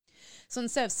 So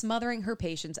instead of smothering her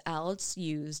patients, Alice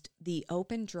used the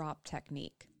open drop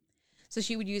technique. So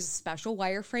she would use a special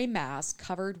wireframe mask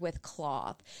covered with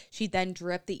cloth. She'd then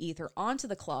drip the ether onto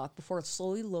the cloth before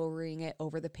slowly lowering it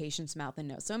over the patient's mouth and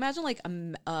nose. So imagine like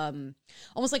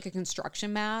almost like a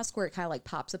construction mask where it kind of like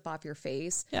pops up off your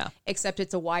face. Yeah. Except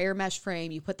it's a wire mesh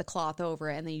frame. You put the cloth over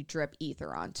it and then you drip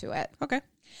ether onto it. Okay.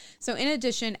 So in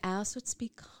addition, Alice would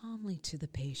speak calmly to the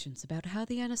patients about how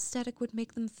the anesthetic would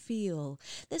make them feel.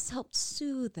 This helped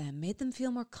soothe them, made them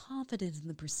feel more confident in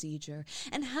the procedure,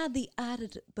 and had the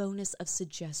added bonus of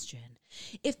suggestion.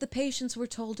 If the patients were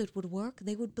told it would work,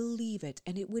 they would believe it,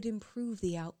 and it would improve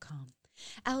the outcome.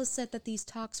 Alice said that these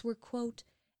talks were, quote,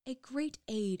 a great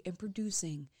aid in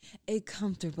producing a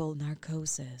comfortable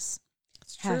narcosis.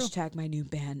 True. Hashtag my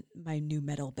new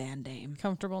metal band name.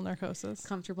 Comfortable narcosis.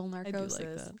 Comfortable narcosis. I do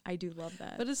like that. I do love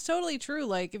that. But it's totally true.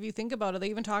 Like, if you think about it, they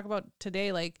even talk about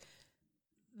today, like,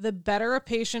 the better a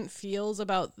patient feels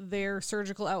about their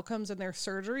surgical outcomes and their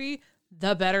surgery,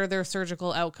 the better their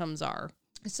surgical outcomes are.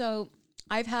 So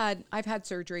I've had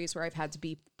surgeries where I've had to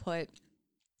be put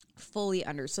fully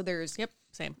under. So there's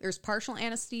same. There's partial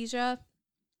anesthesia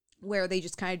where they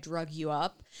just kind of drug you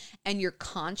up and you're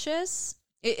conscious.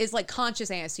 It is like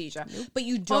conscious anesthesia, but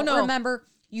you don't remember.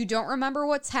 You don't remember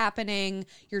what's happening.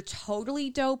 You're totally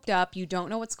doped up. You don't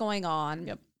know what's going on.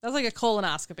 Yep. That's like a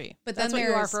colonoscopy. But that's then what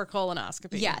you are for a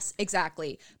colonoscopy. Yes,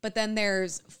 exactly. But then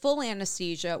there's full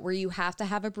anesthesia where you have to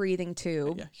have a breathing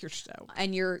tube. Yeah, you're just out.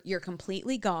 And you're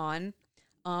completely gone.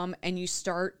 And you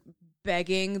start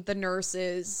begging the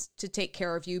nurses to take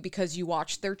care of you because you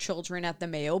watched their children at the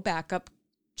Mayo Backup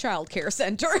Child Care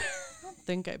Center. I don't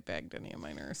think I begged any of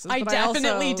my nurses. I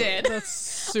definitely did. That's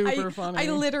super funny.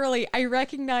 I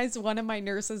recognized one of my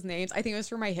nurses' names. I think it was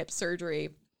for my hip surgery.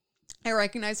 I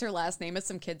recognized her last name as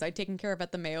some kids I'd taken care of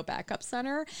at the Mayo Backup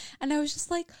Center. And I was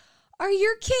just like, are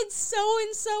your kids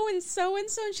so-and-so and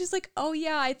so-and-so? And she's like, oh,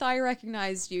 yeah, I thought I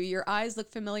recognized you. Your eyes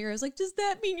look familiar. I was like, does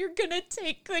that mean you're going to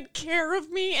take good care of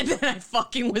me? And then I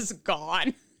fucking was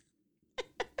gone.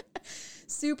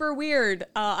 Super weird.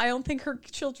 I don't think her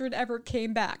children ever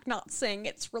came back. Not saying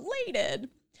it's related.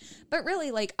 But really,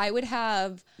 like, I would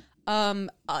have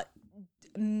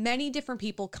many different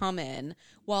people come in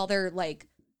while they're, like,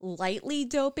 lightly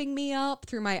doping me up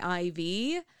through my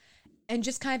IV and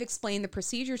just kind of explain the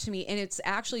procedure to me. And it's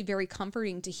actually very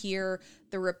comforting to hear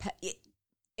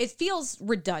it feels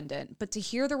redundant, but to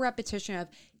hear the repetition of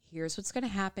here's what's going to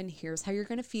happen, here's how you're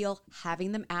going to feel,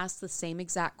 having them ask the same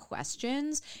exact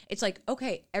questions. It's like,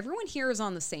 okay, everyone here is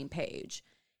on the same page.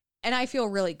 And I feel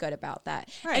really good about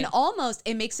that. Right. And almost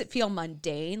it makes it feel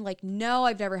mundane. Like, no,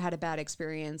 I've never had a bad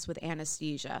experience with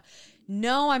anesthesia.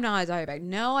 No, I'm not a diabetic.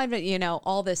 No, I'm,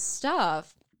 all this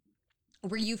stuff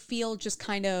where you feel just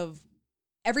kind of,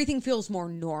 everything feels more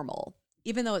normal,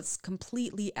 even though it's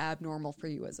completely abnormal for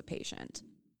you as a patient.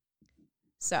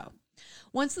 So,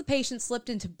 once the patient slipped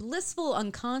into blissful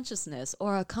unconsciousness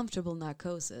or a comfortable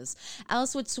narcosis,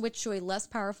 Alice would switch to a less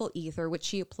powerful ether, which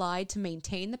she applied to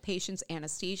maintain the patient's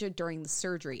anesthesia during the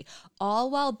surgery, all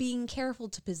while being careful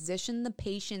to position the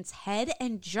patient's head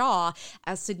and jaw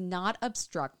as to not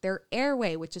obstruct their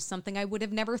airway, which is something I would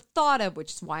have never thought of,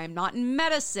 which is why I'm not in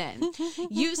medicine.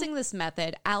 Using this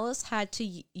method, Alice had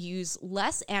to use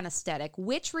less anesthetic,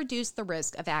 which reduced the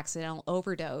risk of accidental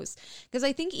overdose. Because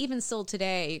I think even still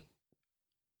today,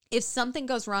 if something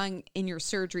goes wrong in your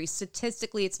surgery,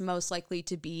 statistically, it's most likely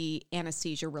to be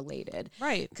anesthesia related.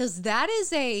 Right. Because that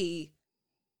is a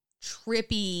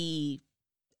trippy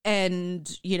and,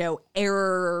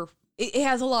 error. It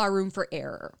has a lot of room for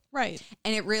error. Right.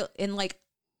 And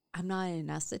I'm not an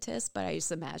anesthetist, but I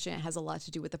just imagine it has a lot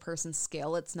to do with the person's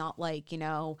skill. It's not like,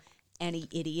 any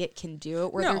idiot can do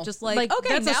it where they're just like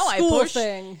okay,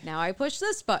 now I push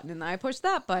this button and then I push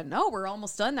that button. Oh, we're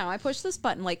almost done now. I push this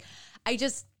button.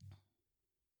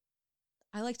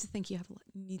 I like to think you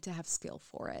need to have skill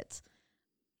for it.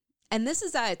 And this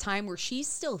is at a time where she's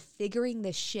still figuring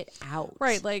this shit out.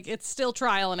 Right, like it's still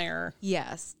trial and error.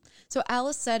 Yes. So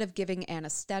Alice said of giving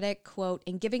anesthetic, quote,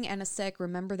 "In giving anesthetic,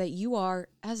 remember that you are,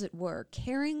 as it were,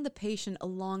 carrying the patient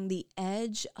along the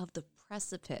edge of the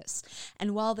precipice.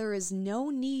 And while there is no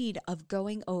need of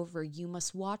going over, you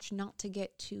must watch not to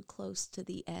get too close to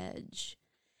the edge."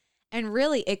 And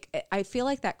really, I feel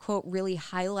like that quote really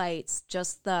highlights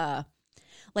just the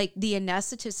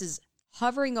anesthetist is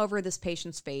hovering over this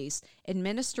patient's face,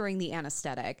 administering the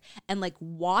anesthetic, and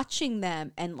watching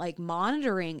them and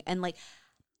monitoring and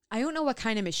I don't know what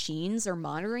kind of machines or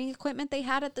monitoring equipment they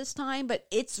had at this time, but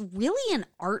it's really an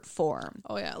art form.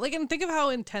 Oh yeah. And think of how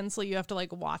intensely you have to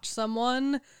watch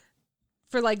someone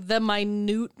for the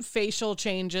minute facial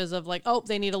changes of oh,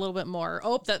 they need a little bit more.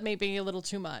 Oh, that may be a little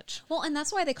too much. Well, and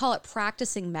that's why they call it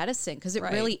practicing medicine, because it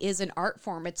really is an art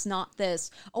form. It's not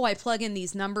this, oh, I plug in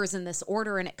these numbers in this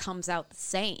order and it comes out the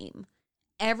same.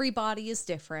 Everybody is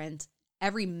different.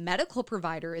 Every medical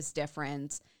provider is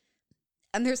different.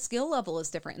 And their skill level is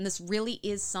different. And this really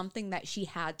is something that she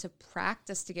had to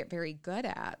practice to get very good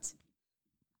at.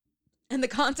 And the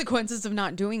consequences of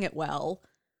not doing it well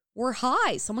were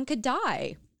high. Someone could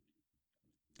die.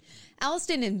 Alice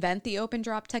didn't invent the open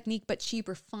drop technique, but she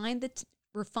refined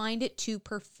it to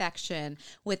perfection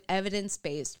with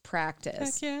evidence-based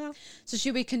practice. Heck yeah. So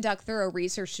she would conduct thorough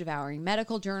research, devouring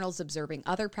medical journals, observing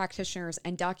other practitioners,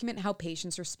 and document how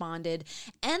patients responded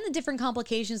and the different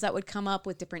complications that would come up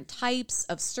with different types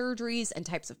of surgeries and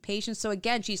types of patients. So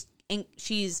again,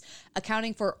 she's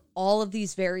accounting for all of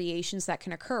these variations that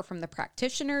can occur from the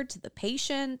practitioner to the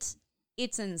patient.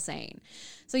 It's insane.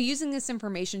 So using this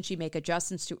information, she'd make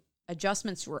adjustments to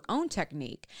her own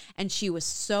technique. And she was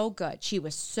so good. She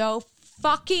was so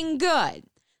fucking good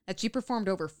that she performed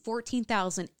over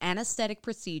 14,000 anesthetic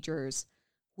procedures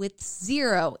with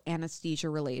 0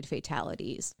 anesthesia-related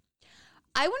fatalities.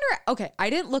 I wonder, okay,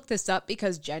 I didn't look this up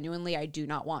because genuinely I do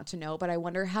not want to know, but I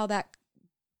wonder how that,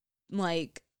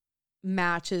 like,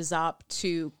 matches up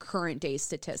to current day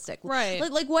statistic. Right.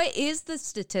 Like what is the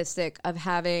statistic of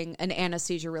having an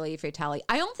anesthesia-related fatality?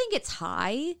 I don't think it's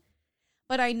high,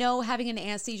 but I know having an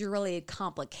anesthesia-related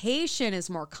complication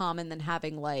is more common than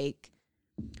having, like,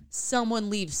 someone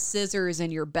leave scissors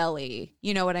in your belly.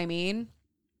 You know what I mean?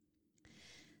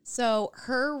 So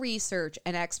her research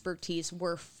and expertise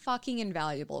were fucking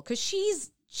invaluable because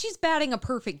she's batting a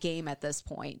perfect game at this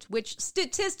point, which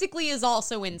statistically is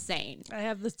also insane. I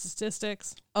have the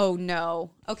statistics. Oh no.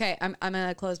 Okay, I'm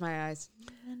gonna close my eyes.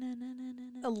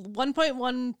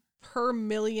 1.1 per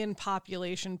million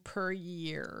population per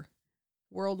year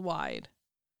worldwide.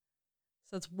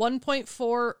 So it's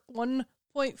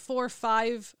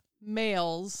 1.45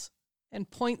 males and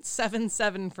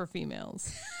 0.77 for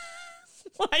females.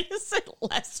 Why is it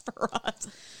less for us?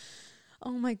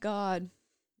 Oh my God.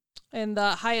 And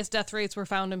the highest death rates were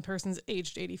found in persons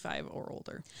aged 85 or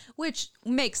older. Which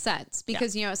makes sense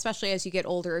because, you know, especially as you get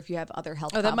older, if you have other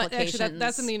health complications.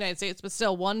 That's in the United States, but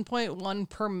still 1.1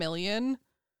 per million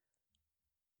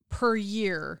per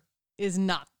year is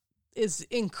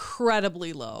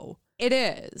incredibly low. It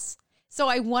is. So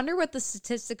I wonder what the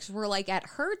statistics were like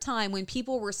at her time when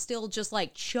people were still just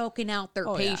like choking out their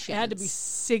patients. Yeah. It had to be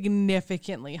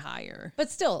significantly higher. But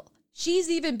still,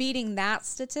 she's even beating that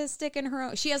statistic in her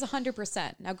own. She has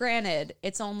 100%. Now, granted,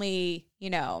 it's only,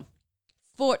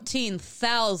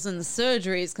 14,000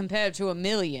 surgeries compared to 1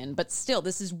 million, but still,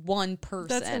 this is one person.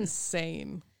 That's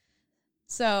insane.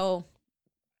 So,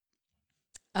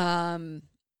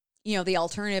 the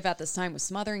alternative at this time was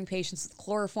smothering patients with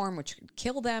chloroform, which could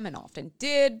kill them and often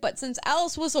did. But since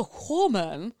Alice was a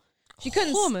woman, she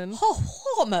couldn't. Woman.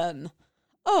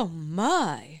 Oh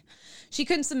my. She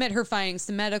couldn't submit her findings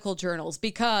to medical journals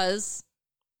because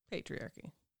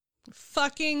patriarchy.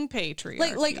 Fucking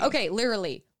patriarchy. Okay,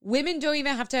 literally. Women don't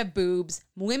even have to have boobs.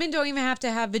 Women don't even have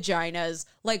to have vaginas.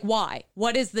 Like, why?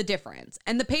 What is the difference?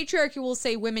 And the patriarchy will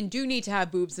say women do need to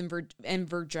have boobs and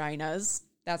vaginas.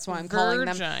 That's why I'm calling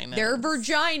them. They're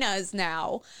vaginas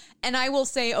now. And I will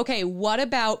say, okay, what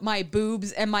about my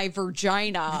boobs and my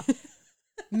vagina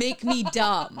make me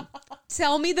dumb?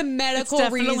 Tell me the medical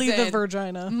reason. It's definitely the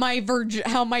vagina.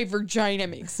 How my vagina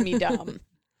makes me dumb.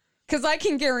 Because I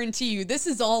can guarantee you, this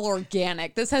is all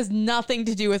organic. This has nothing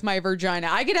to do with my vagina.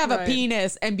 I could have a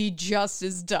penis and be just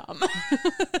as dumb.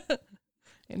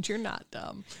 And you're not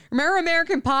dumb. Remember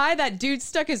American Pie? That dude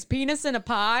stuck his penis in a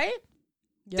pie?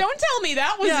 Yep. Don't tell me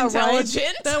that was intelligent.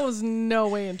 Right? That was no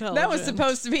way intelligent. That was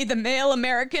supposed to be the male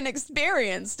American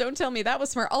experience. Don't tell me that was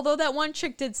smart. Although that one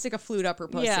chick did stick a flute up her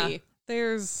pussy.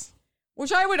 Yeah,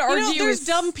 which I would argue there's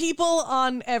dumb people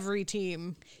on every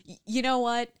team. You know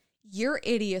what? Your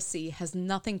idiocy has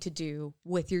nothing to do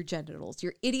with your genitals.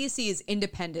 Your idiocy is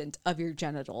independent of your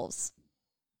genitals.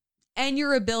 And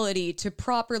your ability to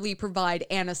properly provide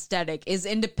anesthetic is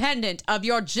independent of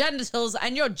your genitals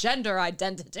and your gender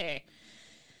identity.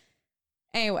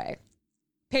 Anyway,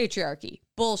 patriarchy,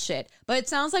 bullshit. But it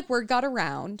sounds like word got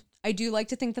around. I do like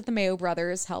to think that the Mayo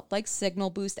brothers helped like signal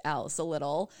boost Alice a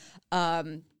little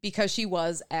because she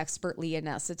was expertly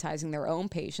anesthetizing their own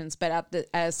patients. But at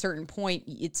a certain point,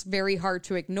 it's very hard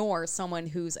to ignore someone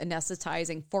who's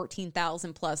anesthetizing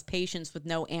 14,000 plus patients with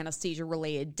no anesthesia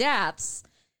related deaths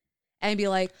and be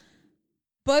like,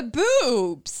 but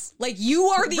boobs, like you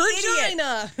are the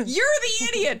vagina. Idiot. You're the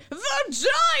idiot.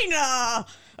 Vagina.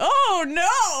 Oh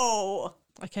no.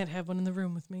 I can't have one in the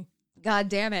room with me. God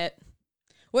damn it.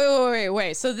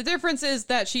 Wait. So the difference is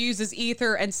that she uses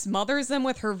ether and smothers them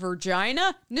with her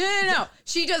vagina? No.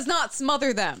 She does not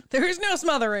smother them. There is no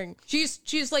smothering.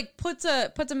 She's like puts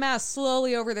a mask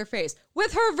slowly over their face.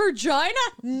 With her vagina?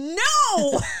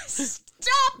 No!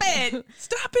 Stop it!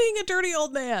 Stop being a dirty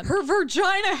old man. Her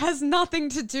vagina has nothing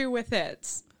to do with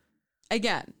it.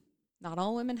 Again, not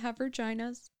all women have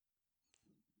vaginas.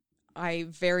 I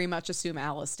very much assume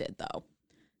Alice did, though.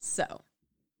 So,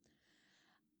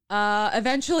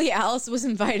 eventually Alice was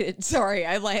invited. Sorry,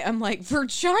 I'm like,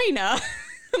 vagina?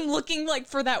 I'm looking like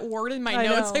for that word in my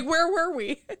notes. Like, where were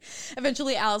we?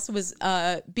 Eventually, Alice was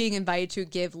being invited to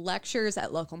give lectures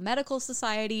at local medical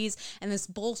societies, and this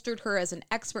bolstered her as an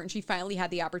expert, and she finally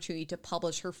had the opportunity to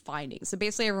publish her findings. So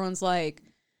basically, everyone's like,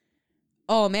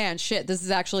 oh man, shit, this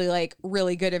is actually like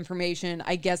really good information.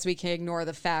 I guess we can ignore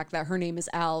the fact that her name is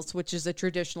Alice, which is a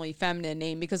traditionally feminine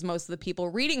name, because most of the people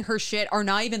reading her shit are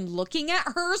not even looking at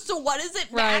her, so what does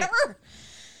it matter?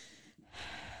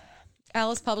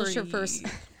 Alice published her first...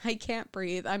 I can't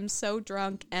breathe. I'm so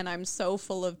drunk and I'm so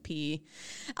full of pee.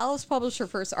 Alice published her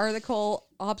first article,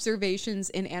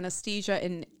 Observations in Anesthesia,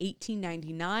 in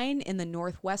 1899 in the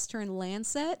Northwestern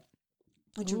Lancet,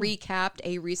 which recapped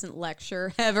a recent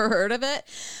lecture, ever heard of it,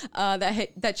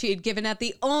 that she had given at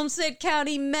the Olmsted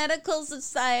County Medical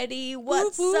Society.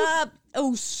 What's up?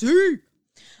 Oh, see.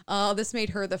 This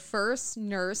made her the first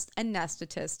nurse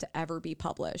anesthetist to ever be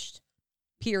published.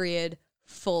 Period.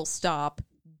 Full stop.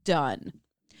 Done.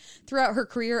 Throughout her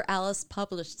career, Alice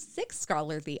published 6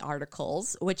 scholarly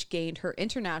articles, which gained her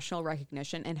international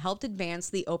recognition and helped advance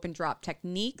the open drop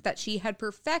technique that she had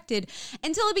perfected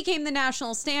until it became the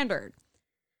national standard.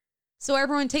 So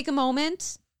everyone take a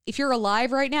moment. If you're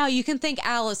alive right now, you can thank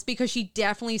Alice because she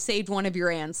definitely saved one of your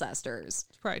ancestors.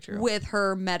 It's probably true. With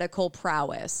her medical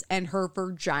prowess and her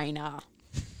vagina.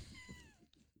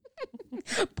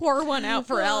 Pour one out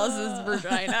for Alice's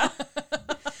vagina.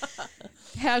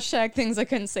 Hashtag things I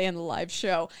couldn't say in the live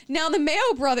show. Now, the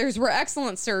Mayo brothers were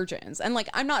excellent surgeons. And,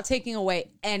 I'm not taking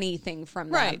away anything from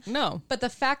them. Right, no. But the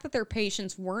fact that their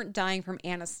patients weren't dying from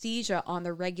anesthesia on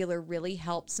the regular really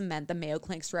helped cement the Mayo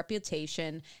Clinic's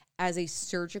reputation as a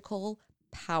surgical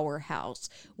powerhouse,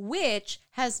 which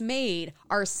has made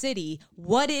our city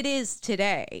what it is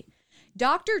today.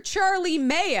 Dr. Charlie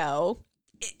Mayo,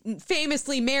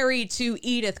 famously married to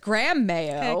Edith Graham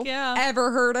Mayo. Heck yeah.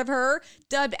 Ever heard of her?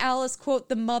 Dubbed Alice, quote,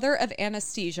 the mother of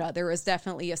anesthesia. There was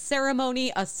definitely a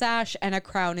ceremony, a sash, and a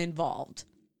crown involved.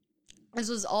 This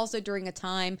was also during a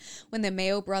time when the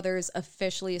Mayo brothers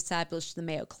officially established the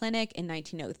Mayo Clinic in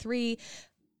 1903.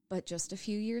 But just a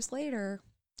few years later,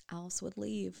 Alice would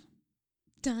leave.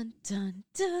 Dun, dun,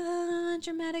 dun,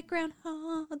 dramatic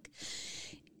groundhog.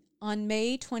 On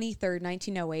May 23rd,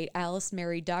 1908, Alice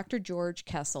married Dr. George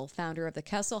Kessel, founder of the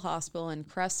Kessel Hospital in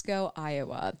Cresco,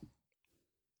 Iowa.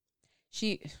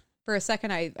 For a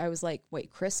second, I was like,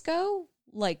 wait, Crisco?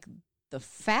 Like the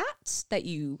fat that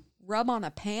you rub on a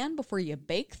pan before you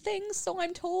bake things? So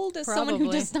I'm told, as someone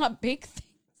who does not bake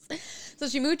things. So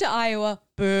she moved to Iowa,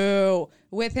 boo,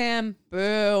 with him,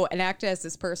 boo, and acted as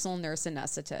his personal nurse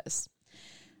anesthetist.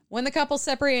 When the couple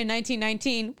separated in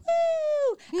 1919,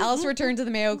 woo, Alice returned to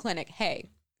the Mayo Clinic. Hey,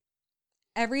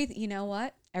 you know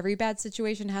what? Every bad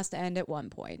situation has to end at one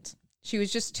point. She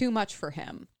was just too much for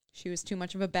him. She was too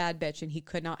much of a bad bitch, and he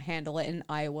could not handle it, and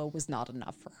Iowa was not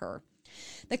enough for her.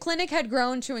 The clinic had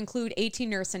grown to include 18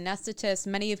 nurse anesthetists,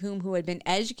 many of who had been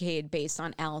educated based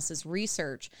on Alice's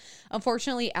research.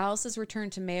 Unfortunately, Alice's return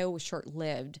to Mayo was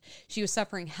short-lived. She was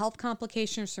suffering health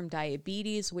complications from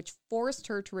diabetes, which forced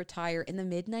her to retire in the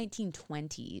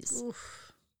mid-1920s.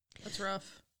 Oof, that's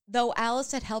rough. Though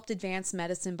Alice had helped advance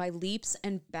medicine by leaps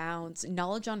and bounds,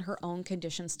 knowledge on her own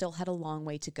condition still had a long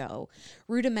way to go.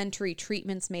 Rudimentary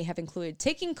treatments may have included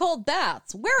taking cold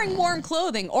baths, wearing warm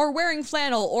clothing, or wearing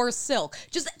flannel or silk.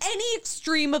 Just any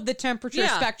extreme of the temperature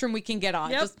spectrum we can get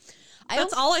on. Yep.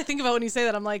 That's all I think about when you say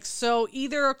that. I'm like, so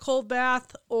either a cold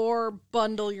bath or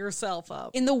bundle yourself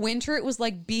up. In the winter, it was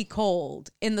like, be cold.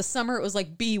 In the summer, it was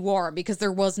like, be warm, because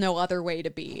there was no other way to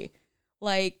be.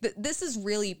 Like, this is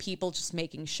really people just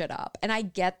making shit up. And I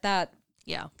get that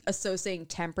associating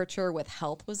temperature with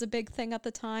health was a big thing at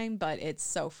the time, but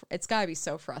it's got to be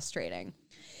so frustrating.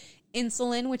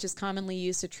 Insulin, which is commonly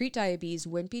used to treat diabetes,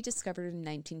 wouldn't be discovered in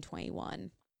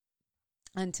 1921.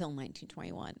 Until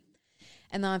 1921.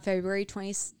 And then on February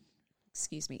 17th,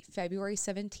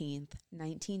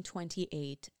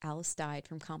 1928, Alice died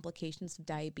from complications of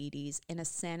diabetes in a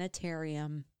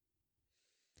sanitarium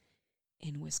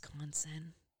in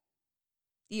Wisconsin.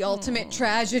 The ultimate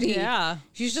tragedy. Yeah.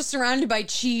 She's just surrounded by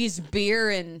cheese, beer,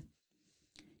 and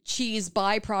cheese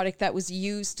byproduct that was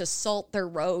used to salt their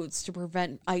roads to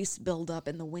prevent ice buildup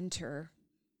in the winter.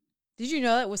 Did you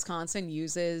know that Wisconsin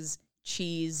uses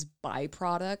cheese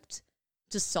byproduct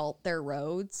to salt their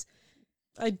roads?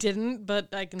 I didn't,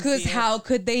 but I can see it. Because how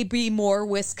could they be more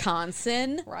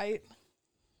Wisconsin? Right.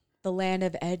 The land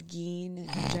of Ed Gein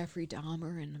and Jeffrey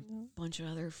Dahmer and a bunch of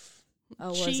other...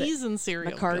 cheese and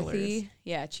serial killers.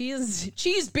 Yeah,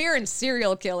 cheese, beer, and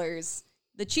serial killers.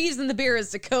 The cheese and the beer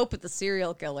is to cope with the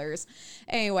serial killers.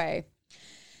 Anyway,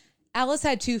 Alice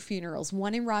had 2 funerals,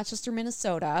 one in Rochester,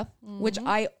 Minnesota, which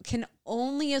I can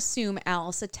only assume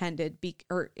Edith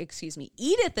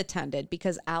attended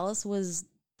because Alice was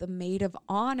the maid of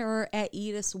honor at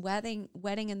Edith's wedding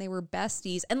and they were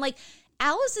besties. And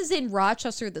Alice is in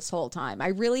Rochester this whole time. I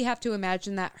really have to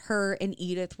imagine that her and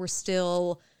Edith were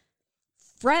still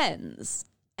friends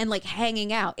and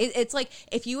hanging out. It's like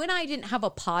if you and I didn't have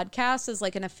a podcast as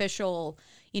an official,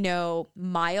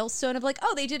 milestone of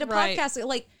they did a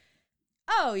podcast.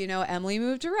 Emily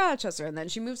moved to Rochester and then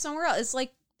she moved somewhere else. It's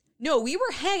No, we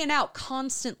were hanging out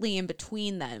constantly in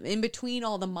between them, in between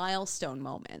all the milestone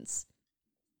moments.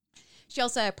 She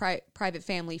also had a private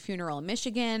family funeral in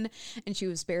Michigan, and she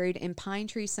was buried in Pine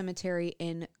Tree Cemetery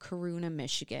in Corunna,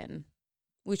 Michigan,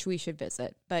 which we should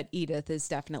visit, but Edith is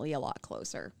definitely a lot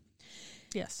closer.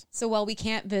 Yes. So while we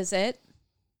can't visit,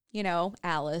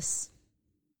 Alice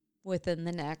within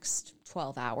the next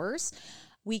 12 hours,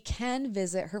 we can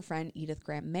visit her friend Edith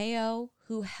Graham Mayo,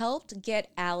 who helped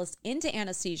get Alice into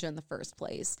anesthesia in the first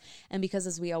place. And because,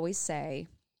 as we always say,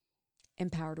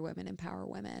 empowered women empower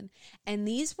women. And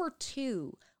these were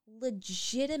two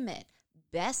legitimate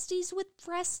besties with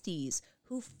breasties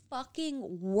who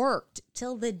fucking worked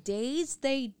till the days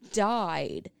they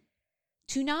died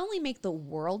to not only make the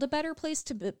world a better place,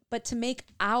 but to make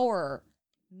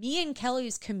me and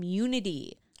Kelly's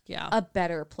community a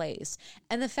better place.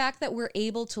 And the fact that we're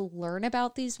able to learn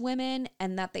about these women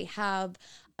and that they have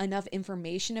enough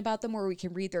information about them where we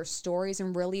can read their stories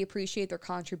and really appreciate their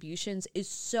contributions is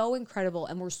so incredible.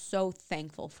 And we're so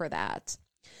thankful for that.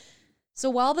 So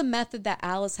while the method that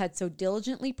Alice had so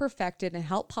diligently perfected and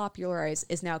helped popularize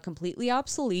is now completely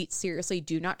obsolete, seriously,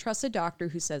 do not trust a doctor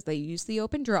who says they use the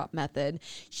open drop method,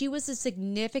 she was a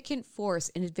significant force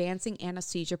in advancing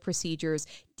anesthesia procedures,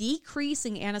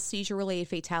 decreasing anesthesia-related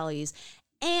fatalities,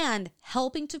 and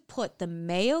helping to put the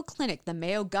Mayo Clinic, the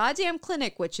Mayo goddamn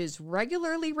Clinic, which is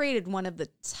regularly rated one of the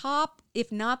top,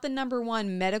 if not the number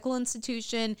one medical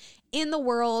institution in the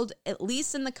world, at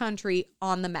least in the country,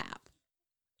 on the map.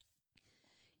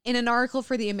 In an article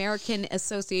for the American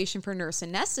Association for Nurse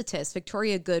Anesthetists,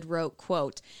 Victoria Good wrote,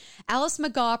 quote, Alice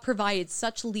McGaw provided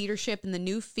such leadership in the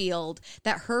new field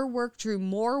that her work drew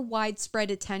more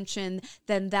widespread attention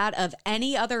than that of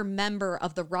any other member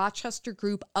of the Rochester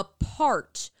group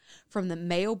apart from the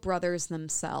Mayo brothers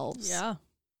themselves. Yeah.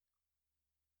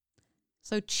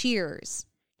 So cheers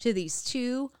to these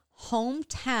two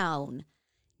hometown,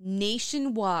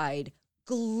 nationwide,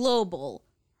 global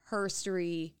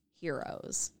herstory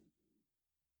heroes.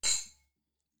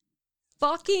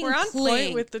 Fucking we're on clink.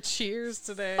 point with the cheers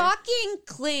today. Fucking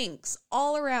clinks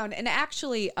all around. And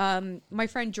actually, my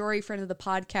friend Jory, friend of the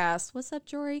podcast, what's up,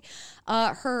 Jory?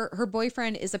 Her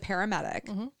boyfriend is a paramedic.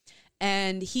 Mm-hmm.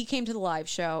 And he came to the live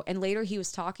show, and later he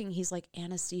was talking. He's like,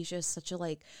 anesthesia is such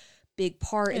a big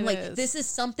part, and this is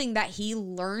something that he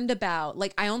learned about.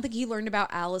 I don't think he learned about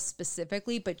Alice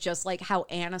specifically, but just how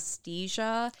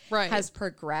anesthesia has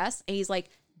progressed. And he's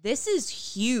like, this is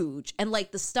huge. And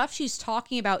the stuff she's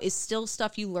talking about is still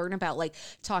stuff you learn about,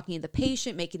 talking to the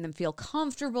patient, making them feel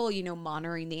comfortable,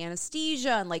 monitoring the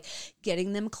anesthesia and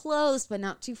getting them close, but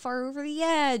not too far over the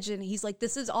edge. And he's like,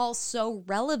 this is all so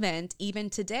relevant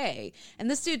even today. And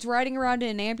this dude's riding around in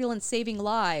an ambulance saving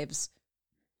lives.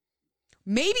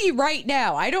 Maybe right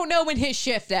now. I don't know when his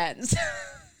shift ends.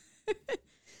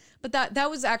 But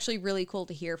that was actually really cool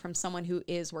to hear from someone who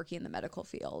is working in the medical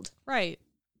field. Right.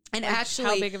 And actually,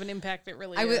 how big of an impact it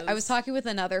really is. I was talking with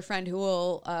another friend who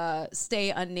will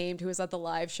stay unnamed, who was at the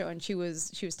live show, and she was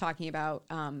talking about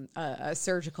a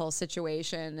surgical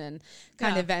situation and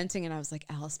kind of venting, and I was like,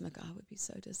 Alice McGaw would be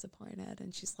so disappointed,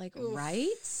 and she's like, oof. Right?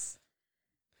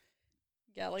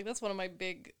 Yeah, that's one of my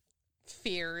big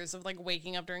fears of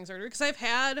waking up during surgery, because I've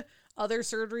had other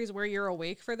surgeries where you're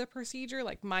awake for the procedure,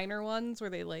 minor ones where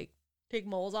they take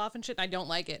moles off and shit. I don't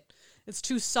like it. It's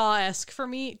too Saw-esque for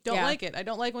me. Don't like it. I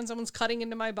don't like when someone's cutting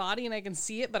into my body and I can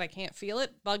see it, but I can't feel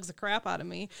it. Bugs the crap out of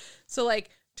me. So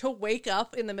to wake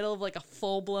up in the middle of a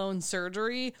full-blown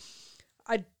surgery,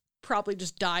 I'd probably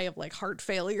just die of heart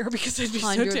failure because I'd be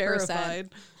so terrified.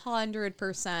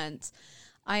 100%.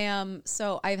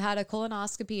 So I've had a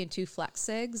colonoscopy and 2 flex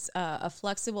sigs. A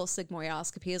flexible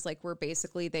sigmoidoscopy is where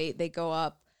basically they go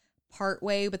up part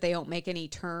way, but they don't make any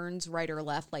turns right or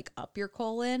left, up your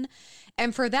colon.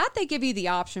 And for that, they give you the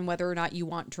option whether or not you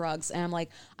want drugs. And I'm like,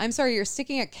 I'm sorry, you're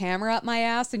sticking a camera up my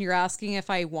ass and you're asking if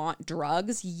I want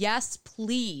drugs? Yes,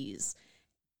 please.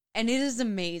 And it is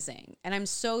amazing. And I'm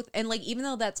so, and even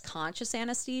though that's conscious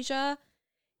anesthesia,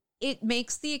 it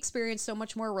makes the experience so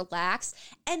much more relaxed.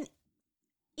 And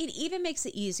it even makes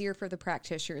it easier for the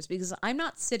practitioners because I'm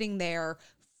not sitting there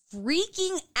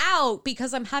freaking out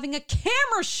because I'm having a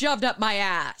camera shoved up my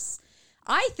ass.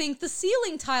 I think the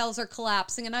ceiling tiles are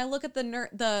collapsing, and I look at the nurse,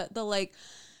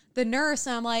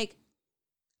 and I'm like,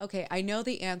 okay, I know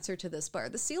the answer to this, but are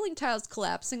the ceiling tiles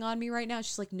collapsing on me right now?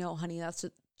 She's like, no, honey, that's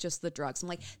just the drugs. I'm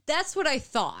like, that's what I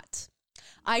thought.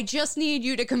 I just need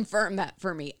you to confirm that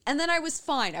for me. And then I was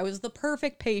fine. I was the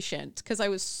perfect patient because I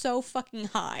was so fucking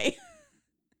high.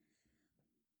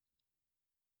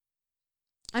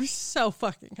 I'm so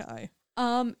fucking high.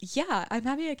 Yeah, I'm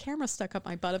having a camera stuck up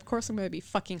my butt. Of course I'm going to be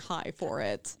fucking high for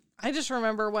it. I just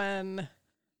remember when,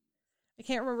 I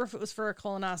can't remember if it was for a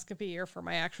colonoscopy or for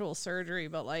my actual surgery,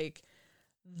 but like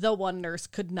the one nurse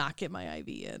could not get my IV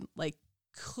in. Like,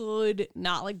 could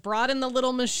not. Like, brought in the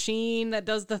little machine that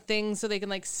does the thing so they can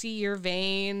like see your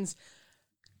veins.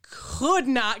 Could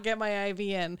not get my IV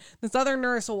in. This other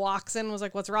nurse walks in and was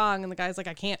like, what's wrong? And the guy's like,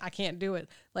 I can't do it.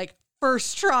 like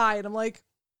first try. And I'm like,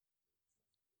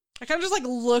 I kind of just like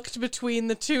looked between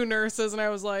the two nurses and I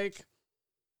was like,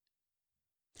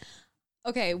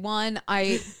 okay, one,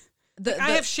 I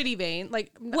have shitty vein.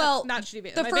 Like, well, not shitty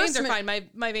veins. My veins are fine.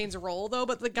 My veins roll though,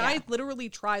 but the guy literally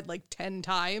tried like 10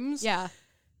 times. Yeah.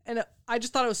 And I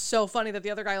just thought it was so funny that the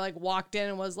other guy like walked in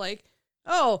and was like,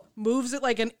 oh, moves it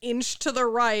like an inch to the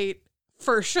right,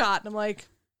 first shot. And I'm like,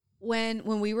 when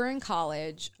we were in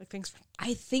college, like, thanks for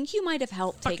I think you might have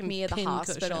helped take me to the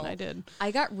hospital. Cushion, I did.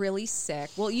 I got really sick.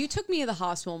 Well, you took me to the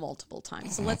hospital multiple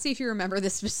times. So let's see if you remember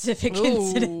this specific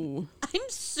incident. I'm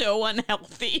so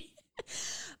unhealthy.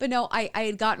 But no, I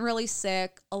had gotten really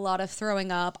sick, a lot of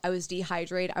throwing up. I was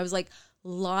dehydrated. I was like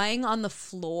lying on the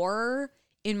floor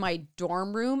in my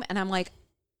dorm room and I'm like,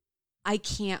 I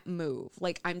can't move.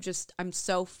 Like, I'm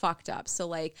so fucked up. So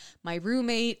like my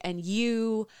roommate and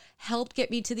you helped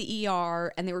get me to the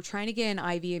ER and they were trying to get an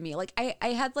IV in me. Like I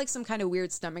had like some kind of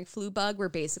weird stomach flu bug where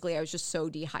basically I was just so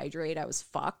dehydrated. I was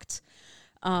fucked.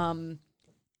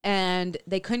 And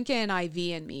they couldn't get an IV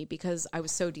in me because I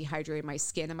was so dehydrated. My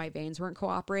skin and my veins weren't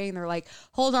cooperating. They're like,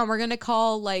 hold on, we're going to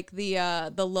call like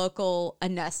the local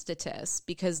anesthetist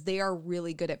because they are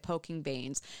really good at poking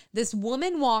veins. This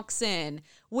woman walks in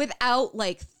without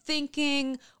like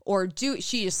thinking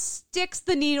she just sticks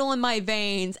the needle in my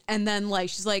veins. And then like,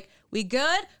 she's like, we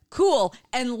good? Cool.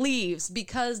 And leaves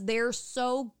because they're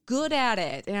so good at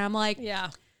it. And I'm like, yeah.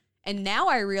 And now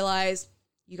I realize,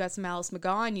 you got some Alice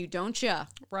McGaw in you, don't you?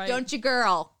 Right. Don't you,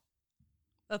 girl?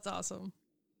 That's awesome.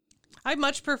 I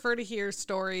much prefer to hear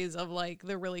stories of like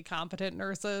the really competent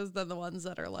nurses than the ones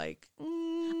that are like.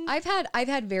 I've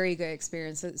had very good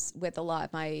experiences with a lot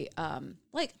of my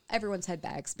like everyone's had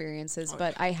bad experiences,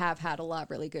 but I have had a lot of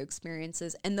really good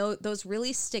experiences, and those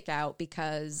really stick out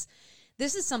because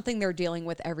this is something they're dealing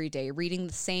with every day, reading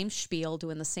the same spiel,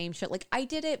 doing the same shit. Like I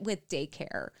did it with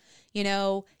daycare,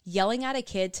 yelling at a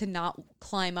kid to not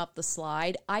climb up the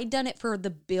slide. I'd done it for the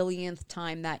billionth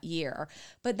time that year,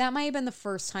 but that might have been the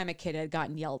first time a kid had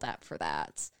gotten yelled at for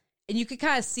that. And you could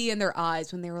kind of see in their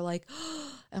eyes when they were like,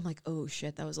 I'm like, oh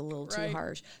shit, that was a little too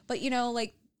harsh. But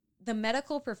like the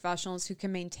medical professionals who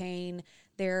can maintain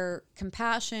their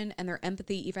compassion and their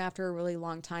empathy even after a really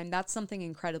long time, that's something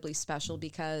incredibly special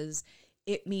because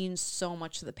it means so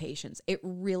much to the patients. It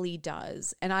really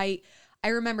does. And I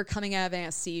remember coming out of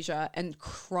anesthesia and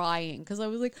crying because I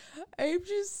was like, I'm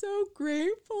just so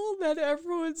grateful that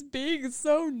everyone's being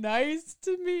so nice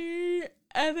to me.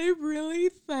 And I'm really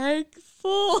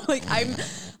thankful.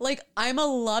 I'm a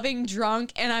loving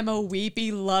drunk and I'm a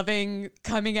weepy loving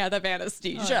coming out of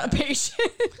anesthesia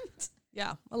patient.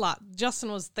 Yeah, a lot.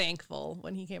 Justin was thankful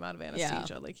when he came out of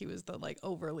anesthesia. Like he was the like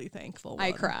overly thankful one.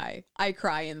 I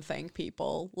cry and thank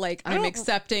people. Like I'm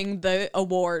accepting the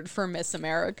award for Miss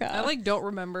America. I like don't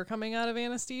remember coming out of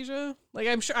anesthesia. Like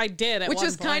I'm sure I did at which one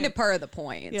is point. Kind of part of the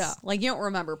point. Yeah. Like you don't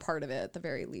remember part of it at the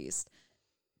very least.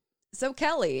 So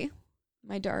Kelly,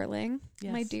 my darling,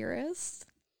 my dearest,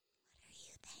 what are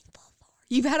you thankful for?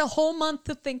 You've had a whole month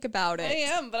to think about it.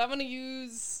 I am, but I'm going to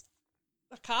use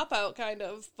a cop-out kind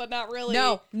of, but not really.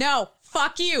 No,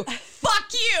 fuck you.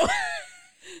 Fuck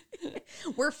you.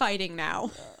 We're fighting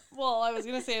now. Well, I was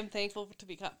going to say I'm thankful to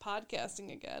be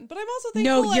podcasting again, but I'm also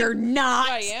thankful. No, you're not.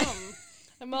 I am.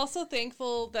 I'm also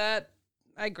thankful that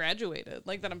I graduated,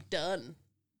 like that I'm done.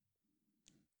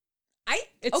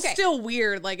 It's still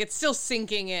weird. Like, it's still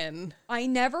sinking in. I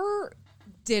never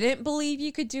didn't believe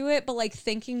you could do it, but like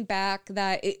thinking back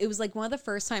that it was like one of the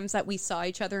first times that we saw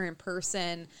each other in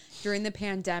person during the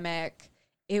pandemic.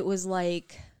 It was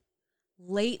like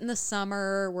late in the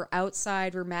summer. We're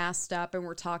outside, we're masked up, and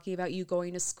we're talking about you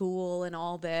going to school and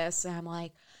all this. And I'm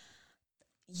like,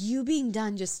 you being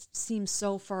done just seems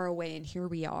so far away, and here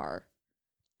we are.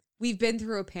 We've been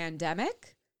through a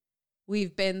pandemic.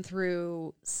 We've been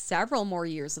through several more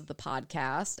years of the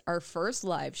podcast, our first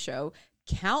live show,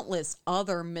 countless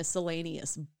other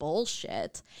miscellaneous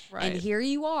bullshit. Right. And here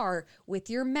you are with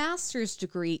your master's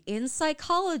degree in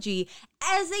psychology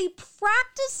as a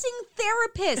practicing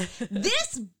therapist.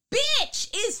 This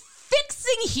bitch is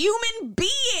fixing human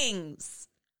beings.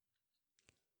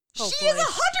 Hopefully. She is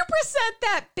 100%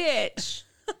 that bitch.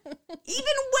 Even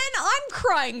when I'm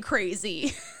crying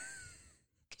crazy.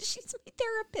 She's my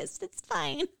therapist. It's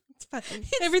fine. It's fine.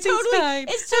 It's Everything's totally, fine.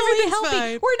 It's totally Everything's healthy.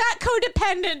 fine. We're not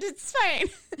codependent. It's fine.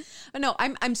 No,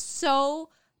 I'm so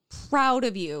proud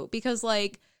of you because,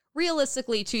 like,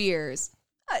 realistically, 2 years.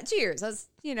 2 years. That's,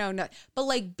 no, but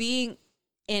like being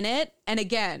in it. And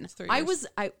again, 3 years.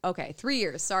 3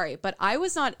 years. Sorry. But I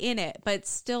was not in it, but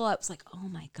still I was like, oh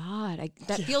my God,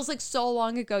 that feels like so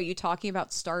long ago, you talking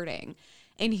about starting.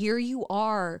 And here you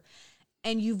are.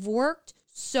 And you've worked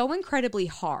so incredibly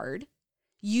hard.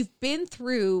 You've been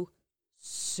through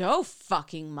so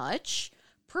fucking much.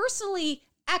 Personally,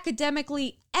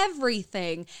 academically,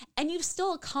 everything. And you've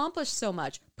still accomplished so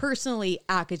much. Personally,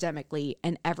 academically,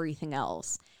 and everything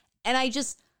else. And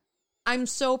I'm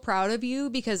so proud of you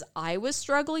because I was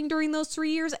struggling during those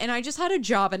 3 years and I just had a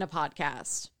job in a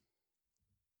podcast.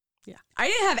 Yeah. I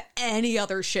didn't have any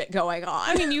other shit going on.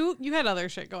 I mean, you had other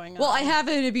shit going on. Well, I have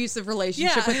an abusive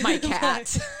relationship with my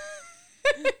cat.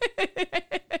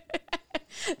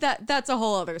 That's a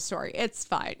whole other story. It's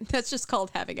fine. That's just called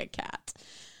having a cat.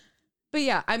 But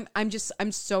yeah,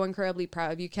 I'm so incredibly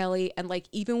proud of you, Kelly. And like,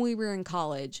 even when we were in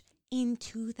college in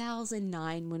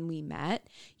 2009, when we met,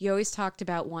 you always talked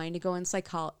about wanting to go into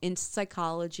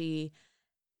psychology,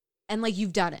 and like,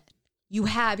 you've done it. You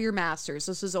have your master's.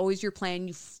 This was always your plan.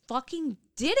 You fucking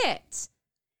did it.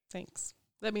 Thanks.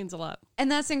 That means a lot. And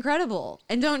that's incredible.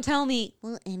 And don't tell me,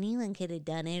 well, anyone could have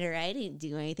done it or I didn't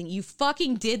do anything. You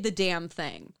fucking did the damn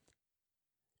thing.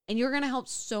 And you're going to help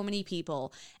so many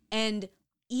people. And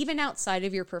even outside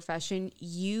of your profession,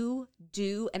 you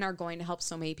do and are going to help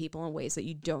so many people in ways that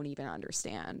you don't even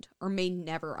understand or may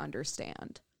never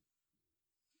understand.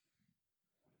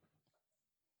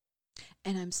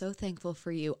 And I'm so thankful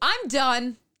for you. I'm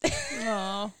done.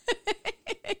 Aw.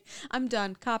 I'm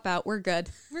done. Cop out. We're good.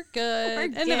 We're good. We're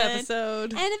End good. of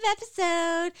episode. End of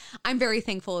episode. I'm very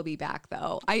thankful to be back,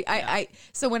 though.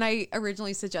 So when I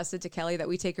originally suggested to Kelly that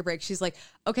we take a break, she's like,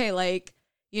 okay, like,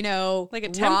 like a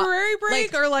temporary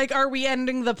break, or like, are we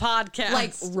ending the podcast?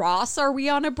 Like, Ross, are we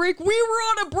on a break? We were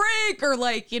on a break. Or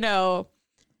like,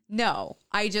 no.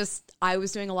 I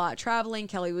was doing a lot of traveling.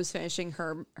 Kelly was finishing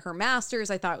her master's.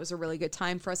 I thought it was a really good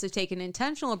time for us to take an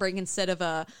intentional break instead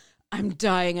of I'm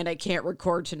dying and I can't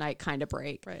record tonight kind of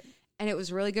break. Right. And it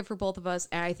was really good for both of us.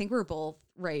 And I think we're both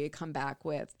ready to come back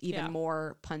with even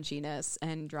more punchiness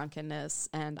and drunkenness.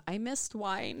 And I missed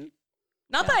wine.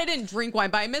 Not that I didn't drink wine,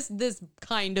 but I missed this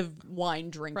kind of wine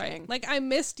drinking. Right. Like, I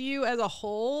missed you as a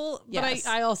whole, but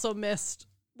I also missed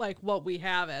like what we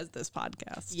have as this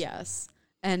podcast. Yes.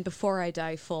 And before I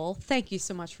die full, thank you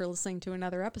so much for listening to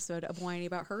another episode of Whining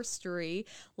About Herstory.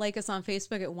 Like us on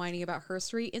Facebook at Whining About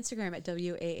Herstory, Instagram at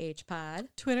WAHpod,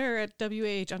 Twitter at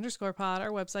WAH_pod. Our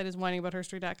website is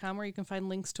whiningaboutherstory.com, where you can find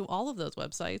links to all of those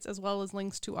websites, as well as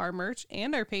links to our merch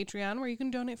and our Patreon, where you can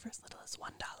donate for as little as $1.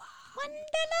 $1.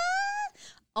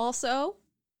 Also,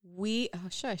 I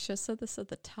should have said this at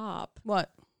the top.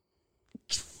 What?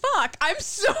 Fuck, I'm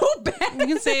so bad. You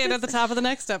can say it at the top of the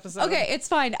next episode. Okay, it's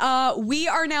fine. We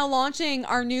are now launching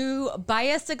our new Buy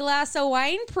Us a Glass of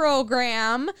Wine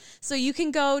program. So you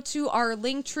can go to our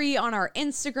link tree on our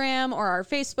Instagram or our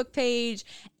Facebook page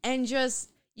and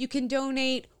you can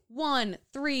donate $1,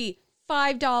 $3,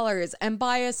 $5 and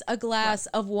buy us a glass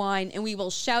of wine, and we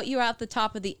will shout you out the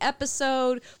top of the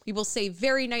episode. We will say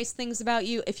very nice things about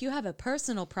you. If you have a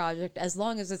personal project, as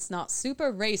long as it's not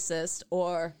super racist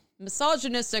or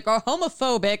misogynistic or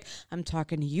homophobic, I'm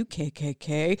talking to you,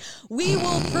 KKK, we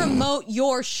will promote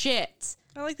your shit.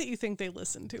 I like that you think they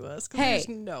listen to us, because Hey. there's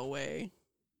no way.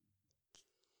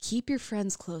 Keep your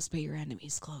friends close, but your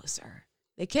enemies closer.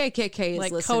 The KKK is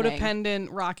Like listening. codependent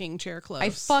rocking chair close. I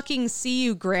fucking see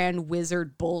you, grand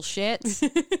wizard bullshit.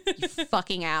 You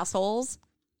fucking assholes.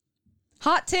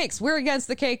 Hot takes. We're against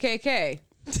the KKK.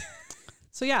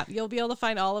 So yeah, you'll be able to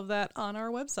find all of that on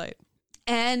our website.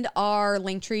 And our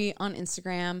link tree on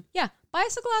Instagram. Yeah, buy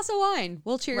us a glass of wine.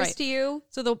 We'll cheers to you.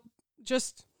 So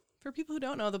just for people who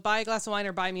don't know, the buy a glass of wine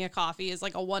or buy me a coffee is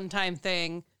like a one-time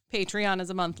thing. Patreon is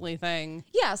a monthly thing.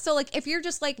 Yeah, so like if you're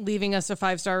just like Leaving us a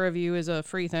 5-star review is a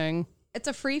free thing. it's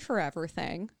a free forever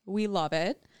thing. We love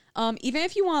it. Even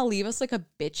if you want to leave us like a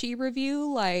bitchy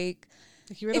review, like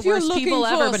Like, you're the worst people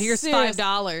ever, but here's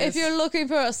 $5. If you're looking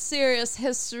for a serious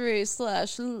history /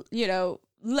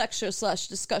 lecture /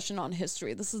 discussion on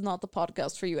history, this is not the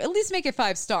podcast for you. At least make it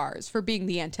 5 stars for being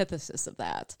the antithesis of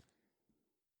that.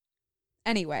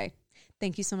 Anyway,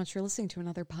 thank you so much for listening to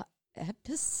another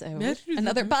episode,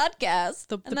 another podcast,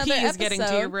 The another P is getting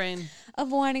to your brain. of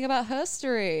Whining About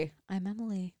History. I'm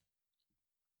Emily.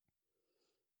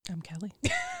 I'm Kelly.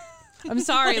 I'm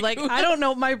sorry. Like, I don't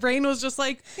know. My brain was just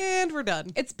like, and we're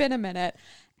done. It's been a minute.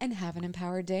 And have an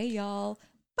empowered day, y'all.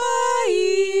 Bye.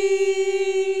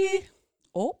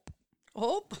 Oh.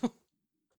 Oh,